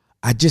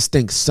 I just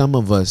think some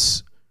of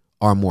us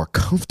are more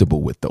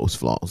comfortable with those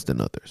flaws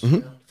than others.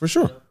 Mm-hmm. For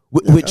sure.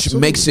 Which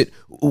makes it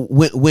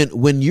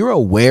when you're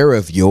aware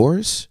of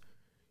yours,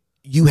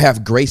 you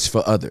have grace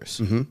for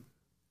others. Mm-hmm.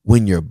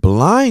 When you're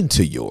blind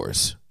to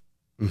yours,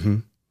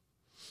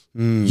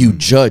 you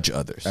judge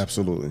others.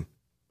 Absolutely.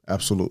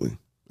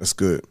 That's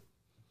good.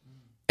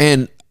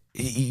 And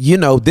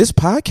this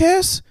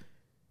podcast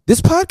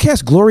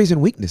glories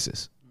in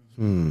weaknesses.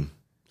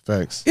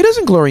 Facts. It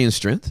doesn't glory in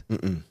strength.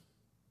 Mm-mm.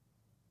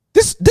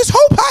 This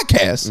whole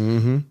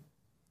podcast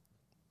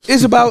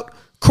is about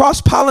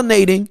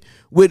cross-pollinating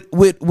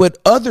with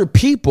other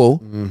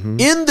people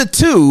in the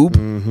tube,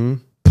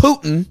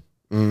 Putin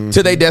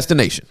to their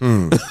destination.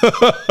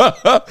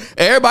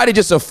 Everybody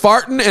just a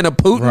farting and a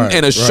Putin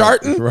and a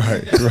sharting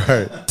right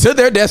to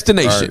their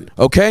destination. Right.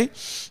 Okay?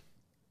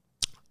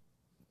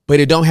 But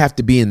it don't have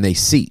to be in their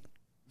seat.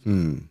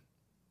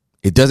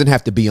 It doesn't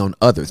have to be on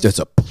others. There's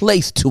a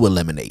place to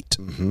eliminate.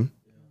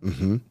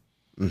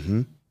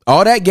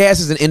 All that gas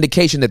is an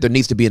indication that there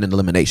needs to be an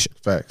elimination.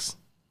 Facts.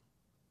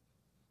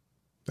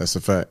 That's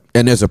a fact.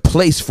 And there's a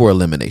place for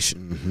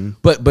elimination.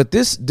 But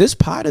this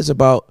pod is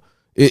about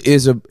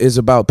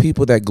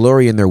people that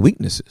glory in their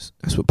weaknesses.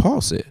 That's what Paul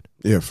said.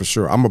 Yeah, for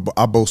sure. I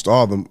boast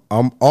all them.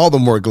 All the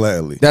more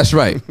gladly. That's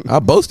right. I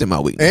boast in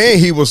my weaknesses.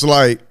 And he was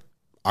like,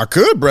 I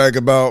could brag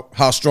about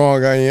how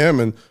strong I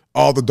am and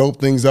all the dope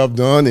things I've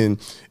done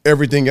and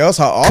everything else.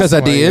 How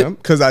awesome I am.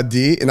 Because I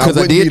did. And I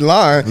wouldn't be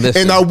lying.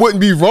 Listen. And I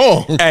wouldn't be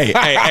wrong. Hey.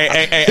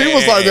 He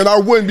was like, and I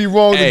wouldn't be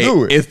wrong to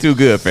do it. It's too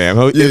good, fam.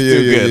 It's too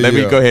good. Let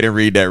me go ahead and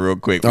read that real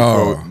quick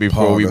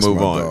before we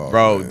move on. Dog,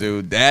 bro, man.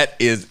 Dude, that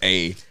is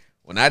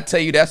when I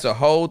tell you that's a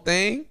whole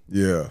thing.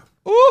 Yeah.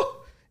 Ooh,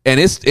 and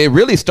it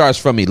really starts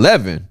from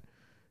 11.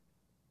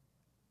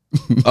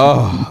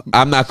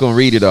 I'm not going to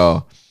read it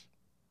all.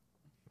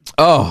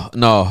 Oh,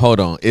 no, hold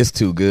on. It's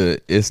too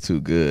good.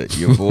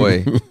 Your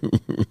boy.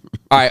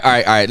 All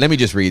right. Let me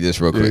just read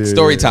this real quick.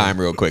 Story time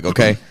real quick,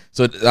 okay?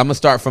 So I'm going to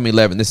start from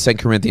 11. This is 2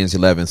 Corinthians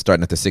 11,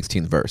 starting at the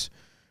 16th verse.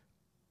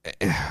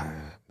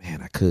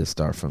 Man, I could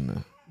start from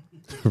the...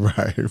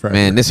 Right.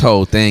 Man, this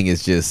whole thing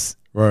is just...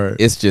 Right.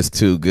 It's just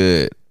too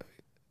good.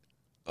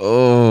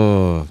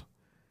 Oh.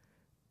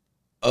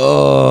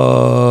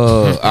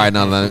 All right,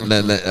 now,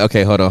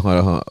 okay, hold on.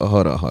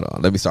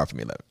 Let me start from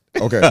 11.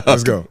 Okay,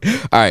 let's go.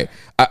 All right.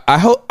 I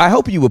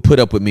hope you would put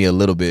up with me a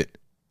little bit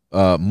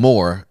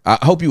more. I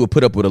hope you would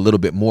put up with a little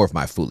bit more of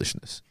my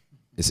foolishness.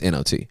 It's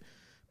NOT.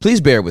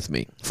 Please bear with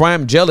me, for I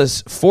am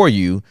jealous for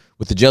you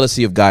with the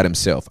jealousy of God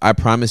himself. I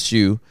promise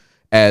you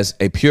as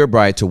a pure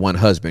bride to one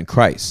husband,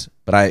 Christ.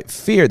 But I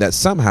fear that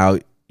somehow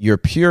your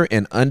pure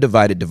and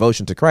undivided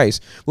devotion to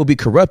Christ will be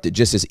corrupted,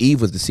 just as Eve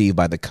was deceived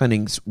by the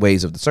cunning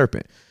ways of the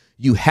serpent.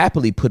 You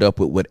happily put up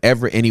with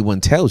whatever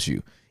anyone tells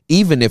you,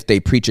 even if they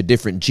preach a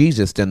different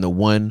Jesus than the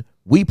one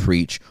we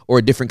preach, or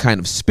a different kind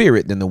of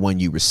spirit than the one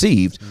you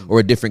received, or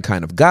a different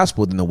kind of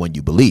gospel than the one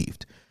you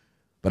believed.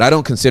 But I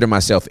don't consider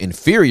myself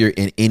inferior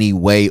in any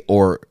way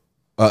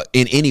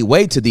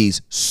to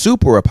these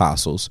super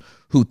apostles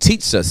who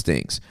teach such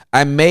things.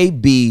 I may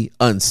be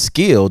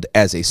unskilled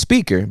as a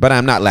speaker, but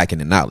I'm not lacking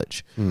in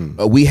knowledge.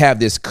 We have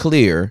made this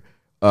clear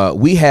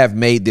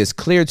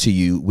to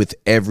you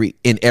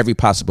in every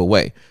possible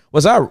way.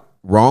 Was I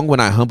wrong when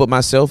I humbled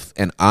myself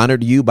and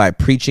honored you by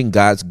preaching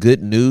God's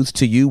good news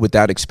to you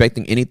without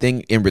expecting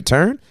anything in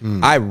return?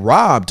 I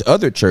robbed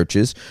other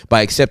churches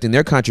by accepting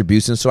their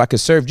contributions so I could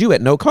serve you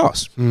at no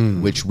cost,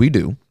 which we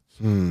do.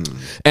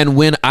 And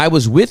when I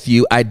was with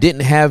you, I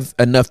didn't have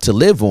enough to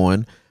live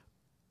on.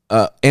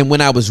 And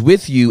when I was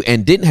with you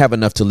and didn't have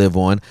enough to live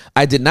on,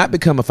 I did not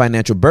become a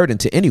financial burden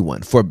to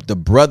anyone. For the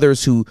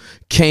brothers who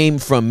came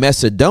from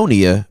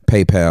Macedonia,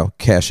 PayPal,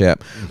 Cash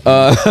App,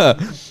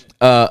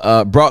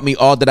 brought me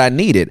all that I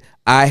needed.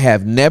 I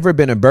have never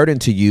been a burden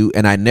to you,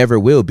 and I never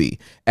will be.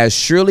 As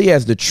surely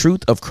as the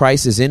truth of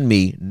Christ is in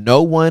me,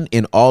 no one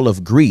in all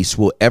of Greece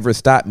will ever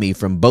stop me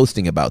from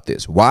boasting about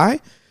this.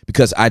 Why?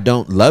 Because I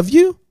don't love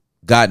you?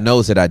 God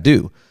knows that I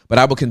do. but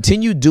I will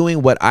continue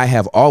doing what I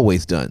have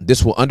always done.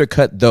 This will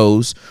undercut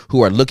those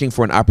who are looking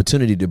for an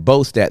opportunity to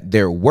boast that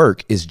their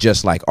work is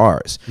just like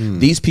ours.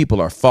 These people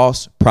are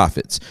false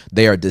prophets.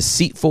 They are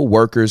deceitful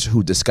workers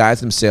who disguise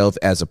themselves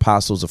as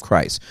apostles of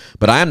Christ.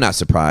 But I am not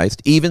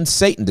surprised. Even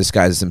Satan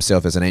disguises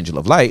himself as an angel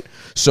of light.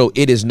 So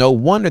it is no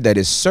wonder that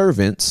his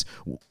servants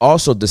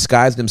also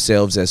disguise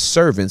themselves as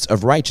servants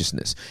of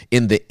righteousness.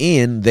 In the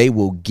end, they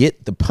will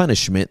get the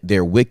punishment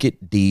their wicked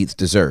deeds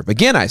deserve.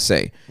 Again, I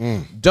say,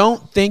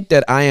 don't think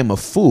that I am a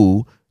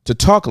fool to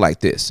talk like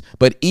this.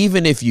 But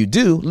even if you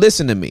do,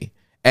 listen to me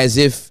as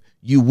if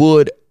you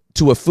would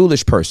to a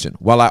foolish person,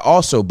 while I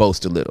also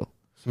boast a little.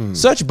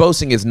 Such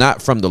boasting is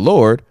not from the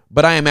Lord,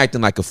 but I am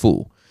acting like a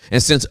fool.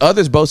 And since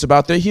others boast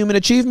about their human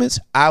achievements,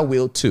 I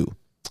will too.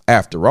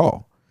 After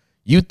all,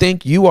 you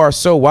think you are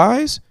so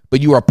wise,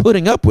 but you are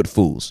putting up with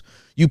fools.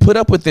 You put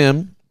up with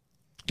them.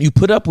 You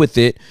put up with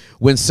it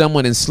when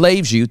someone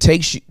enslaves you,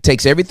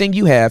 takes everything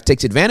you have,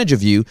 takes advantage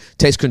of you,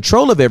 takes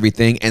control of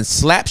everything, and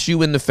slaps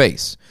you in the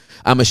face.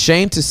 I'm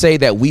ashamed to say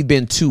that we've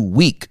been too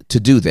weak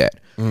to do that.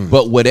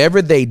 But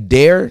whatever they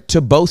dare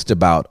to boast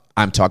about,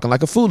 I'm talking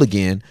like a fool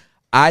again,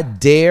 I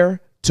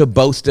dare to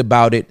boast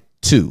about it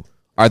too.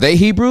 Are they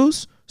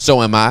Hebrews?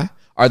 So am I.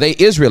 Are they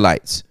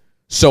Israelites?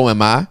 So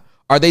am I.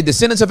 Are they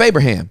descendants of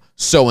Abraham?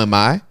 So am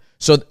I.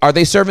 So are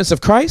they servants of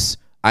Christ?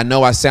 I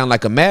know I sound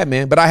like a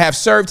madman, but I have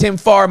served him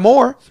far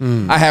more.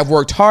 I have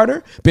worked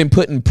harder, been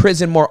put in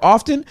prison more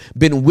often,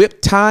 been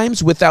whipped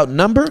times without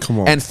number,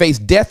 and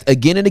faced death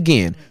again and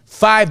again.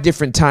 5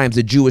 different times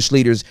the Jewish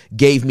leaders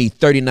gave me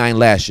 39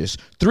 lashes.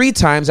 3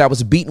 times I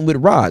was beaten with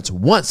rods.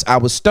 Once I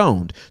was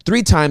stoned.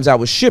 3 times I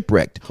was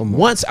shipwrecked.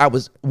 Once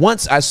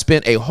I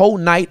spent a whole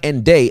night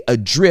and day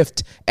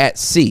adrift at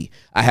sea.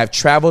 I have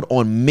traveled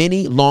on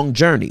many long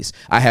journeys.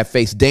 I have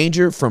faced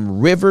danger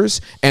from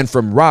rivers and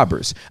from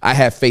robbers. I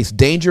have faced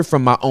danger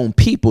from my own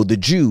people, the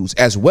Jews,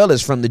 as well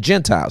as from the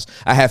Gentiles.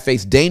 I have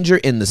faced danger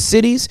in the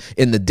cities,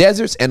 in the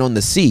deserts, and on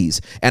the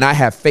seas. And I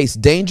have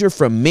faced danger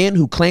from men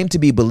who claim to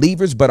be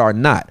believers but are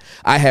not.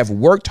 I have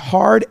worked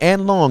hard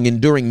and long,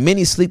 enduring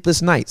many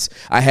sleepless nights.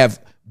 I have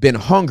been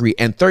hungry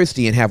and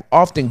thirsty and have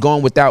often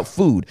gone without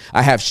food.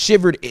 I have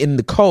shivered in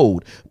the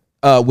cold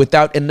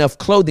without enough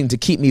clothing to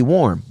keep me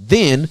warm.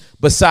 Then,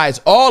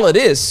 besides all of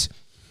this,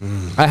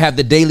 I have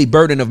the daily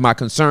burden of my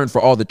concern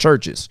for all the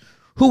churches.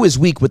 Who is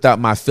weak without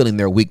my feeling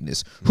their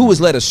weakness? Who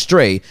is led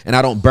astray and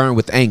I don't burn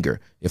with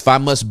anger? If I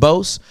must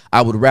boast,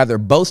 I would rather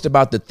boast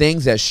about the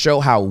things that show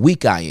how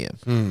weak I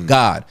am.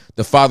 God,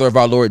 the Father of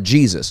our Lord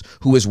Jesus,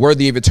 who is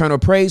worthy of eternal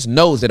praise,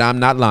 knows that I'm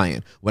not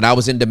lying. When I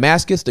was in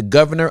Damascus, the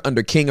governor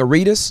under King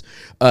Aretas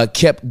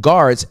kept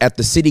guards at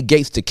the city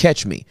gates to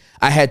catch me.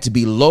 I had to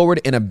be lowered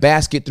in a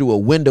basket through a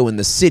window in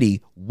the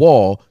city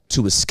wall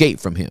to escape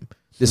from him.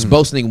 This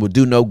boasting would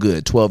do no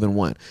good.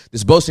 12:1.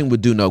 This boasting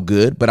would do no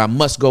good, but I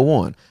must go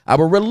on. I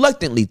will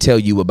reluctantly tell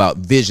you about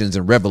visions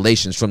and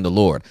revelations from the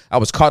Lord. I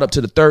was caught up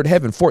to the 3rd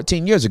heaven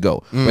 14 years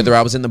ago. Whether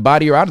I was in the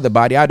body or out of the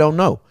body, I don't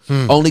know.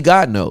 Only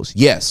God knows.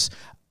 Yes,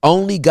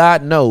 only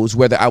God knows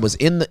whether I was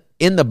in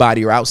the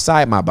body or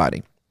outside my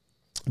body.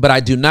 But I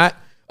do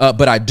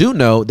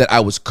know that I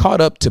was caught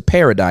up to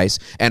paradise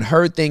and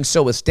heard things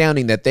so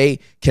astounding that they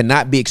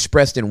cannot be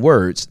expressed in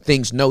words,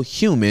 things no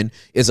human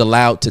is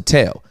allowed to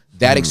tell.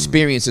 That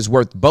experience is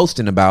worth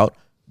boasting about,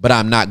 but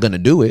I'm not going to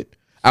do it.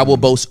 I will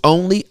boast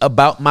only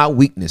about my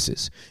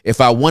weaknesses. If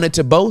I wanted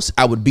to boast,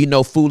 I would be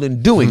no fool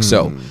in doing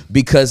so,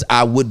 because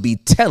I would be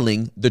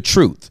telling the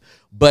truth.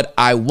 But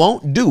I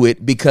won't do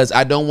it because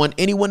I don't want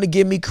anyone to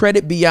give me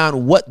credit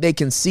beyond what they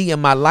can see in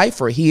my life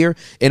or hear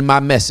in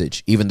my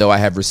message, even though I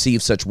have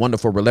received such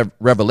wonderful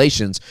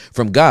revelations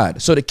from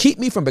God. So to keep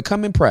me from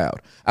becoming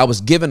proud, I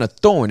was given a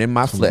thorn in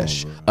my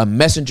flesh, a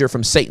messenger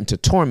from Satan to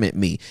torment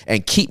me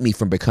and keep me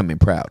from becoming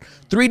proud.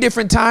 3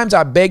 different times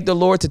I begged the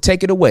Lord to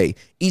take it away.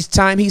 Each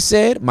time he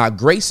said, my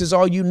grace is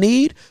all you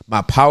need.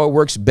 My power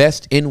works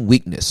best in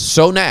weakness.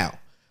 So now,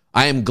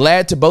 I am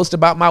glad to boast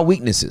about my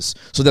weaknesses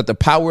so that the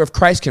power of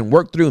Christ can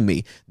work through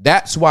me.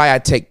 That's why I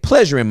take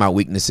pleasure in my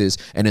weaknesses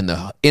and in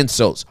the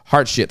insults,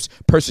 hardships,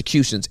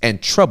 persecutions,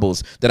 and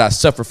troubles that I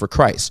suffer for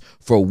Christ.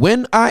 For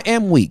when I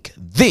am weak,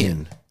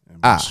 then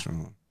I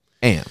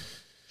am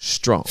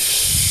strong.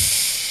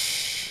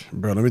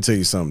 Bro, let me tell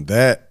you something.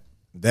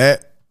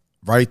 That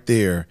right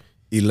there,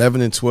 11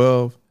 and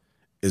 12,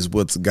 is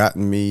what's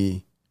gotten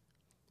me,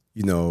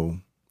 through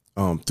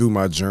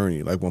my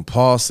journey. Like when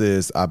Paul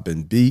says, I've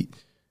been beat,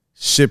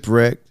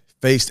 shipwrecked,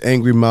 faced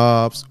angry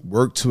mobs,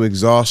 worked to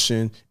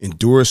exhaustion,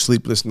 endured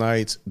sleepless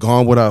nights,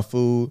 gone without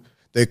food.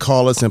 They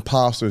call us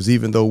imposters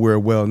even though we're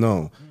well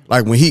known.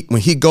 Like when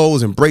he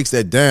goes and breaks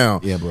that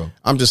down, yeah, bro.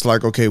 I'm just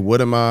like, okay, what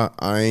am I?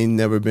 I ain't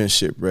never been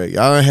shipwrecked.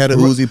 I done had a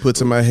Uzi put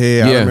to my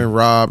head. I done been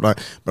robbed,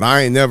 but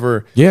I ain't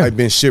never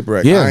been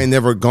shipwrecked. I ain't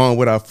never gone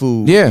without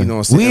food. Yeah, you know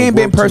what I'm saying? We ain't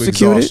been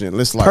persecuted.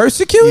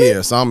 Persecuted?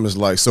 Yeah, so I'm just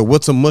like, so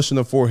what's a mush in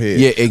the forehead?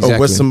 Yeah, exactly. Or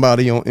what's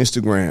somebody on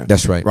Instagram?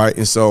 That's right. Right,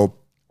 and so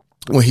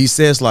when he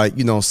says, like,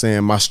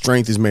 saying my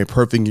strength is made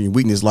perfect in your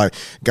weakness, like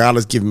God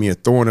has given me a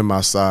thorn in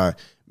my side,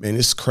 man,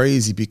 it's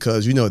crazy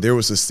because, there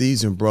was a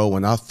season, bro,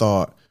 when I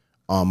thought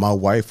My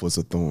wife was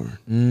a thorn.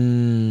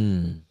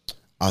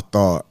 I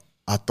thought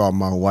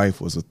my wife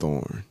was a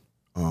thorn.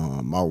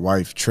 My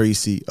wife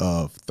Tracy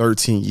of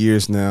 13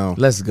 years now.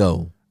 Let's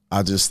go.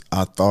 I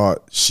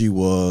thought she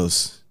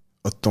was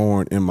a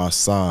thorn in my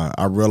side.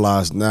 I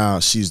realize now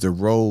she's the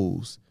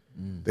rose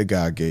that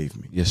God gave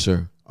me. Yes,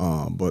 sir.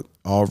 But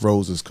all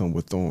roses come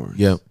with thorns.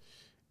 Yep.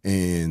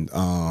 And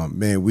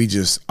man,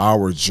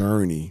 our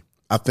journey,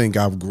 I think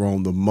I've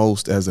grown the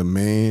most as a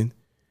man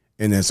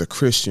and as a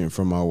Christian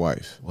from my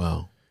wife.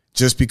 Wow.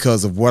 Just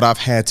because of what I've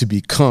had to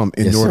become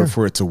in order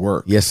for it to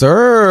work. Yes, sir.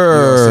 You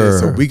know what I'm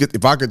saying? So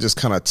if I could just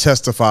kind of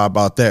testify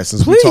about that,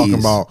 since we're talking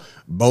about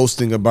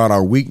boasting about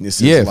our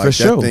weaknesses, like for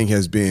sure. That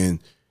thing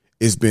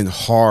it's been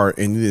hard,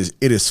 and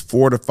it has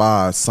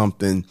fortified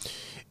something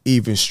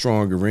even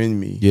stronger in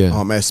me.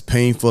 Yeah. As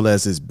painful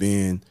as it's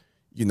been,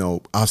 you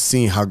know, I've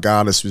seen how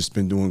God has just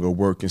been doing a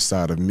work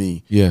inside of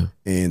me. Yeah.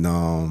 And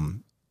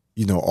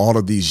you know, all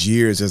of these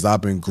years as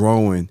I've been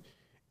growing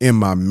in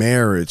my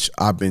marriage,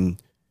 I've been,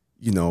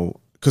 you know,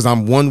 because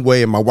I'm one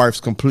way and my wife's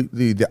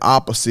completely the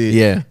opposite.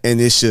 Yeah.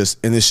 And it's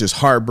just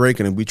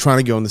heartbreaking, and we trying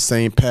to get on the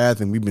same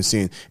path, and we've been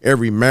seeing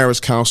every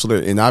marriage counselor,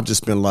 and I've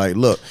just been like,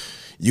 look,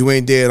 you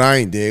ain't dead, I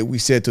ain't dead. We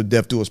said till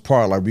death do us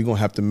part. Like, we're gonna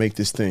have to make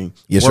this thing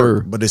Yes,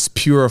 work. sir. But it's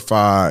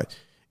purified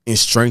and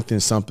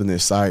strengthened something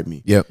inside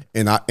me. Yep.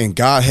 And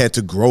God had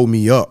to grow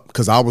me up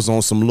because I was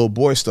on some little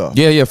boy stuff.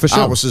 Yeah, for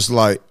sure. I was just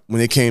like, when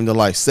it came to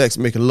like sex,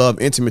 making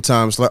love, intimate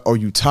time, it's like, oh,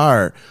 you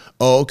tired?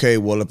 Oh, okay,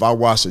 well, if I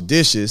wash the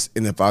dishes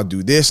and if I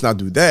do this and I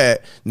do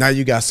that, now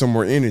you got some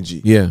more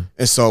energy. Yeah.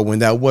 And so when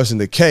that wasn't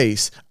the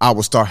case, I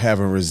would start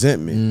having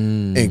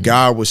resentment. And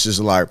God was just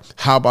like,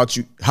 how about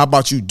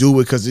you do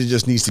it because it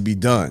just needs to be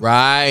done.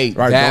 Right.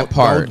 That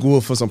part. Don't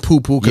go for some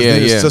poo-poo because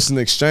then it's just an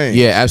exchange.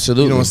 Yeah,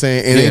 absolutely. You know what I'm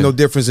saying? And ain't no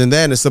difference in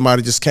that and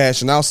somebody just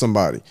cashing out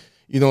somebody.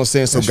 You know what I'm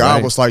saying? So That's God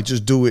right. was like,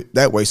 just do it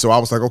that way. So I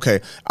was like, okay,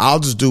 I'll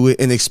just do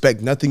it and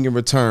expect nothing in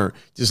return.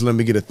 Just let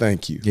me get a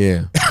thank you.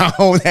 Yeah. I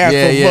don't have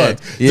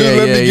much. Just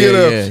let me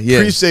get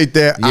appreciate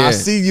that. Yeah. I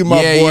see you, my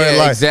boy. Yeah,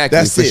 like, exactly.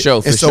 that's For it.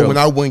 sure, for and so sure. when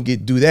I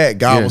wouldn't do that,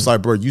 God was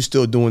like, bro, you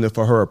still doing it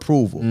for her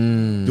approval.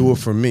 Do it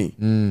for me.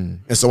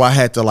 And so I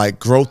had to like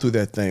grow through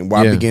that thing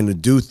where I began to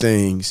do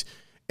things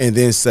and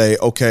then say,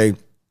 okay,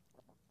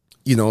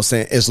 you know what I'm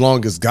saying, as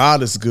long as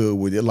God is good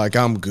with it, like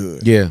I'm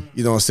good. Yeah.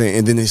 You know what I'm saying?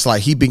 And then it's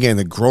like he began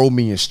to grow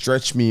me and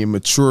stretch me and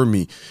mature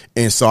me.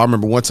 And so I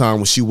remember one time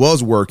when she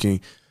was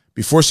working,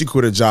 before she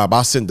quit her job,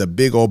 I sent a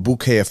big old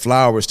bouquet of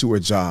flowers to her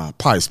job.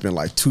 Probably spent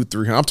like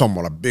 $200-$300. I'm talking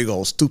about a big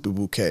old stupid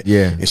bouquet.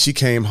 Yeah. And she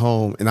came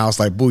home and I was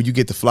like, boo, you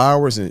get the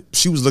flowers? And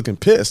she was looking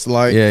pissed.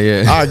 Like,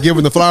 Yeah. I'd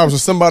given the flowers to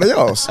somebody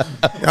else.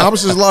 And I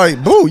was just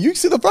like, boo, you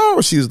see the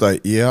flowers? She was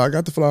like, yeah, I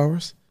got the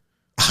flowers.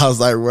 I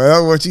was like,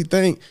 well, what you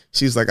think?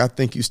 She's like, I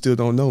think you still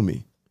don't know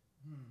me.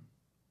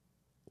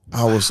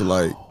 I was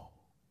like,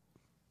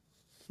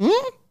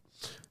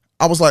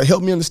 I was like,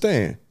 help me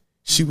understand.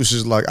 She was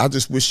just like, I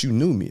just wish you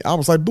knew me. I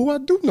was like, boo, I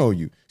do know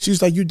you. She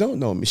was like, you don't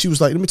know me. She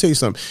was like, let me tell you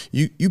something.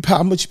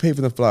 How much you pay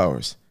for the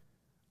flowers?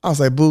 I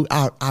was like, boo,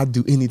 I'll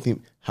do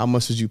anything. How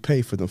much did you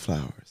pay for the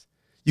flowers?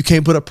 You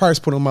can't put a price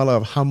point on my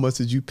love. How much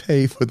did you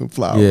pay for the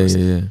flowers?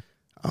 Yeah.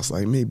 I was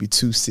like, maybe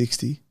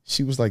 $260.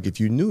 She was like,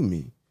 if you knew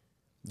me,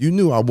 you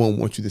knew I wouldn't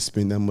want you to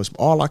spend that much.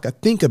 All I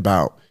could think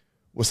about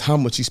was how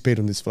much he spent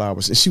on these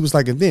flowers. And she was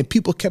like, and then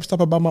people kept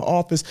stopping by my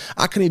office.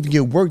 I couldn't even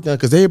get work done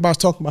because everybody's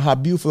talking about how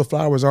beautiful the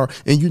flowers are.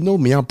 And you know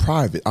me, I'm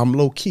private. I'm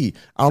low key.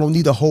 I don't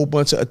need a whole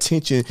bunch of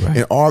attention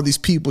and all these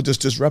people just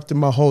disrupting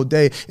my whole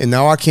day. And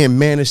now I can't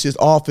manage this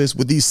office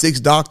with these 6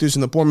 doctors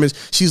and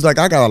appointments. She's like,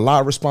 I got a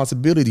lot of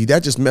responsibility.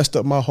 That just messed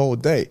up my whole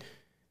day.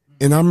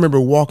 And I remember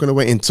walking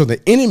away, and so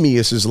the enemy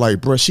is just like,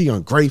 bro, she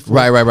ungrateful.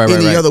 Right.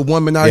 Any other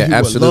woman out here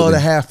would love to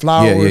have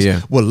flowers,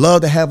 would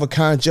love to have a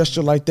kind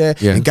gesture like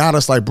that. And God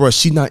is like, bro,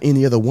 she not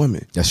any other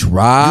woman. That's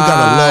right. You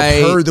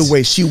gotta love her the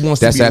way she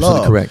wants to be loved. That's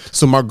absolutely correct.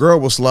 So my girl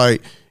was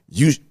like,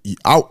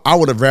 I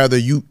would have rather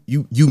you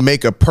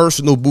make a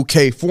personal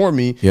bouquet for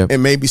me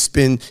and maybe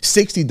spend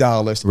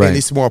 $60 and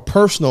it's more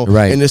personal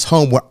in this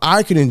home where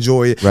I can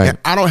enjoy it and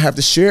I don't have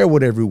to share it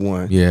with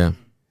everyone. Yeah.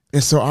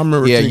 And so I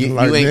remember thinking,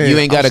 you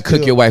ain't got to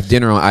cook your wife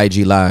dinner on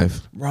IG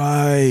Live.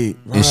 Right.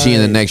 And she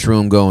in the next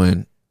room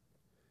going,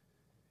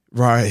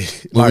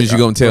 right. What was you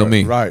going to tell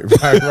me? Right.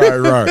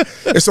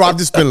 And so I've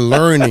just been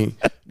learning,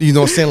 you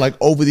know what I'm saying, like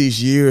over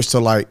these years to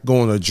like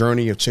go on a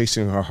journey of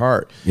chasing her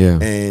heart. Yeah.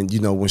 And,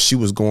 you know, when she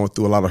was going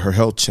through a lot of her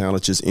health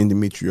challenges,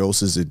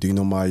 endometriosis,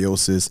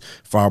 adenomyosis,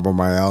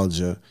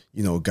 fibromyalgia,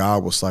 you know,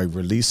 God was like,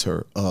 release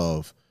her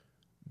of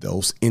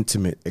those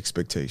intimate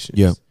expectations.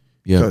 Yeah.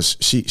 Because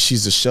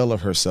she's a shell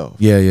of herself.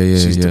 Yeah.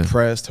 She's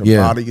depressed. Her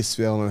body is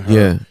failing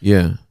her.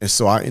 Yeah. And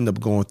so I end up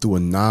going through a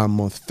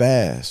 9-month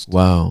fast.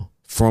 Wow.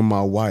 From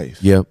my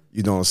wife. Yep.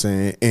 You know what I'm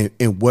saying?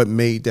 And what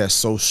made that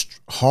so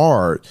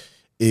hard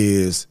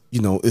is,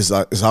 you know, is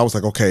I was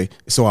like, okay,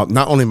 so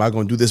not only am I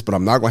going to do this, but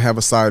I'm not going to have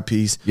a side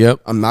piece.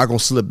 Yep. I'm not going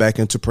to slip back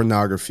into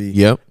pornography.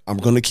 Yep. I'm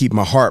going to keep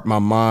my heart, my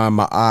mind,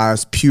 my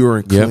eyes pure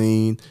and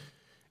clean.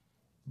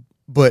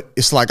 But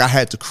it's like I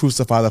had to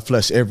crucify the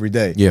flesh every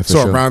day. Yeah, for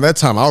so sure. around that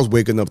time, I was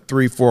waking up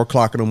 3, 4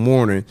 o'clock in the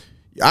morning.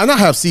 I don't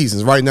have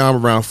seasons. Right now,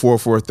 I'm around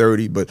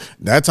 4:30. But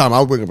that time, I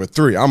was waking up at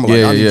 3. I'm like,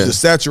 I need you to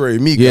saturate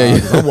me,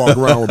 guys. I'm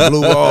walking around with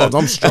blue balls.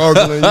 I'm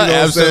struggling. You know what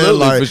I'm saying? Absolutely,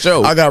 Like, for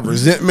sure. I got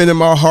resentment in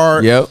my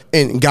heart. Yep.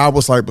 And God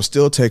was like, but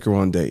still take her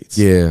on dates.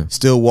 Yeah.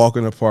 Still walk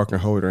in the park and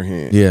hold her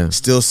hand. Yeah.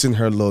 Still send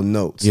her little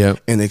notes. Yep.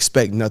 And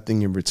expect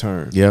nothing in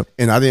return. Yep.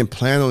 And I didn't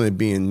plan on it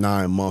being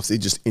 9 months. It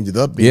just ended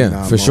up being 9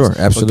 months. for sure.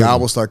 Absolutely. But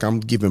God was like,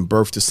 I'm giving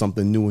birth to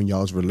something new in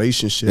y'all's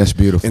relationship. That's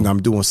beautiful. And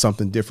I'm doing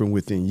something different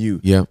within you.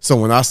 Yep. So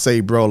when I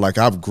say, bro, like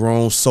I've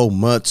grown so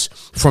much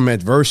from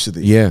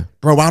adversity. Yeah.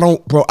 Bro,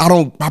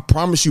 I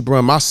promise you, bro,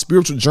 in my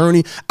spiritual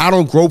journey, I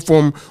don't grow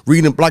from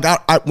reading. Like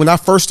when I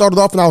first started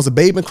off and I was a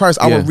babe in Christ,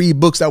 I would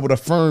read books that would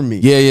affirm me.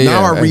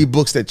 Now I read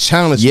books that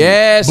challenge me.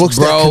 Books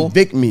that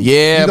convict me.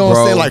 Yeah, you know what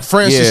I'm saying? Like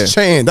Francis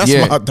Chan, that's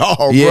my dog,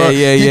 bro. He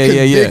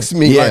convicts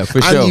me. Yeah, like, for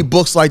I sure. need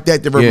books like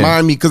that to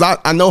remind me, because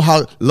I know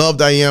how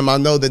loved I am. I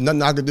know that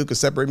nothing I can do can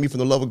separate me from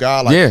the love of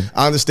God. Like,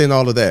 I understand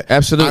all of that.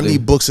 Absolutely. I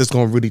need books that's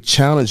going to really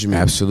challenge me.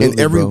 Absolutely, In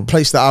every bro.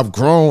 place that I've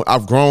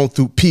grown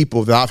through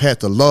people that I've had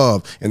to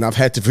love and I've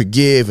had to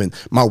forgive, and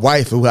my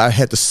wife who I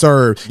had to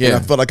serve, and I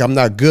felt like I'm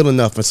not good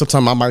enough, and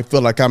sometimes I might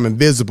feel like I'm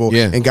invisible,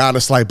 and God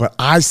is like, but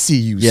I see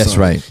you, Yes, son.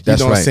 right.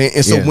 That's you know what I'm right. saying?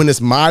 And so Yeah. when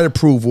it's my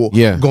approval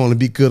going to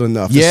be good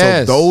enough. And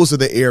Yes. so those are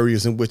the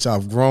areas in which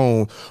I've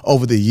grown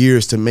over the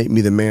years to make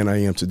me the man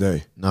I am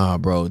today. Nah,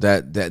 bro,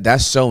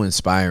 that's so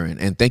inspiring,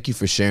 and thank you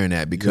for sharing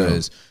that,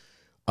 because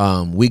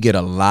we get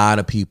a lot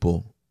of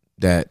people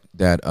that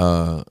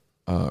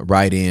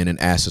write in and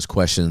ask us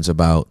questions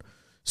about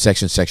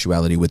sex and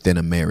sexuality within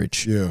a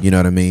marriage. Yeah. You know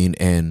what I mean?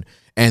 And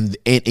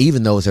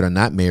even those that are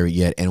not married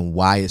yet, and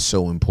why it's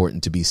so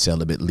important to be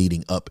celibate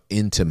leading up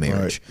into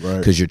marriage, Right.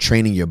 because you're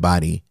training your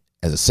body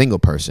as a single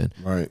person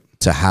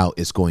to how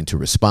it's going to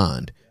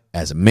respond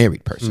as a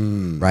married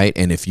person, right?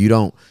 And if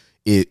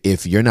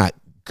you're not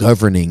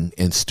governing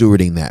and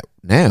stewarding that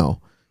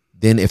now,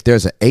 then if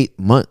there's an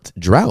 8-month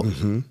drought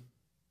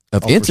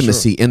of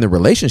intimacy in the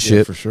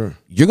relationship, for sure.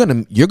 you're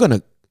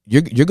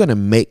gonna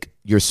make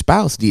your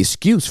spouse the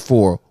excuse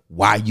for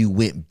why you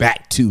went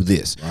back to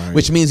this,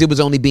 which means it was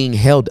only being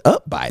held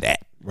up by that.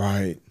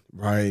 Right.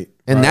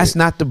 And that's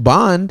not the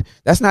bond.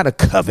 That's not a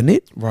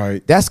covenant.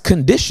 Right. That's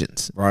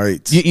conditions.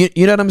 Right. You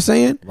know what I'm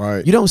saying?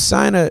 Right. You don't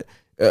sign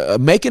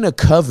making a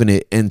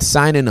covenant and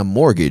signing a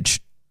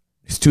mortgage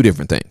is two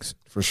different things.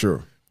 For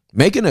sure.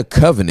 Making a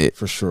covenant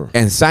For sure.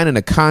 and signing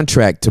a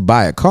contract to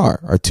buy a car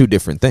are two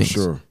different things.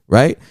 sure.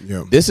 Right?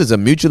 Yeah. This is a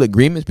mutual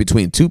agreement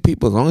between two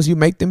people as long as you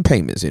make them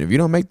payments. And if you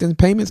don't make them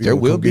payments, there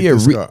don't will come be get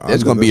this car. I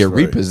there's know going to be a that's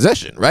right.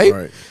 repossession, right?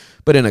 Right.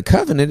 But in a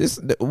covenant,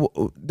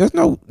 there's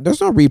no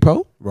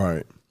repo.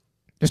 Right.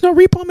 There's no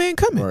repo man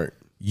coming. Right.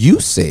 You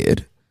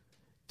said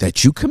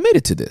that you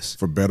committed to this.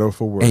 For better or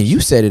for worse. And you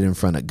said it in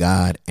front of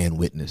God and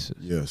witnesses.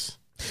 Yes.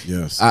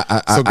 Yes.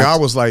 So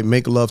God was like,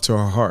 make love to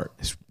her heart.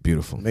 It's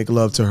beautiful. Make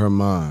love to her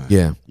mind.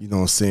 Yeah. You know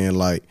what I'm saying?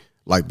 Like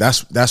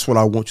that's what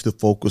I want you to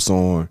focus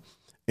on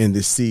in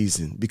this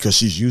season, because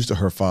she's used to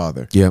her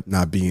father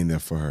not being there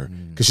for her.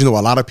 Because a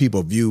lot of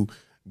people view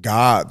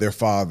God, their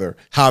father,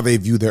 how they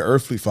view their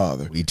earthly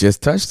father. We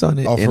just touched on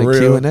it in for a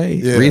real? Q&A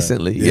Yeah.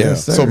 recently. Yeah.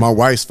 Yes, sir. So my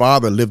wife's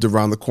father lived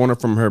around the corner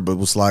from her, but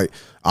was like,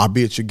 I'll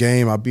be at your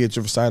game, I'll be at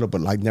your recital,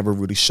 but like never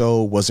really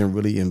showed, wasn't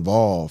really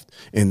involved.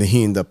 And then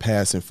he ended up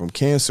passing from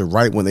cancer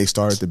right when they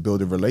started to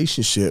build a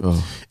relationship.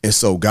 And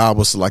so God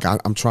was like,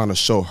 I'm trying to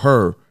show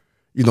her,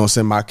 you know what I'm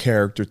saying, my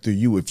character through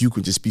you. If you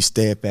could just be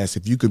steadfast,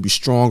 if you could be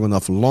strong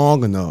enough,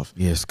 long enough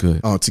Yes,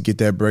 good. to get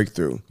that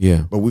breakthrough.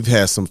 Yeah. But we've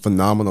had some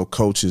phenomenal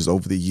coaches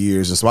over the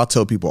years. And so I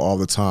tell people all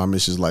the time,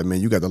 it's just like, man,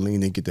 you got to lean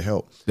in and get the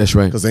help. That's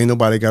right. Because ain't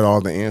nobody got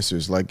all the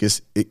answers. Like you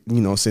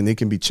know what I'm saying, it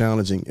can be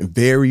challenging and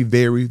very,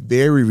 very,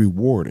 very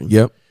rewarding.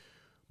 Yep.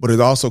 But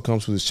it also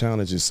comes with its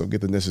challenges. So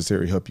get the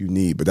necessary help you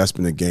need. But that's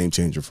been a game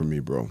changer for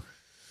me, bro.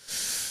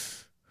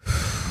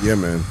 Yeah,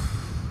 man.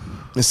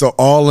 And so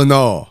all in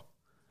all,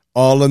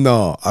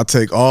 I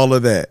take all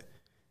of that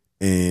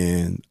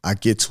and I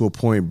get to a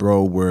point,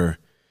 bro, where,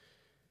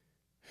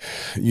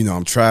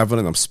 I'm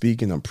traveling, I'm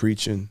speaking, I'm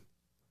preaching.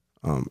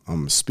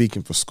 I'm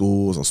speaking for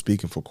schools, I'm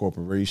speaking for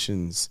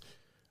corporations.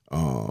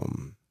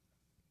 I'm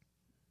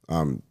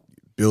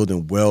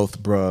building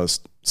wealth, bro,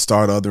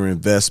 start other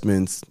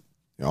investments,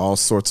 all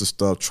sorts of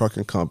stuff,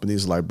 trucking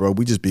companies. Like, bro,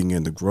 we just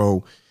begin to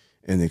grow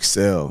and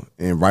excel.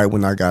 And right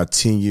when I got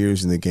 10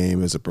 years in the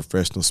game as a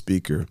professional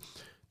speaker,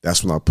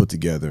 that's when I put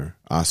together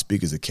our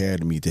Speakers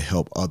Academy to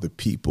help other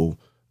people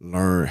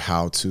learn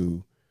how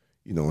to,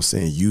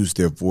 use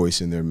their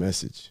voice and their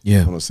message. Yeah. You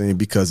know what I'm saying?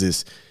 Because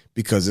it's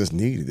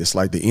needed. It's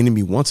like the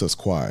enemy wants us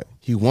quiet.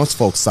 He wants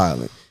folks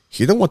silent.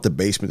 He don't want the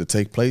basement to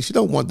take place. He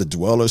don't want the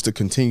dwellers to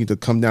continue to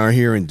come down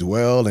here and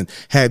dwell and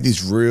have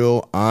these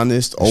real,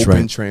 honest,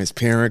 open,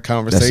 transparent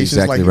conversations.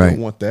 exactly like, right. You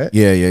don't want that.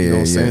 Yeah, You know what I'm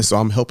yeah. saying? So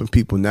I'm helping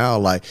people now,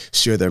 like,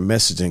 share their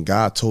message. And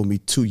God told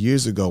me 3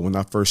 years ago when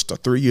I first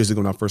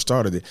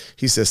started it,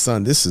 he said,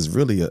 son, this is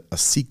really a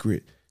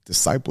secret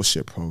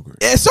discipleship program.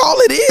 That's all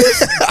it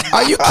is.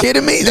 Are you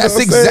kidding me? That's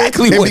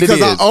exactly and what it is.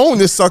 because I own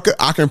this sucker,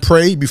 I can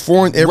pray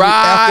before and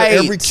after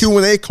every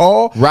Q&A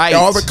call. Right.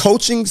 All the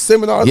coaching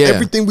seminars,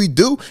 everything we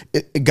do,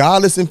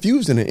 God is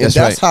infused in it. And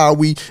that's how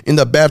we end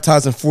up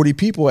baptizing 40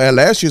 people at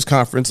last year's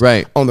conference.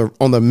 Right. On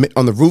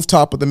the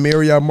rooftop of the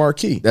Marriott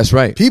Marquis. That's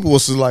right. People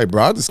was just like,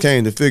 bro, I just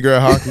came to figure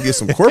out how I can get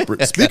some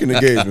corporate speaking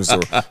engagements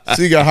or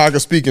figure out how I can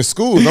speak in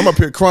schools. I'm up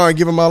here crying,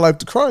 giving my life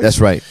to Christ. That's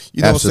right.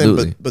 You know Absolutely. what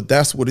I'm saying? But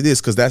that's what it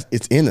is, because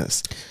it's in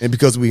us. And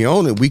because we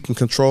own it, we can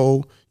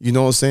control, you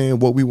know what I'm saying,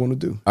 what we want to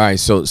do. All right,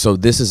 so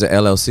this is a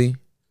LLC?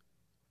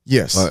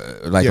 Yes.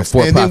 Like yes. a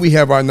for-profit. And then we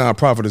have our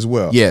nonprofit as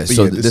well. Yeah, But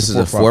so this is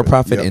a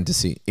for-profit Yep.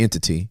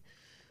 entity.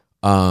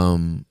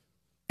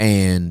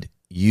 And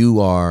you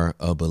are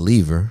a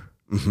believer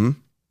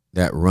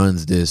that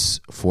runs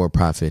this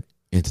for-profit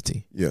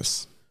entity.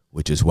 Yes.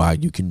 Which is why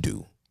you can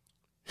do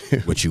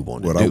what you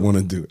want to do. What I want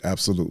to do,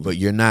 absolutely. But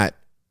you're not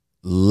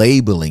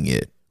labeling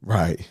it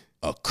right.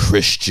 a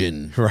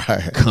Christian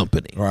right.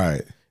 company.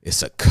 Right.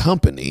 It's a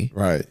company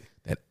right.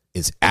 that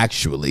is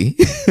actually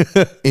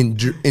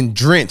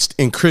drenched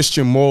in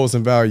Christian morals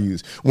and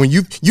values. When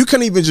you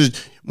can't even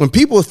just, when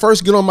people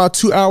first get on my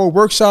 2-hour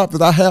workshop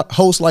that I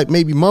host like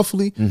maybe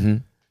monthly,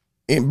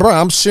 and bro,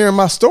 I'm sharing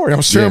my story.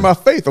 I'm sharing my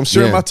faith. I'm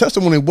sharing my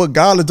testimony, what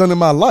God has done in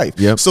my life.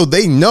 Yep. So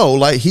they know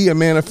like he a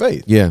man of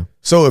faith. Yeah.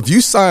 So if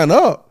you sign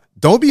up,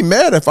 don't be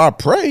mad if I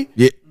pray.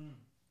 Yeah.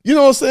 You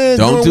know what I'm saying?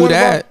 Don't do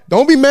that.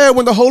 Don't be mad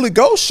when the Holy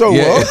Ghost show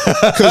up,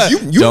 because you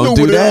knew what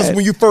it was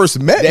when you first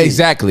met me.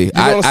 Exactly. You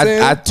know what I'm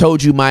saying? I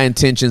told you my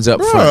intentions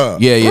up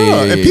front. Yeah.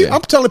 And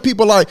I'm telling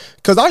people like,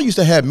 because I used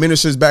to have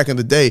ministers back in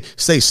the day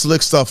say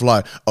slick stuff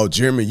like, oh,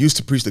 Jeremy used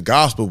to preach the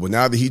gospel, but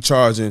now that he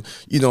charging,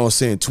 you know what I'm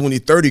saying, 20,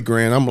 30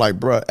 grand. I'm like,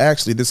 bro,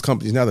 actually this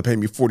company's now they're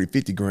paying me 40,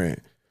 50 grand.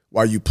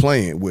 Why you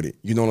playing with it?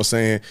 You know what I'm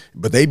saying?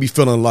 But they be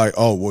feeling like,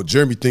 oh, well,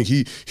 Jeremy think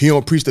he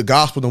don't preach the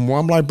gospel no more.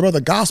 I'm like, brother,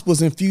 gospel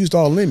is infused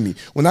all in me.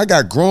 When I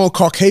got grown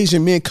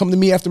Caucasian men come to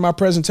me after my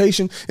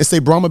presentation and say,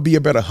 bro, I'm gonna be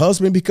a better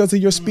husband because of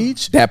your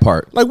speech. That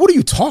part. Like, what are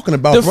you talking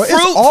about, The bro? fruit,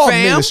 It's all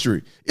fam.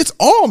 ministry. It's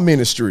all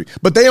ministry.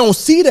 But they don't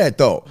see that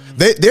though.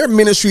 Their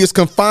ministry is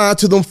confined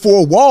to them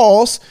 4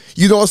 walls,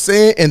 you know what I'm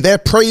saying? And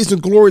that praise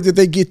and glory that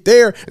they get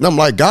there. And I'm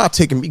like, God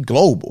taking me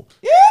global.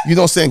 Yeah. You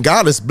know what I'm saying?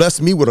 God has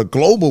blessed me with a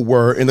global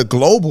word and a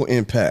global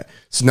impact.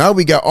 So now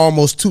we got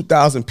almost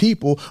 2,000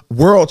 people,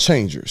 world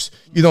changers.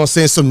 You know what I'm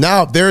saying? So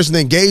now there's an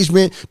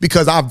engagement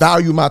because I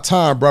value my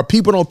time, bro.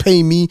 People don't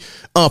pay me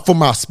for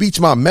my speech,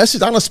 my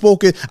message. I done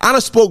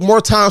spoke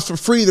more times for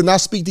free than I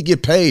speak to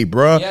get paid,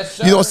 bro. Yes,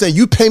 sir. You know what I'm saying?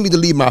 You pay me to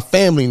lead my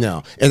family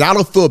now. And I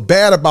don't feel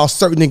bad about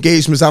certain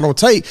engagements I don't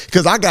take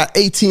because I got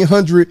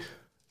 1,800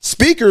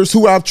 speakers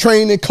who I've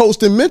trained and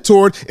coached and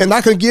mentored, and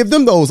I can give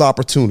them those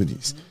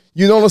opportunities.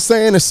 You know what I'm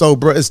saying? And so,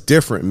 bro, it's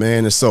different,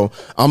 man. And so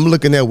I'm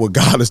looking at what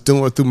God is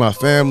doing through my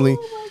family,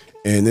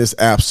 and it's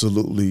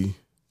absolutely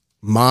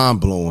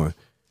mind-blowing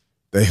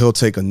that he'll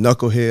take a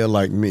knucklehead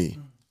like me,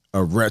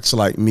 a wretch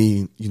like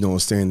me, you know what I'm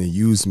saying, and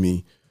use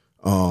me,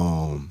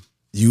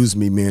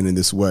 man, in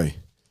this way.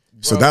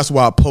 Bro. So that's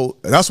why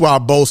I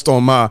boast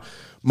on my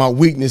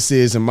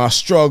weaknesses and my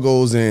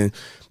struggles and,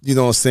 you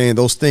know what I'm saying,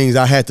 those things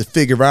I had to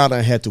figure out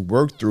and I had to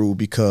work through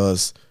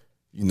because,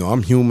 you know,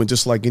 I'm human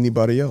just like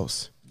anybody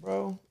else.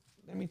 Bro,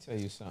 let me tell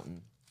you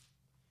something.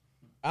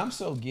 I'm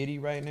so giddy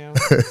right now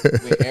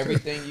with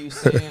everything you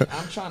saying.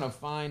 I'm trying to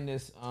find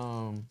this.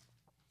 Oh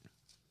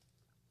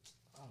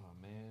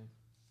man,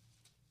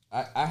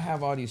 I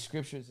have all these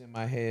scriptures in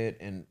my head,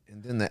 and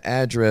then the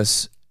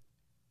addresses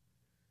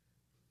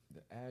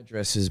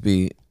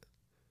be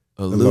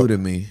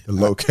eluding me. The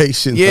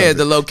location. Yeah,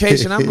 the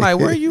location. I'm like,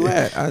 where you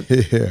at?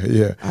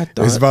 Yeah. I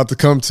thought it's about to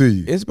come to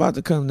you. It's about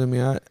to come to me.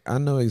 I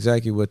know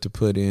exactly what to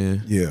put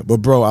in. Yeah, but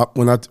bro,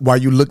 while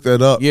you look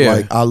that up, Yeah.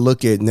 like I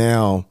look at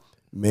now,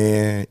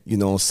 man, you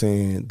know what I'm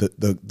saying,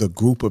 the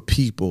group of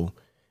people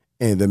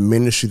and the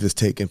ministry that's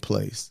taking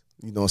place.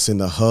 You know what I'm saying,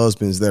 the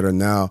husbands that are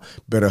now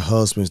better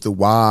husbands, the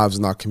wives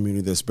in our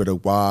community that's better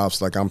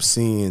wives. Like I'm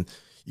seeing,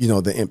 you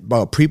know,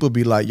 people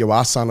be like, yo,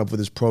 I signed up for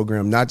this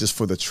program, not just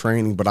for the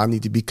training, but I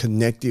need to be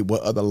connected with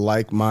other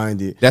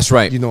like-minded. That's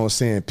right. You know what I'm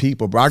saying,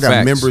 people. Bro, I got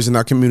Facts. members in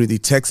our community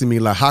texting me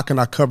like, how can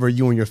I cover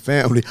you and your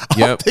family? I'm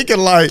Yep. thinking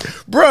like,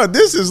 bro,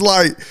 this is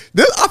like,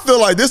 this. I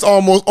feel like this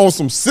almost on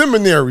some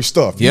seminary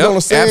stuff. You Yep, know what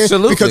I'm saying?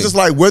 absolutely. Because it's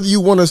like whether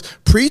you want to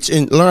preach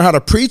and learn how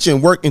to preach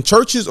and work in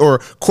churches or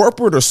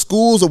corporate or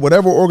schools or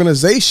whatever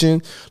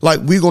organization, like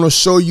we're going to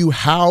show you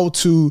how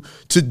to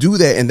do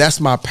that. And that's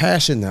my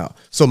passion now.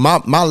 So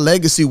my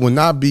legacy will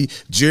not be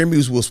Jeremy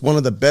was one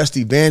of the best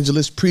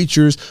evangelists,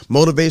 preachers,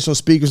 motivational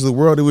speakers in the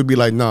world. It would be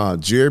like, nah,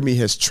 Jeremy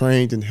has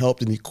trained and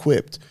helped and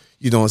equipped,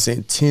 you know what I'm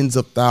saying, tens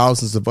of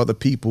thousands of other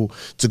people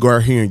to go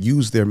out here and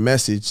use their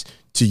message,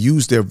 to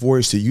use their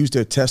voice, to use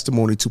their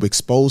testimony to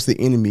expose the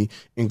enemy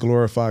and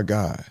glorify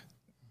God.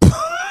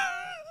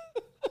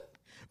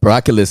 Bro,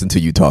 I can listen to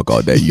you talk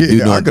all day. You do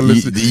Yeah, know, I can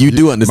listen. you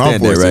do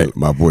understand that, right?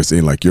 My voice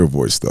ain't like your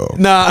voice though.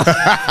 Nah.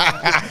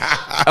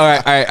 All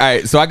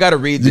right. So I got to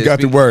read this. You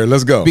got the word.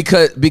 Let's go.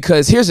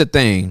 Because here's the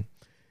thing.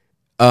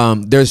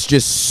 there's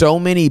just so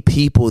many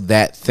people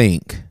that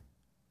think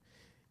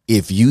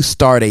if you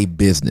start a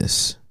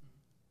business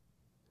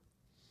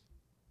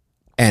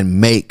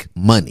and make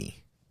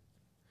money,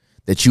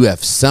 that you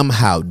have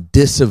somehow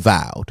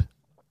disavowed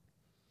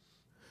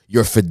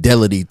your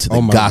fidelity to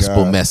the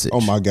gospel message.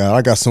 Oh my God,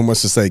 I got so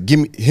much to say.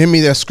 Hand me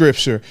that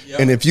scripture,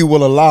 and if you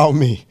will allow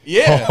me.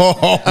 Yeah.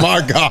 Oh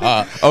my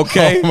God.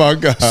 Okay. Oh my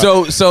God.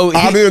 So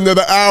I need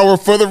another hour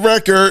for the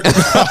record.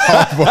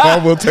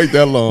 I will take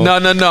that long. No.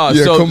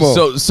 Yeah, come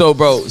on. So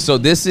bro, so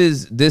this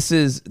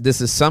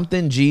is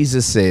something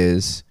Jesus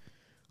says,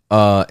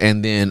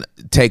 and then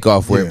take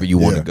off wherever you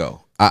want to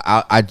go.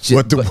 I just,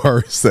 what the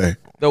word say?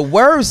 The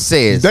word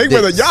says they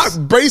rather y'all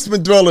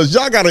basement dwellers,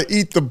 y'all gotta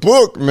eat the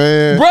book,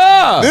 man.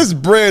 Bruh, this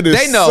bread is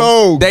they know,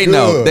 so they good.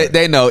 know,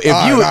 they know. If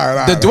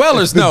the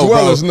dwellers know, the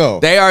dwellers bro. know.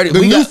 They already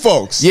the new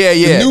folks. Yeah,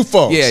 the new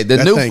folks. Yeah, the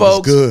that new thing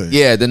folks. Is good.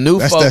 Yeah, the new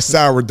that's folks. That's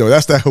that sourdough.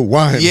 That's that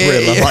Hawaiian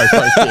bread life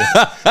right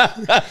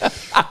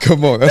there.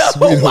 Come on, that's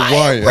sweet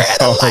Hawaiian.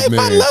 Bread of life, man.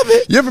 I love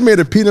it. You ever made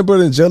a peanut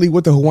butter and jelly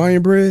with the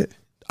Hawaiian bread?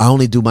 I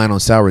only do mine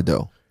on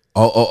sourdough.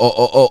 Try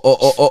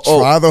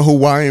the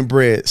Hawaiian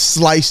bread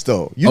sliced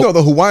though. You know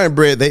the Hawaiian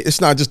bread,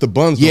 it's not just the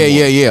buns.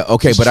 Yeah.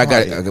 Okay, just but I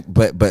got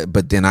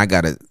but then I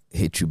gotta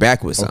hit you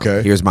back with something.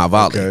 Okay. Here's my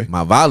volley. Okay.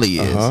 My volley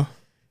is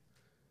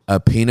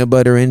a peanut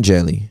butter and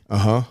jelly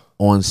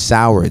on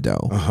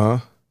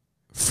sourdough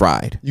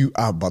fried. I'm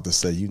about to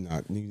say you're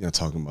not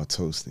talking about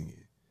toasting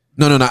it.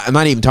 No, I'm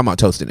not even talking about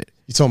toasting it.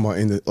 You talking about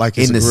in the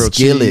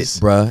skillet, cheese,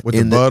 bruh. With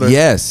the butter?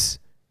 Yes.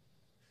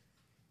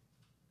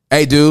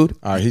 Hey, dude.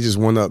 All right, he just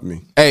one up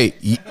me. Hey,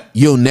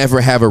 you'll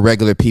never have a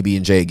regular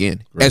PB&J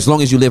again. Great. As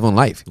long as you live on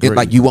life.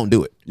 Like, you won't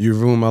do it. You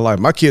ruined my life.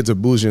 My kids are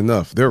bougie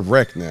enough. They're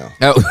wrecked now.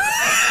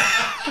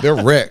 They're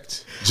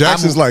wrecked.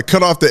 Jackson's like,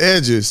 cut off the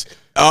edges.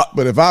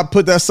 But if I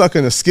put that sucker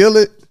in a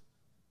skillet,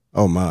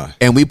 oh my.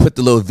 And we put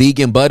the little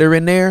vegan butter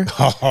in there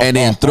and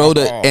then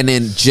and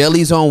then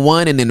jelly's on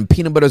one and then the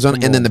peanut butter's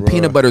on, and then the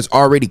peanut butter's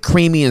already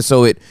creamy, and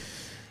so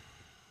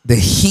the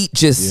heat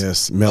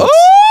just melts.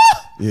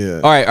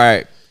 Yeah. All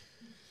right.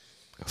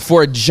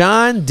 For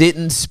John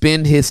didn't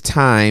spend his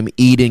time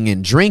eating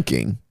and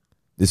drinking.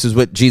 This is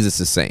what Jesus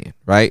is saying,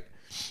 right?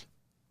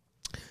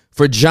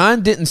 For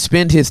John didn't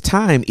spend his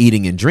time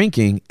eating and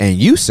drinking, and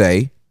you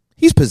say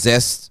he's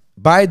possessed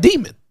by a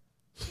demon.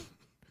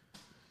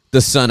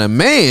 The Son of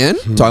Man,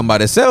 talking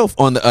about himself,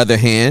 on the other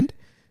hand,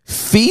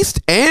 feasts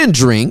and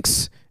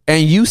drinks,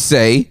 and you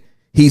say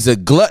he's a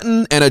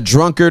glutton and a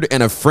drunkard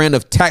and a friend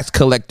of tax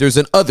collectors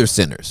and other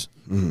sinners.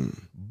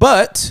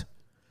 But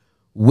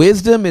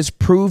wisdom is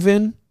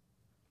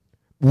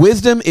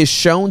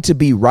shown to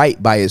be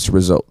right by its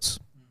results.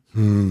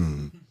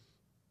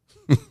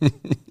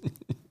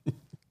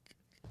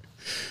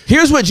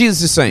 Here's what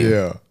Jesus is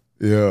saying.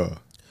 Yeah.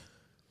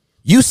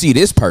 You see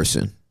this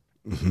person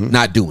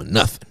not doing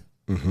nothing.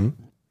 And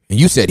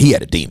you said he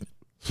had a demon.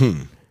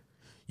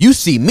 You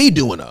see me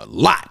doing a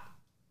lot.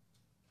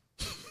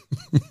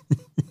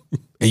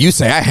 And you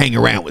say I hang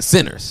around with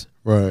sinners.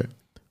 Right.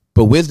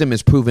 But wisdom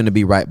is proven to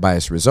be right by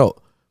its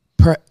result.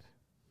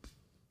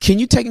 Can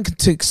you take into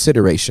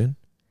consideration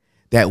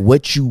that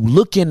what you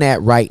looking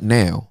at right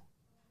now,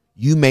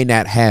 you may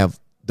not have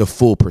the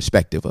full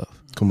perspective of?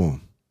 Come on.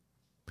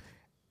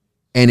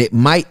 And it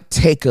might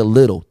take a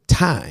little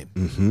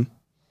time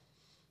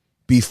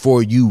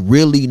before you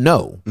really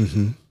know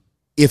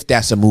if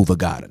that's a move of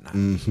God or not.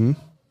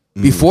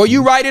 Before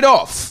you write it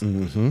off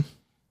and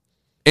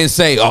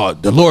say, oh,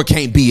 the Lord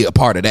can't be a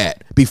part of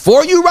that.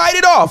 Before you write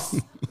it off,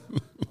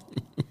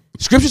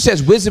 Scripture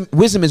says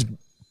wisdom is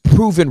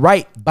proven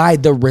right by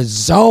the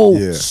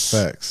results.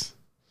 Yeah, facts.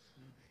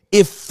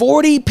 If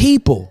 40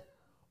 people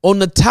on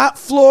the top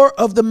floor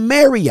of the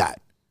Marriott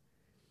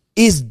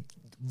is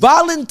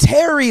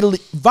voluntarily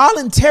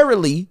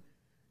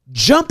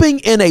jumping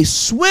in a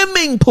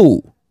swimming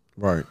pool,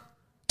 right,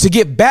 to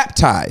get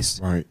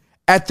baptized, right,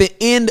 at the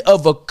end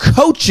of a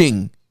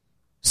coaching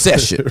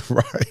session,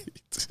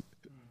 right,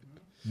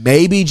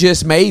 maybe,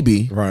 just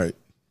maybe, right,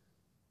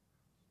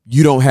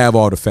 you don't have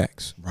all the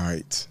facts.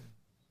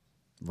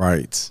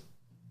 Right.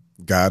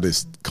 God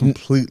is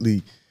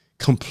completely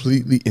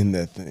in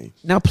that thing.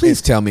 Now,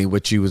 please tell me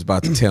what you was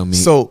about to tell me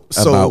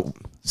about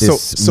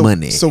this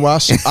money. So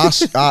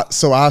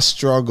I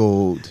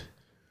struggled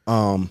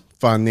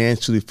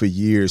financially for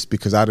years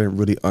because I didn't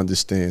really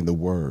understand the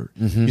word.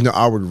 You know,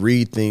 I would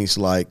read things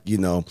like, you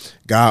know,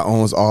 God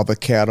owns all the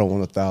cattle on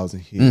 1,000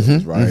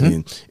 hills,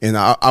 right? And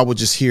I would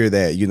just hear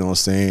that, you know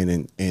what I'm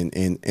saying?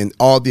 And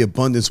all the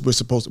abundance we're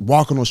supposed to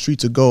walk on the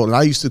streets of gold. And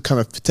I used to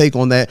kind of take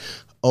on that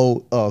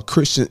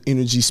Christian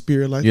energy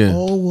spirit, like,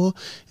 oh, well,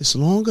 as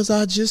long as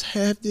I just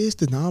have this,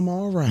 then I'm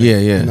all right. Yeah.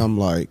 And I'm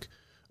like,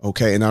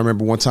 okay. And I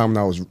remember one time when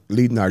I was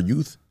leading our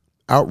youth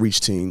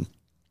outreach team,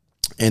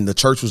 And the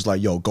church was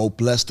like, yo, go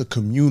bless the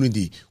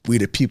community. We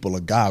the people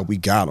of God. We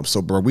got them.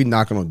 So, bro, we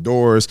knocking on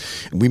doors.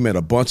 And we met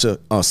a bunch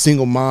of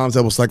single moms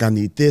that was like, I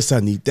need this, I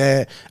need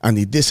that, I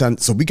need this.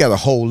 So we got a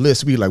whole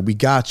list. We like, we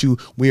got you.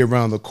 We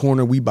around the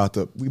corner. We about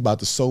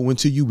to sow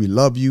into you. We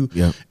love you.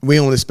 Yeah. We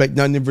don't expect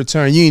nothing in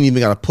return. You ain't even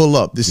got to pull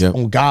up. This is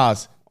on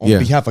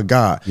behalf of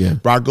God. Yeah.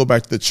 But I go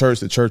back to the church.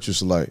 The church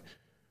was like,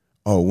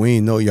 oh, we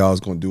ain't know y'all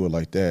was going to do it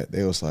like that.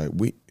 They was like,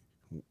 we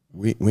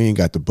ain't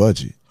got the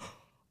budget.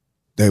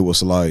 They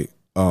was like,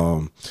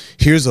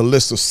 here's a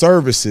list of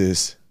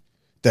services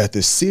that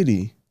the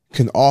city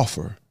can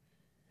offer.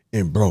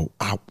 And bro,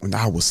 when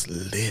I was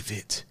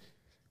livid,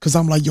 because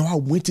I'm like, yo, I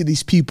went to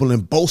these people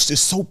and boasted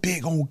so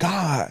big on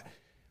God.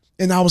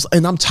 And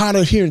I'm tired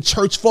of hearing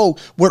church folk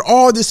with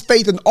all this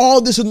faith and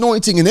all this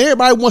anointing, and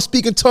everybody wants to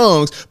speak in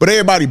tongues, but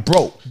everybody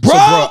broke. So,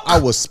 bro, I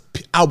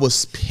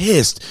was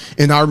pissed,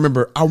 and I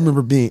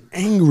remember being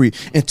angry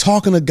and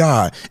talking to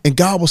God, and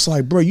God was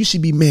like, bro, you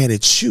should be mad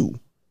at you.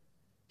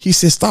 He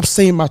said, stop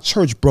saying my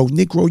church broke.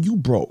 Negro, you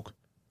broke.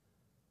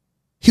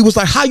 He was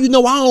like, how you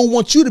know I don't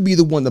want you to be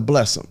the one to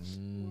bless them?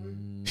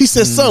 He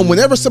said, son,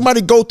 whenever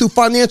somebody go through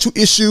financial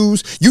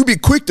issues, you be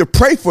quick to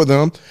pray for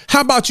them.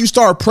 How about you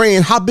start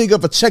praying how big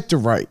of a check to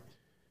write?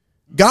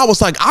 God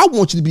was like, I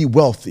want you to be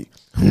wealthy.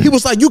 He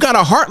was like, you got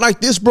a heart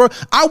like this, bro.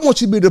 I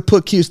want you to be able to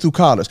put kids through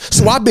college.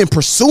 So I've been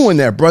pursuing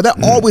that, bro. That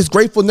always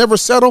grateful, never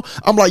settle.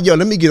 I'm like, yo,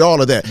 let me get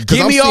all of that.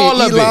 Give me all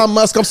of it. Elon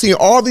Musk, I'm seeing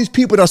all these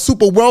people that are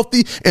super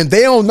wealthy and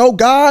they don't know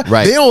God.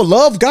 Right. They don't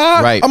love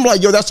God. Right. I'm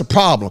like, yo, that's a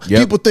problem. Yep.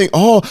 People think,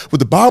 oh, what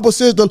the Bible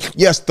says,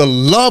 the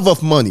love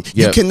of money. Yep.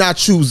 You cannot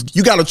choose.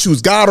 You got to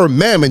choose God or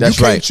mammon. That's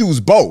you can't right.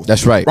 choose both.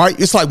 That's right. Right?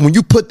 It's like when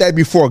you put that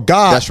before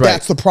God, that's, right.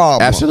 That's the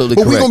problem. Absolutely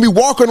but correct. we're going to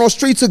be walking on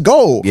streets of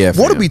gold. Yeah,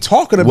 what are we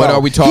talking about? What are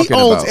we talking He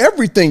owns about?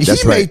 everything.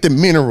 That's he right. made the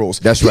minerals.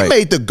 That's right. He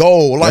made the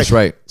gold. Like, that's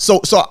right.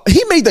 So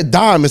he made the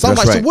diamonds. I'm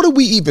That's like, right. so what are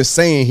we even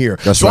saying here?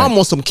 That's so right. I'm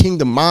on some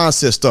kingdom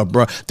mindset stuff,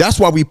 bro. That's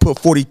why we put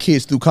 40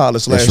 kids through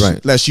college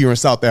last year in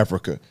South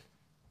Africa.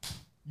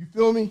 You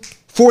feel me?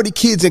 40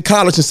 kids in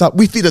college in South.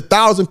 We feed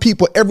 1,000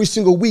 people every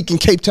single week in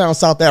Cape Town,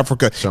 South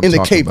Africa, in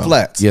the Cape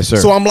Flats. Yes, sir.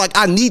 So I'm like,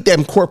 I need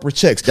them corporate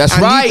checks. That's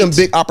I right. need them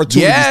big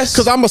opportunities. Yes.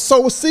 Because I'm a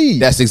sow a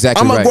seed. That's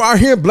exactly I'm right. going to go out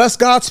here and bless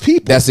God's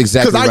people. That's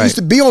exactly right. Because I used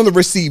to be on the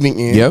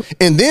receiving end. Yep.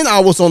 And then I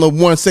was on the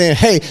one saying,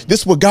 hey, this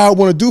is what God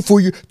want to do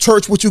for you.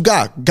 Church, what you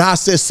got? God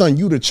says, son,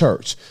 you the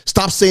church.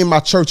 Stop saying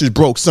my church is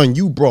broke. Son,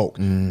 you broke.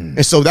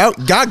 And so that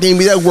God gave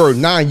me that word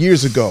 9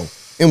 years ago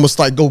and was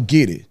like, go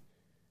get it.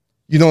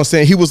 You know what I'm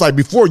saying? He was like,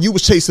 before you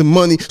was chasing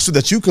money so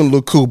that you can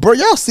look cool. Bro,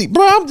 y'all see,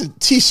 bro, I'm the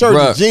t-shirt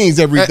and jeans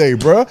every day,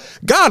 bro.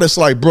 God is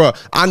like, bro,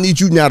 I need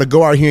you now to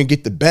go out here and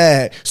get the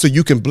bag so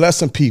you can bless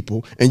some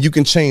people and you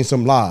can change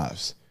some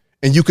lives.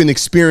 And you can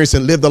experience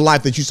and live the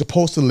life that you're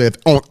supposed to live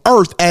on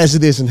earth as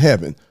it is in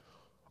heaven.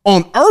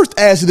 On earth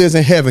as it is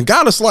in heaven.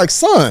 God is like,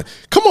 son,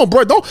 come on,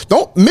 bro.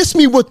 Don't miss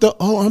me with the,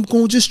 I'm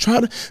going to just try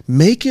to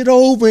make it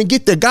over and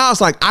get there. God's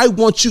like, I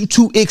want you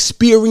to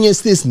experience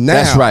this now.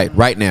 That's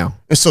right now.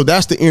 And so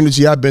that's the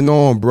energy I've been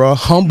on, bro,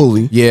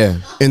 humbly. Yeah.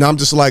 And I'm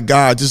just like,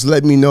 God, just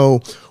let me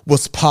know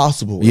what's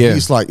possible. Yeah. And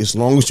he's like, as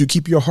long as you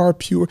keep your heart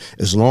pure,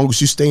 as long as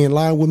you stay in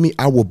line with me,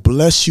 I will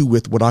bless you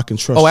with what I can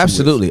trust you Oh, with.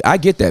 absolutely. I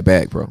get that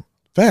bag, bro.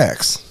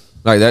 Facts.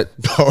 Like that.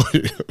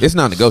 It's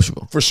not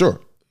negotiable. For sure.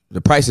 The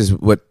price is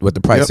what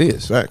the price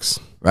is. Facts.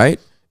 Right?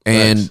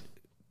 And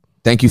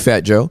thank you,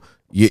 Fat Joe.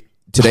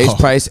 Today's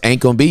price ain't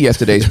going to be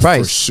yesterday's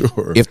price. For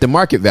sure. If the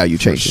market value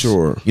changes. For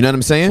sure. You know what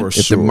I'm saying? For if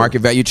sure. the market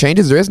value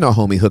changes, there is no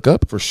homie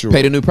hookup. For sure.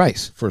 Pay the new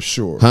price. For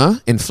sure. Huh?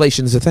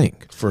 Inflation's a thing.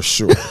 For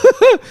sure.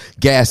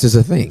 Gas is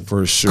a thing.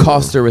 For sure.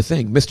 Costs are a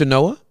thing. Mr.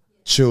 Noah?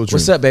 Children.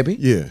 What's up, baby?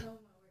 Yeah.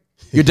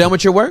 You're done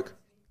with your work?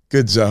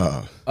 Good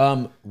job.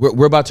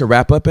 We're about to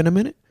wrap up in a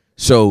minute.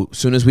 So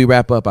soon as we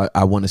wrap up,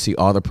 I want to see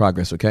all the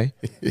progress, okay?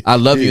 I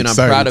love you and I'm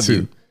proud of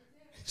you.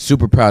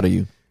 Super proud of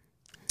you.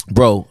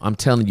 Bro, I'm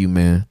telling you,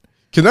 man.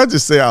 Can I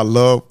just say I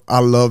love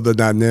the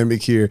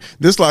dynamic here.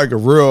 This like a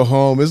real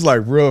home. It's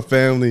like real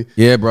family.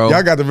 Yeah, bro.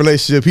 Y'all got the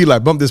relationship. He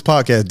like, bump this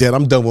podcast, Dad.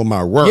 I'm done with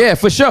my work. Yeah,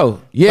 for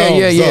sure. Yeah.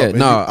 Thumbs up.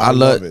 No, I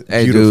love it.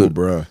 Hey, Beautiful, dude,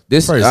 bro.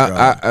 This, Praise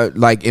God. I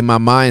like in my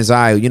mind's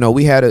eye, you know,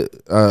 we had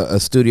a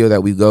studio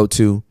that we go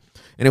to,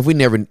 and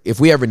if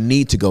we ever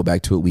need to go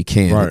back to it, we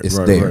can. Right, it's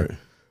right, there. right.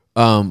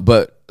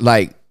 But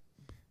like,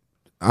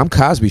 I'm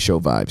Cosby Show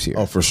vibes here.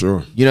 Oh, for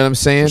sure. You know what I'm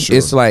saying? Sure.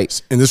 It's like,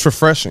 and it's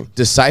refreshing.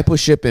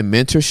 Discipleship and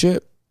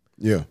mentorship.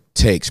 Yeah.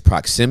 Takes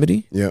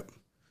proximity. Yep.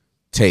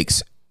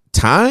 Takes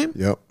time.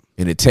 Yep.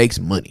 And it takes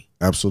money.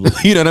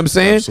 Absolutely. You know what I'm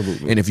saying?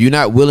 Absolutely. And if you're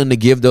not willing to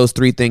give those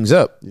three things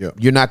up, Yep.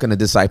 you're not going to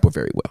disciple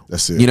very well.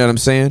 That's it. You know what I'm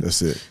saying?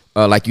 That's it.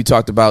 Like you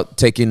talked about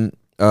taking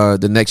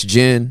the next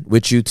gen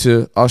with you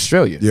to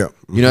Australia. Yeah.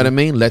 You know what I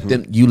mean?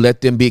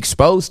 Let them be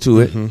exposed to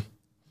it.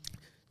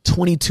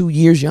 22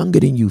 years younger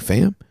than you,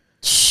 fam.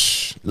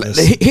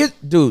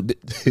 Dude,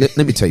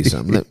 let me tell you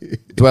something.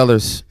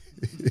 Dwellers,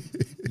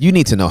 you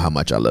need to know how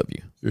much I love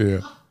you.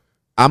 Yeah.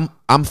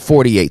 I'm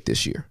 48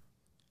 this year.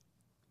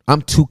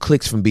 I'm 2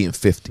 clicks from being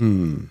 50.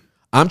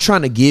 I'm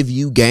trying to give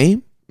you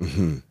game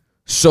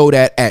so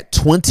that at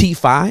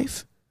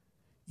 25,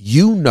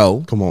 you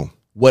know Come on.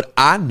 what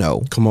I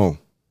know Come on.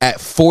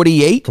 at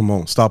 48, Come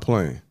on. Stop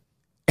playing.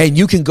 and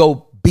you can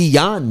go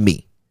beyond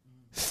me,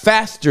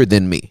 faster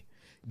than me,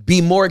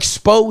 be more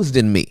exposed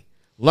than me,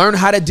 learn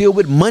how to deal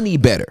with money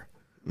better.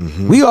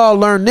 We all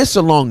learn this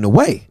along the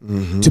way.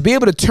 To be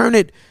able to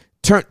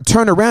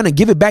turn around and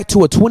give it back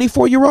to a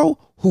 24-year-old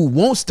who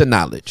wants the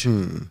knowledge.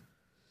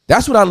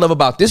 That's what I love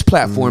about this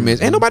platform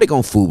is ain't nobody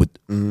gonna fool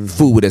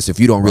with us if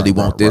you don't really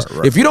want this.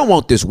 If you don't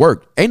want this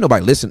work, ain't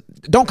nobody listen.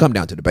 Don't come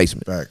down to the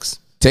basement. Facts.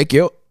 Take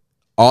you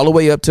all the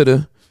way up to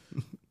the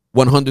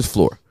 100th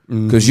floor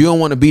because you don't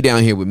want to be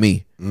down here with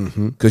me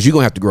because you're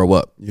gonna have to grow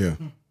up. Yeah.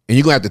 And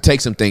you're gonna have to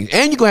take some things,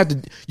 and you're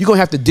gonna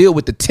have to deal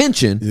with the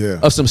tension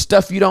of some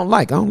stuff you don't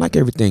like. I don't like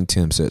everything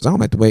Tim says. I don't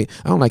like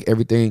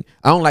everything.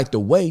 I don't like the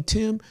way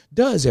Tim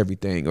does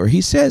everything or he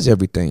says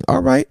everything.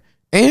 All right.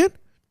 And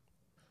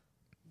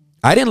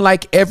I didn't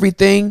like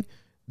everything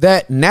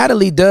that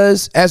Natalie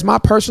does as my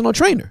personal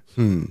trainer.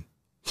 I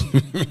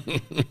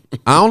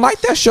don't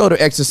like that shoulder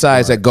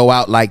exercise that go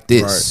out like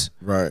this.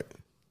 Right.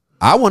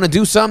 I want to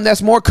do something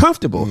that's more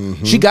comfortable.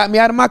 She got me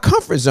out of my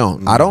comfort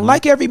zone. I don't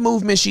like every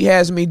movement she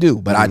has me do,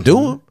 but I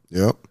do them.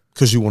 Yep.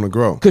 Because you want to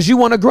grow. Because you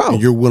want to grow.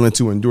 And you're willing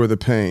to endure the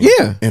pain.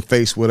 Yeah. And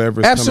face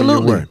whatever's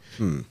Absolutely. coming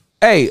your way.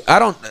 Hey,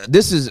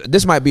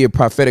 this might be a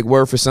prophetic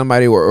word for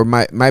somebody or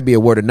might be a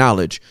word of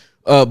knowledge.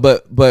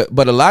 But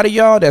a lot of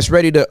y'all that's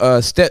ready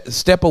to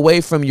step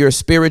away from your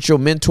spiritual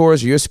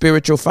mentors or your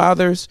spiritual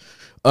fathers,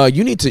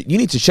 you need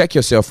to check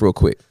yourself real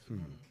quick.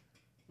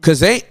 Cause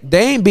they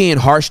ain't being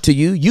harsh to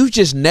you. You've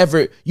just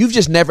never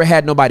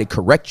had nobody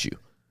correct you.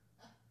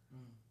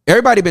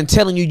 Everybody been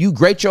telling you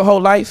great your whole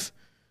life,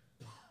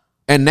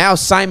 and now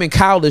Simon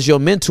Cowell is your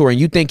mentor, and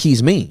you think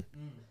he's mean.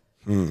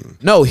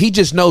 No, he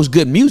just knows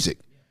good music.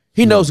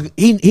 He knows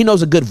he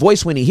knows a good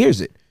voice when he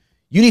hears it.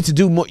 You need to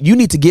do more. You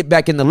need to get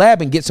back in the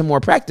lab and get some more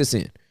practice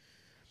in.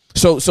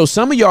 So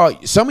some of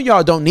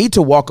y'all don't need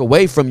to walk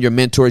away from your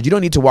mentors. You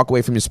don't need to walk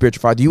away from your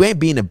spiritual father. You ain't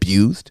being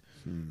abused.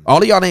 All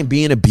of y'all ain't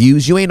being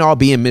abused. You ain't all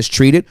being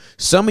mistreated.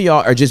 Some of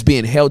y'all are just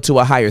being held to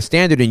a higher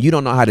standard and you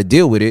don't know how to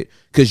deal with it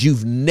because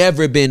you've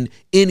never been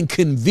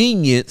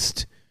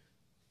inconvenienced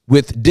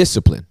with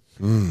discipline.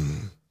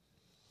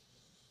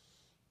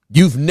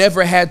 You've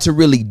never had to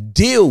really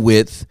deal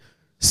with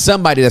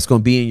somebody that's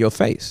going to be in your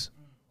face.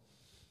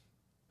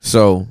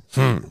 So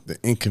the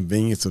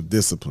inconvenience of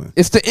discipline.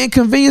 It's the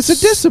inconvenience of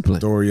discipline.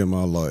 Story of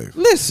my life.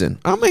 Listen,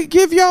 I'm going to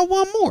give y'all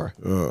one more.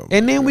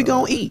 And then we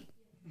going to eat.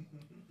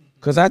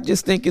 Because I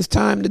just think it's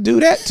time to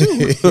do that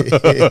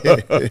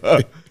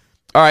too.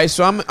 All right,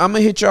 so I'm going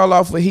to hit y'all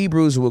off with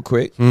Hebrews real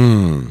quick.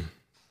 And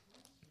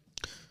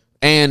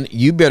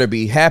you better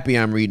be happy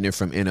I'm reading it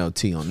from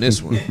NLT on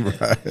this one.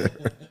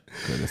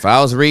 Because if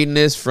I was reading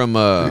this from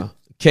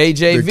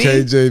KJV. The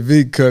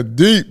KJV cut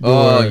deep, boy.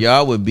 Oh,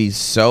 y'all would be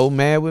so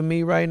mad with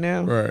me right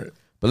now. Right.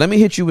 But let me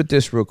hit you with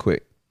this real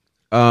quick.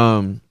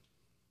 I'm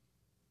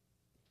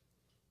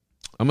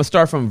going to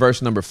start from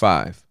verse number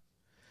 5.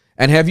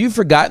 And have you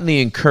forgotten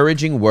the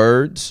encouraging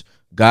words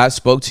God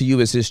spoke to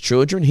you as his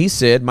children? He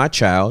said, my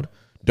child,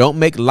 don't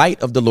make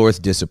light of the Lord's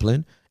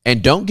discipline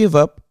and don't give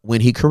up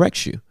when he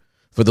corrects you.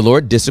 For the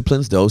Lord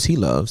disciplines those he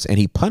loves and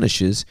he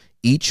punishes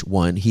each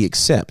one he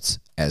accepts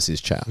as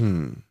his child.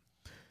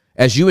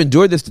 As you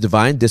endure this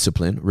divine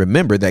discipline,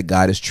 remember that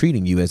God is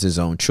treating you as his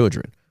own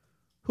children.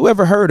 Who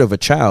ever heard of a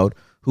child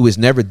who is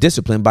never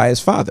disciplined by his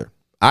father?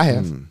 I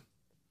have.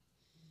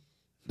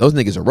 Those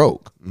niggas are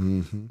rogue.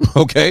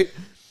 Okay?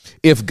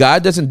 If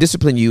God doesn't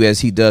discipline you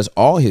as he does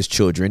all his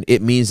children,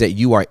 it means that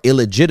you are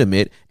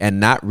illegitimate and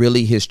not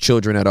really his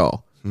children at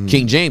all.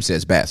 King James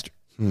says bastard.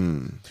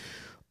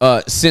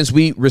 Since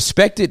we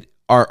respected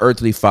our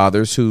earthly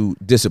fathers who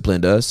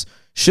disciplined us,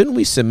 shouldn't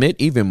we submit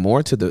even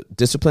more to the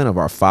discipline of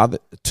our father,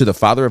 to the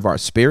father of our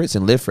spirits,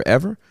 and live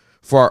forever?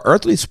 For our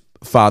earthly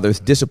fathers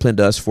disciplined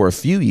us for a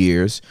few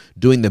years,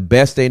 doing the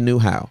best they knew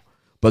how.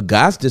 But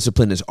God's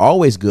discipline is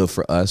always good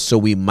for us, so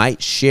we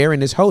might share in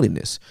his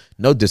holiness.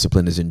 No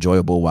discipline is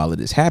enjoyable while it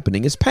is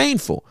happening. It's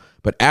painful.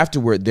 But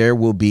afterward, there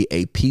will be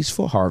a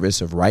peaceful harvest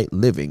of right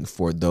living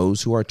for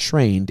those who are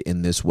trained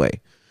in this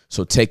way.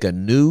 So take a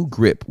new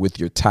grip with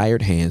your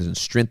tired hands and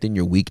strengthen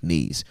your weak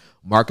knees.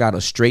 Mark out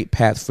a straight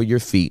path for your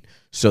feet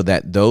so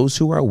that those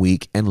who are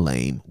weak and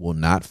lame will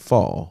not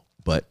fall,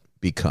 but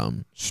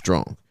become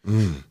strong.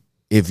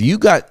 If you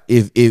got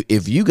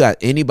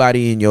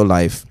anybody in your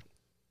life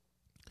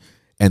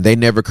and they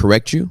never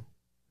correct you,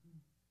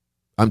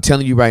 I'm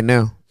telling you right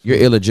now, you're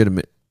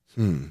illegitimate.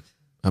 I'm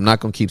not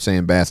gonna keep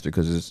saying bastard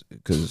because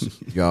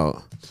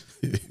y'all.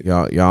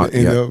 We're gonna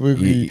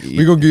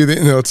give you the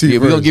NLT. Yeah,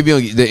 we're gonna give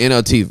you the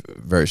NLT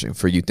version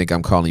for you think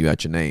I'm calling you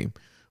out your name.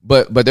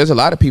 But there's a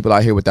lot of people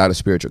out here without a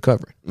spiritual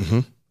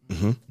covering.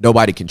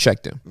 Nobody can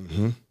check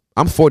them.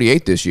 I'm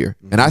 48 this year,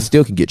 and I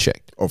still can get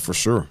checked. Oh, for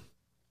sure.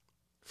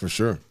 For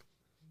sure.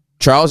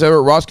 Charles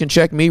Everett Ross can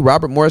check me.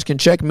 Robert Morris can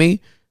check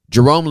me.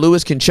 Jerome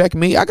Lewis can check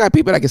me. I got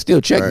people that can still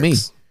check me.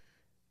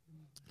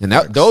 And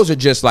those are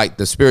just like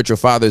the spiritual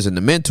fathers and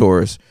the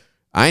mentors.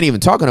 I ain't even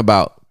talking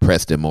about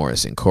Preston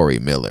Morris and Corey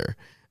Miller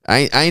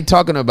I ain't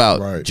talking about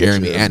Right,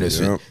 Jeremy Jeremy,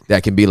 Anderson yep.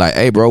 that can be like,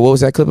 hey, bro, what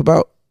was that clip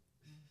about?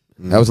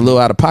 That was a little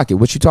out of pocket.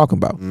 What you talking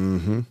about?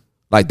 Mm-hmm.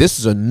 Like, this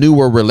is a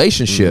newer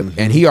relationship,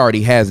 and he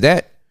already has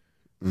that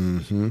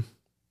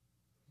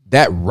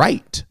that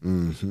right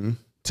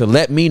to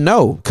let me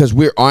know, because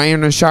we're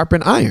iron and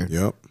sharpen iron.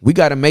 Yep. We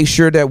got to make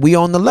sure that we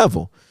on the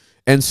level.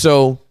 And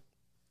so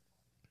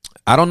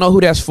I don't know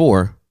who that's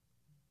for,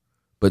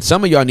 but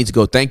some of y'all need to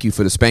go thank you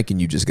for the spanking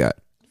you just got.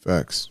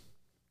 Facts.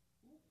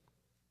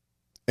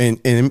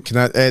 And can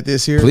I add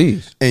this here?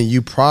 Please. And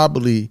you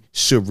probably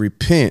should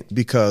repent,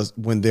 because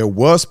when there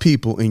was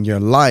people in your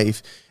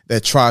life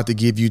that tried to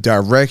give you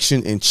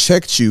direction and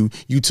checked you,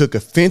 you took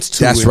offense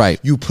to it. That's right.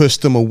 You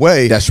pushed them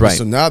away. That's right.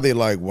 So now they're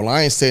like, well,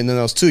 I ain't saying nothing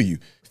else to you.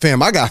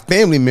 Fam, I got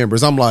family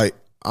members. I'm like,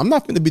 I'm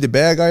not going to be the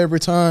bad guy every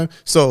time.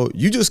 So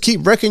you just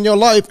keep wrecking your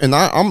life, and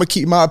I'm going to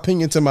keep my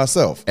opinion to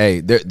myself. Hey,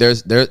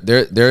 there's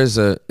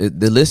the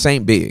list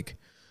ain't big,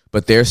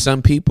 but there's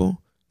some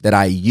people that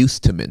I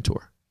used to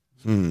mentor.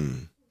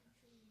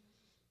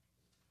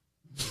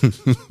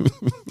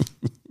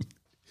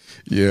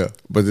 Yeah,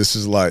 but this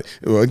is like,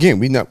 well,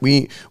 again,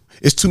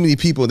 it's too many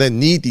people that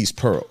need these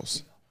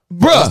pearls.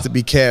 For us Bruh, to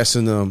be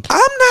casting them.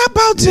 I'm not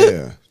about to.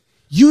 Yeah.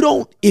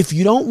 If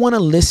you don't want to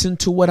listen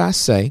to what I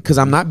say, because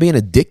I'm not being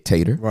a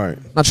dictator. Right.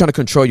 I'm not trying to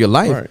control your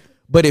life. Right.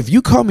 But if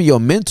you call me your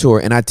mentor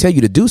and I tell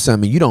you to do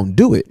something and you don't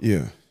do it,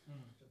 Yeah.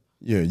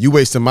 Yeah. You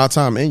wasting my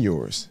time and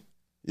yours.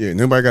 Yeah.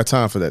 Nobody got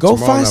time for that. go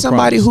Tomorrow, find I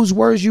somebody promise. whose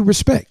words you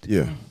respect.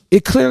 Yeah.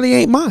 It clearly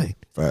ain't mine.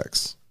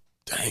 Facts.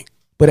 Dang.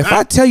 But if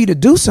I tell you to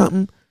do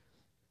something,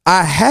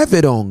 I have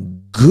it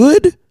on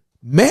good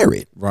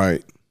merit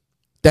Right.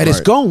 that it's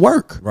Right. going to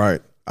work.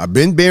 Right. I've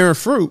been bearing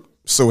fruit.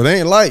 So it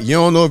ain't like you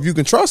don't know if you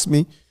can trust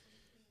me.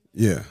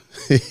 Yeah.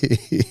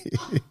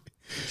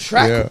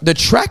 Yeah. The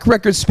track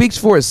record speaks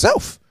for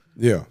itself.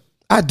 Yeah.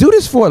 I do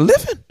this for a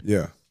living.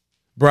 Yeah.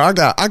 Bro,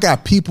 I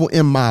got people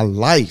in my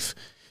life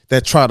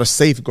that try to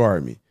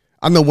safeguard me.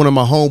 I know one of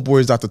my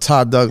homeboys, Dr.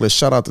 Todd Douglas.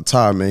 Shout out to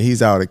Todd, man.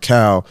 He's out at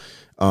Cal.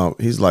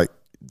 He's like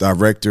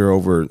director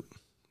over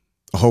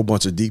a whole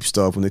bunch of deep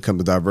stuff when it comes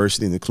to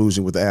diversity and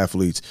inclusion with the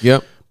athletes.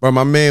 Yep. But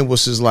my man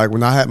was just like,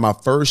 when I had my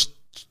first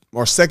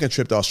or second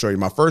trip to Australia,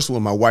 my first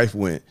one, my wife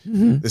went.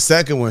 The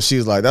second one, she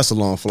was like, that's a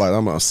long flight.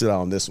 I'm going to sit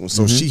out on this one.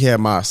 So she had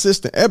my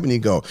assistant, Ebony,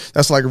 go.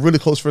 That's like a really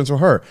close friend with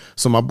her.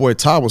 So my boy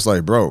Todd was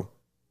like, bro,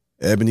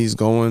 Ebony's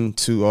going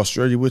to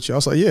Australia with you. I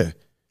was like, yeah.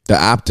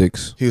 The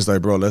optics. He was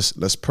like, bro,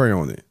 let's pray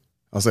on it.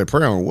 I was like,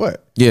 pray on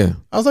what? Yeah.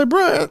 I was like,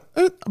 bro,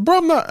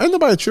 I'm not, ain't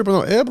nobody tripping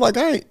on Eb. Like,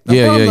 I ain't.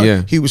 Yeah, bro, I'm yeah, not.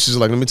 yeah. He was just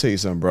like, let me tell you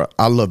something, bro.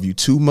 I love you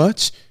too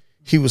much.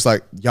 He was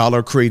like, y'all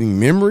are creating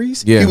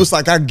memories. Yeah. He was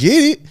like, I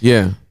get it.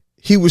 Yeah.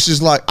 He was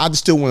just like, I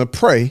just still want to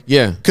pray.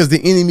 Yeah. Because the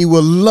enemy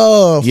will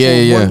love Yeah,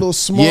 for yeah. one little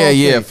small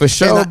Yeah, thing. for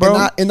sure, and bro.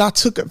 I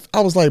took it.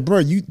 I was like,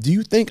 bro, do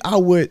you think I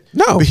would?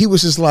 No. But he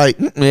was just like,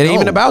 It ain't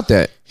even about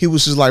that. He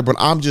was just like, but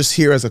I'm just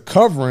here as a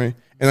covering,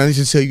 and I need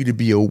to tell you to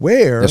be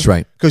aware. That's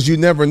right. Because you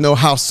never know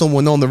how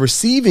someone on the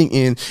receiving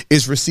end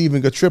is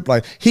receiving a trip.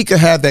 Like, he could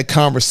have that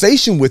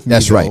conversation with me.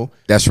 That's right.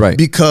 That's right.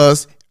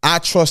 Because I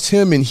trust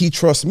him and he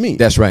trusts me.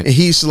 That's right. And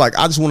he's like,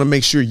 I just want to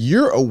make sure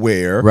you're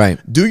aware. Right.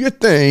 Do your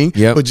thing.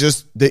 Yep. But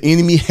just the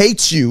enemy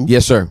hates you.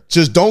 Yes, sir.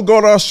 Just don't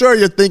go to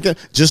Australia thinking,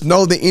 just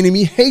know the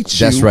enemy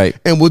hates you. That's right.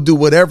 And will do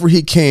whatever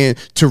he can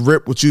to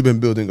rip what you've been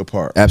building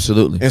apart.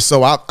 Absolutely. And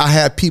so I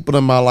had people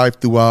in my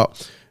life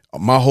throughout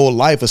my whole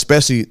life,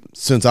 especially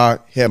since I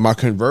had my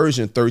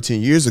conversion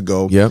 13 years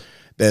ago. Yep.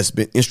 That's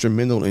been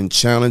instrumental in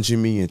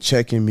challenging me and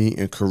checking me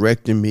and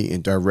correcting me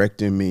and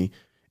directing me.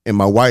 And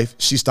my wife,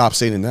 she stopped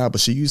saying it now, but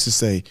she used to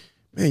say,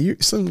 man, you're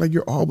something like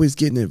you're always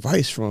getting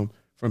advice from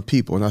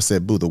people. And I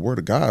said, boo, the word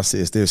of God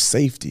says there's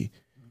safety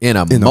In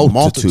a in multitude. a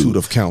multitude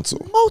of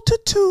counsel.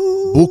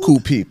 Multitude.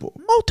 Buku people.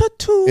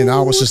 Multitude. And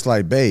I was just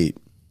like, babe,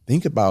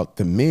 think about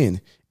the men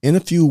and a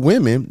few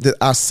women that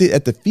I sit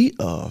at the feet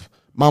of.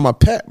 Mama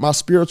Pat, my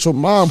spiritual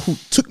mom, who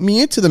took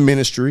me into the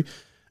ministry.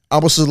 I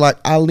was just like,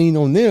 I lean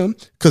on them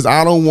because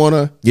I don't want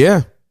to.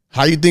 Yeah.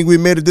 How you think we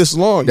made it this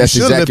long? That's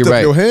you should exactly lift right.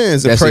 up your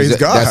hands and That's praise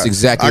God. that's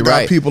exactly I got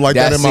right. people like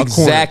That's that in my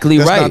corner. exactly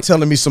That's right. not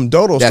telling me some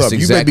dodo That's stuff. You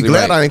exactly may be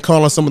glad right. I ain't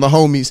calling some of the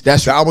homies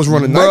That's- that I was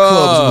running Bruh.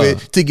 nightclubs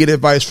with to get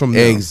advice from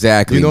them.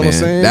 Exactly. You know man. what I'm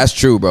saying? That's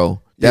true,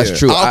 bro. That's Yeah.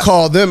 true. I'll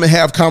call them and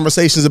have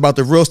conversations about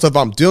the real stuff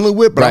I'm dealing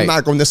with, but Right. I'm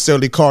not going to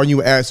necessarily call you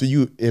and ask for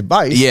you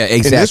advice. Yeah, In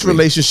this exactly.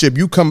 relationship,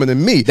 you coming to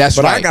me. That's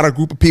but I right. got a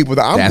group of people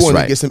that I'm That's going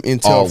right. to get some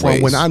intel from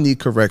Always. when I need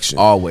correction.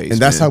 Always. And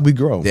that's man. how we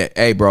grow. Yeah.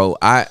 Hey, bro,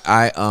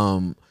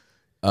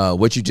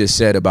 what you just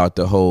said about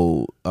the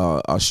whole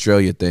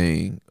Australia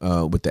thing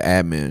with the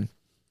admin.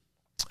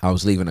 I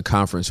was leaving a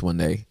conference one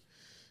day,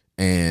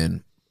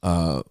 and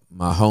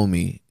my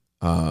homie,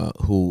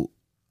 who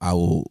I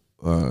will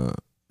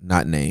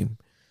not name,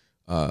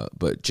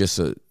 but just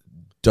a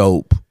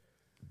dope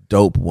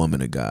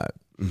woman of God.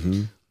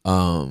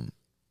 Mm-hmm.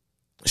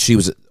 She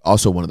was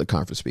also one of the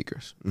conference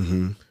speakers.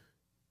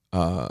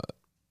 Mm-hmm.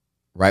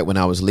 Right when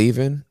I was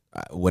leaving,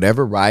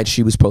 whatever ride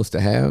she was supposed to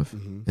have,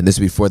 and this is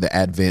before the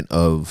advent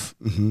of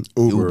Mm-hmm.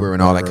 Uber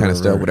and all that kind of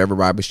stuff, right. whatever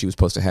ride she was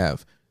supposed to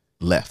have,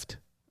 left.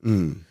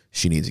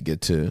 she needs to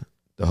get to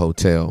the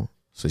hotel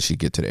so she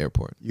get to the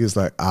airport. He was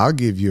like, I'll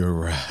give you a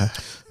ride.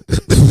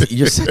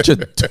 You're such a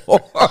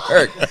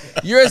dork.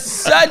 You're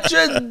such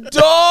a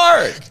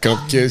dork.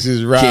 Come kiss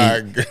his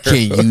ride, girl.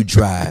 Can you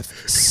drive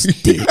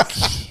stick?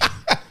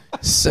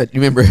 You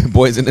remember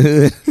Boys in the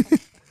Hood?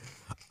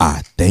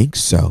 I think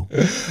so.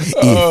 If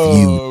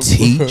you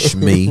teach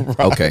me.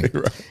 Okay.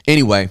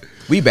 Anyway,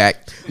 we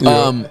back.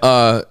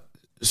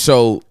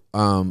 So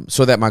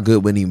that my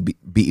good wouldn't even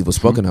be evil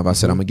spoken of, I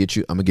said, I'm gonna get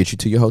you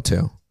to your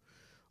hotel.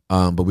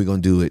 But we're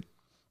gonna do it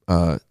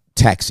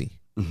taxi.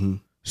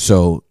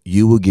 So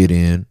you will get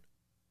in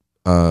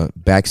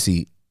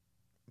backseat,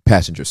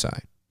 passenger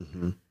side.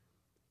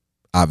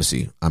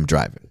 Obviously, I'm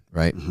driving,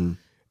 right?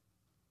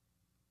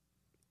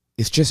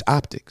 It's just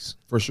optics.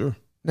 For sure.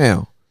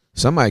 Now,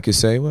 somebody could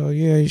say, well,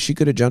 yeah, she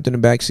could have jumped in the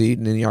back seat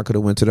and then y'all could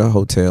have went to the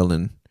hotel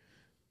and,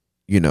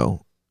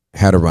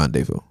 had a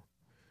rendezvous.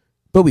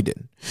 But we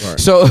didn't. Right.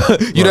 So,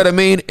 you know what I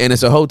mean? And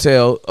it's a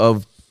hotel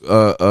of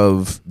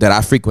that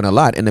I frequent a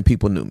lot, and the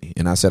people knew me.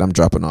 And I said, I'm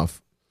dropping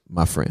off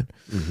my friend.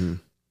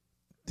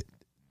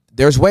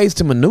 There's ways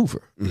to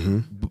maneuver.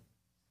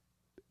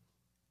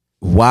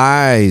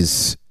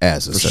 Wise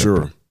as a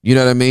serpent. Sure. You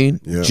know what I mean?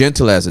 Yeah.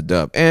 Gentle as a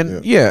dove.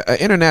 And an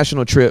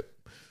international trip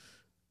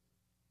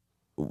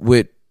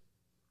with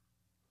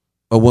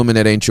a woman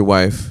that ain't your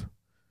wife,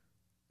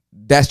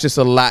 that's just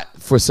a lot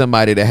for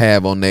somebody to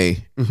have on their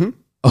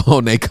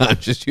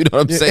conscience. You know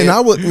what I'm saying?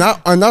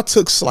 And I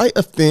took slight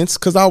offense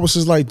because I was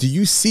just like, do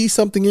you see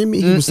something in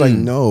me? He was like,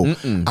 no,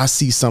 I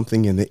see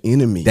something in the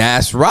enemy.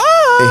 That's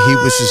right. And he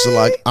was just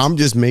like, I'm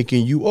just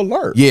making you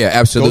alert. Yeah,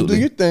 absolutely. Go do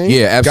your thing.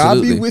 Yeah,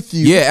 absolutely. God be with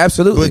you. Yeah,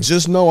 absolutely. But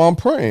just know I'm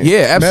praying.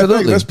 Yeah,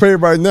 absolutely. Let's pray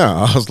right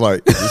now. I was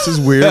like, this is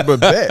weird, but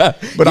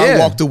bet. But I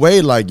walked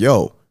away like,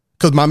 yo.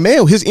 Because my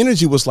man, his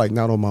energy was like,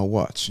 not on my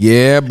watch.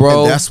 Yeah,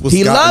 bro. And that's what's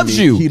he loves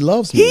me. you. He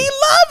loves me. He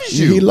loves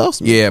you. He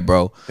loves me. Yeah,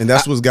 bro. And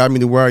that's what's got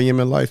me to where I am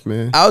in life,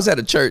 man. I was at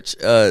a church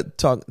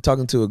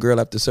talking to a girl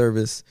after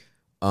service.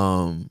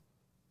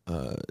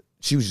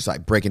 She was just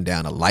like breaking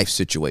down a life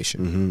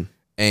situation.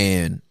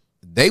 And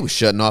they were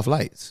shutting off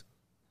lights.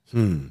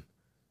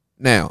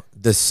 Now,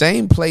 the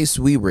same place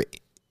we were,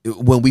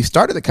 when we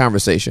started the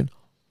conversation,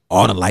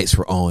 all the lights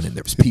were on and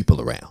there was people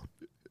around.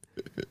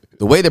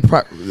 The way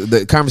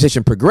the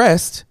conversation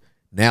progressed,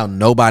 now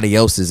nobody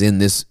else is in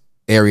this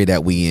area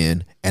that we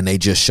in, and they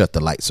just shut the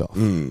lights off.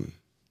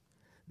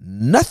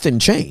 Nothing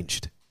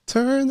changed.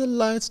 Turn the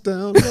lights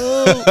down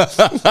low.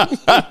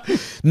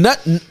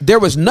 There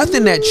was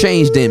nothing that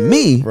changed in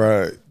me.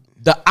 Right.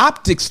 The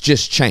optics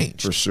just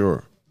changed. For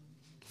sure.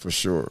 For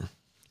sure.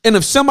 And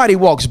if somebody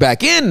walks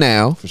back in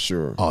now, for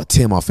sure. Oh,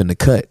 Tim off in the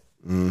cut.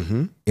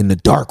 In the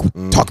dark,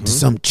 talking to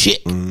some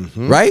chick.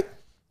 Right?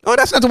 Oh,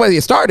 that's not the way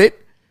it started.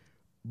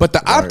 But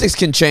the optics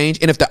can change,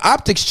 and if the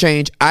optics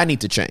change, I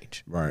need to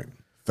change. Right.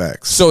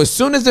 Facts. So as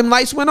soon as them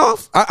lights went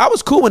off, I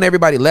was cool when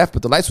everybody left,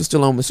 but the lights were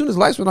still on. As soon as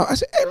the lights went off, I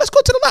said, hey, let's go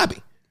to the lobby.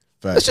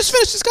 Facts. Let's just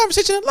finish this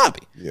conversation in the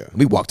lobby. Yeah.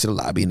 We walked to the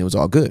lobby, and it was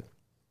all good.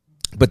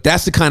 But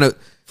that's the kind of,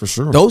 for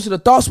sure, those are the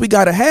thoughts we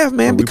got to have,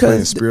 man, we because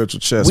playing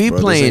spiritual chess. We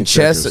playing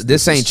chess.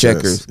 This ain't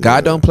checkers.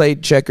 God don't play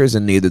checkers,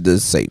 and neither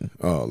does Satan.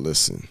 Oh,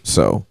 listen.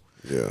 So,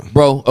 yeah,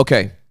 bro.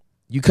 Okay,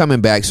 you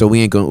coming back? So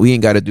we ain't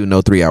got to do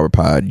no 3-hour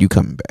pod. You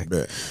coming back?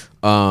 Bet.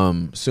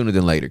 Sooner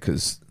than later,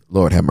 because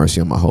Lord have mercy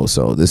on my whole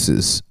soul.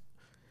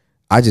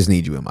 I just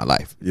need you in my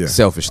life. Yeah.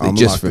 Selfishly, I'm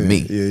just for in.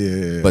 me.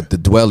 Yeah. But the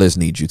dwellers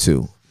need you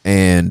too.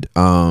 And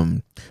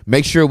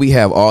make sure we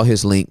have all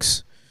his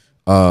links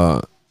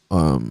to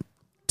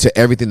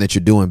everything that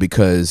you're doing,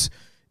 because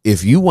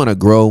if you want to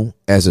grow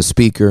as a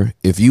speaker,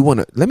 if you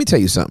want to, let me tell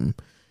you something.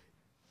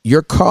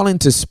 Your calling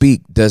to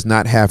speak does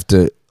not have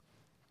to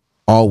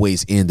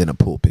always end in a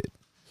pulpit.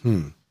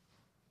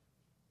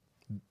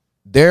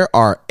 There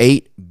are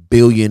 8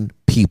 billion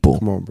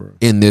people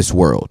in this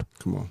world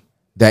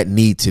that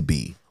need to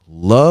be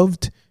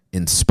loved,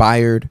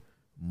 inspired,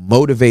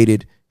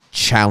 motivated,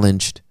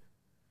 challenged.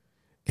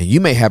 And you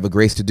may have a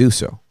grace to do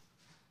so.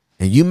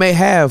 And you may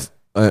have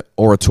an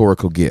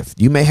oratorical gift.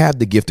 You may have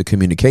the gift of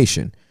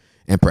communication.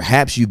 And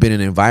perhaps you've been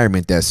in an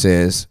environment that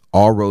says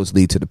all roads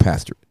lead to the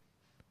pastorate.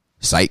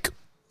 Psych.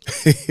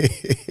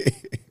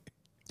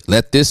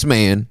 Let this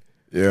man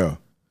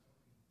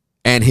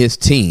and his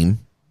team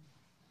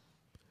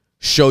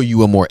show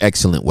you a more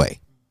excellent way.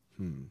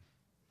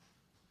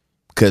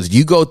 Because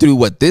you go through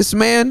what this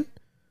man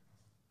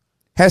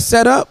has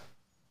set up,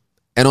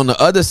 and on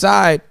the other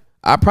side,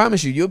 I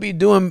promise you'll be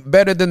doing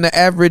better than the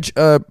average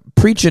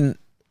preaching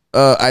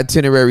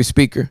itinerary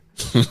speaker.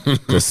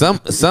 Some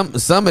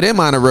of them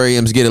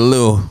honorariums get a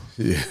little,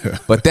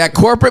 but that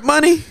corporate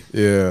money,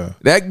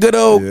 that good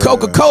old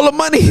Coca-Cola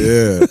money,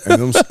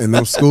 and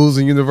them schools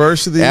and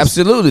universities,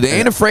 absolutely, they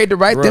ain't afraid to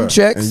write them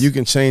checks, and you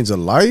can change a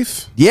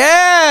life.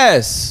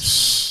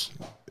 Yes,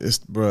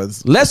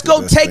 let's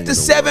go take the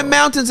 7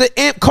 mountains of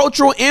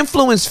cultural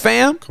influence,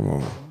 fam. Come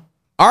on,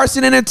 arts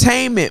and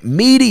entertainment,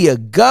 media,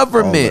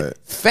 government,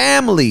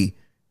 family,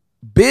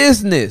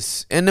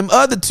 business, and them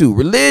other 2,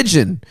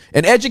 religion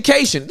and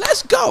education.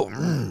 Let's go.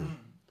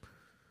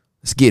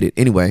 Let's get it.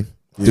 Anyway,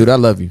 Dude, I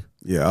love you.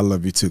 Yeah, I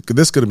love you too. Cause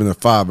this could have been a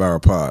 5-hour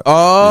pod.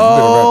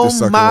 Oh,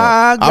 my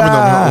God. I've been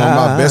on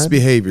my best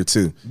behavior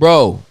too.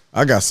 Bro.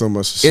 I got so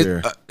much to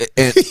share.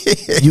 And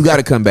you got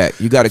to come back.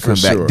 You got to come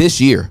back this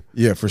year.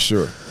 Yeah, for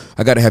sure.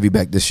 I got to have you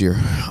back this year.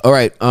 All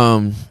right,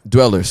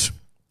 Dwellers.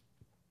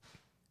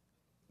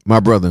 My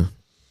brother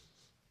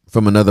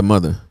from another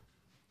mother.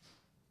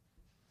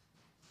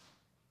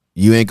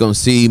 You ain't going to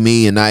see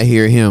me and not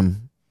hear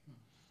him.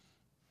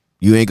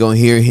 You ain't going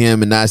to hear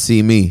him and not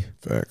see me.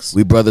 Facts.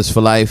 We brothers for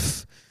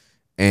life.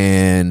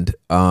 And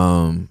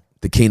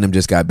the kingdom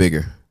just got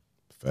bigger.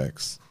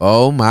 Facts.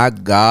 Oh my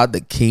God,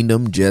 the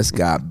kingdom just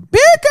got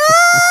bigger.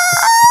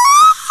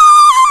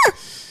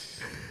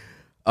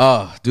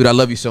 Oh, dude, I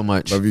love you so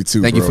much. Love you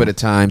too. Thank you for the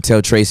time.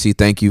 Tell Tracy,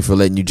 thank you for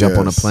letting you jump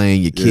on a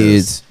plane. Your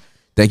kids,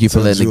 thank you for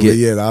letting her get.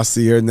 Yeah, I'll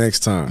see her next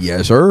time.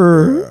 Yes,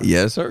 sir.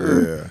 Yeah. Yes,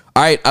 sir. Yeah.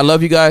 All right, I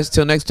love you guys.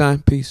 Till next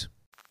time. Peace.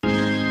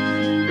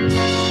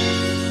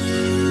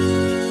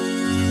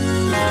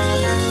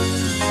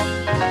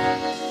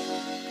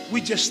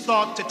 We just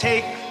thought to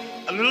take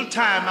a little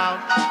time out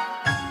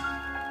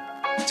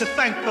to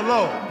thank the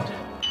Lord.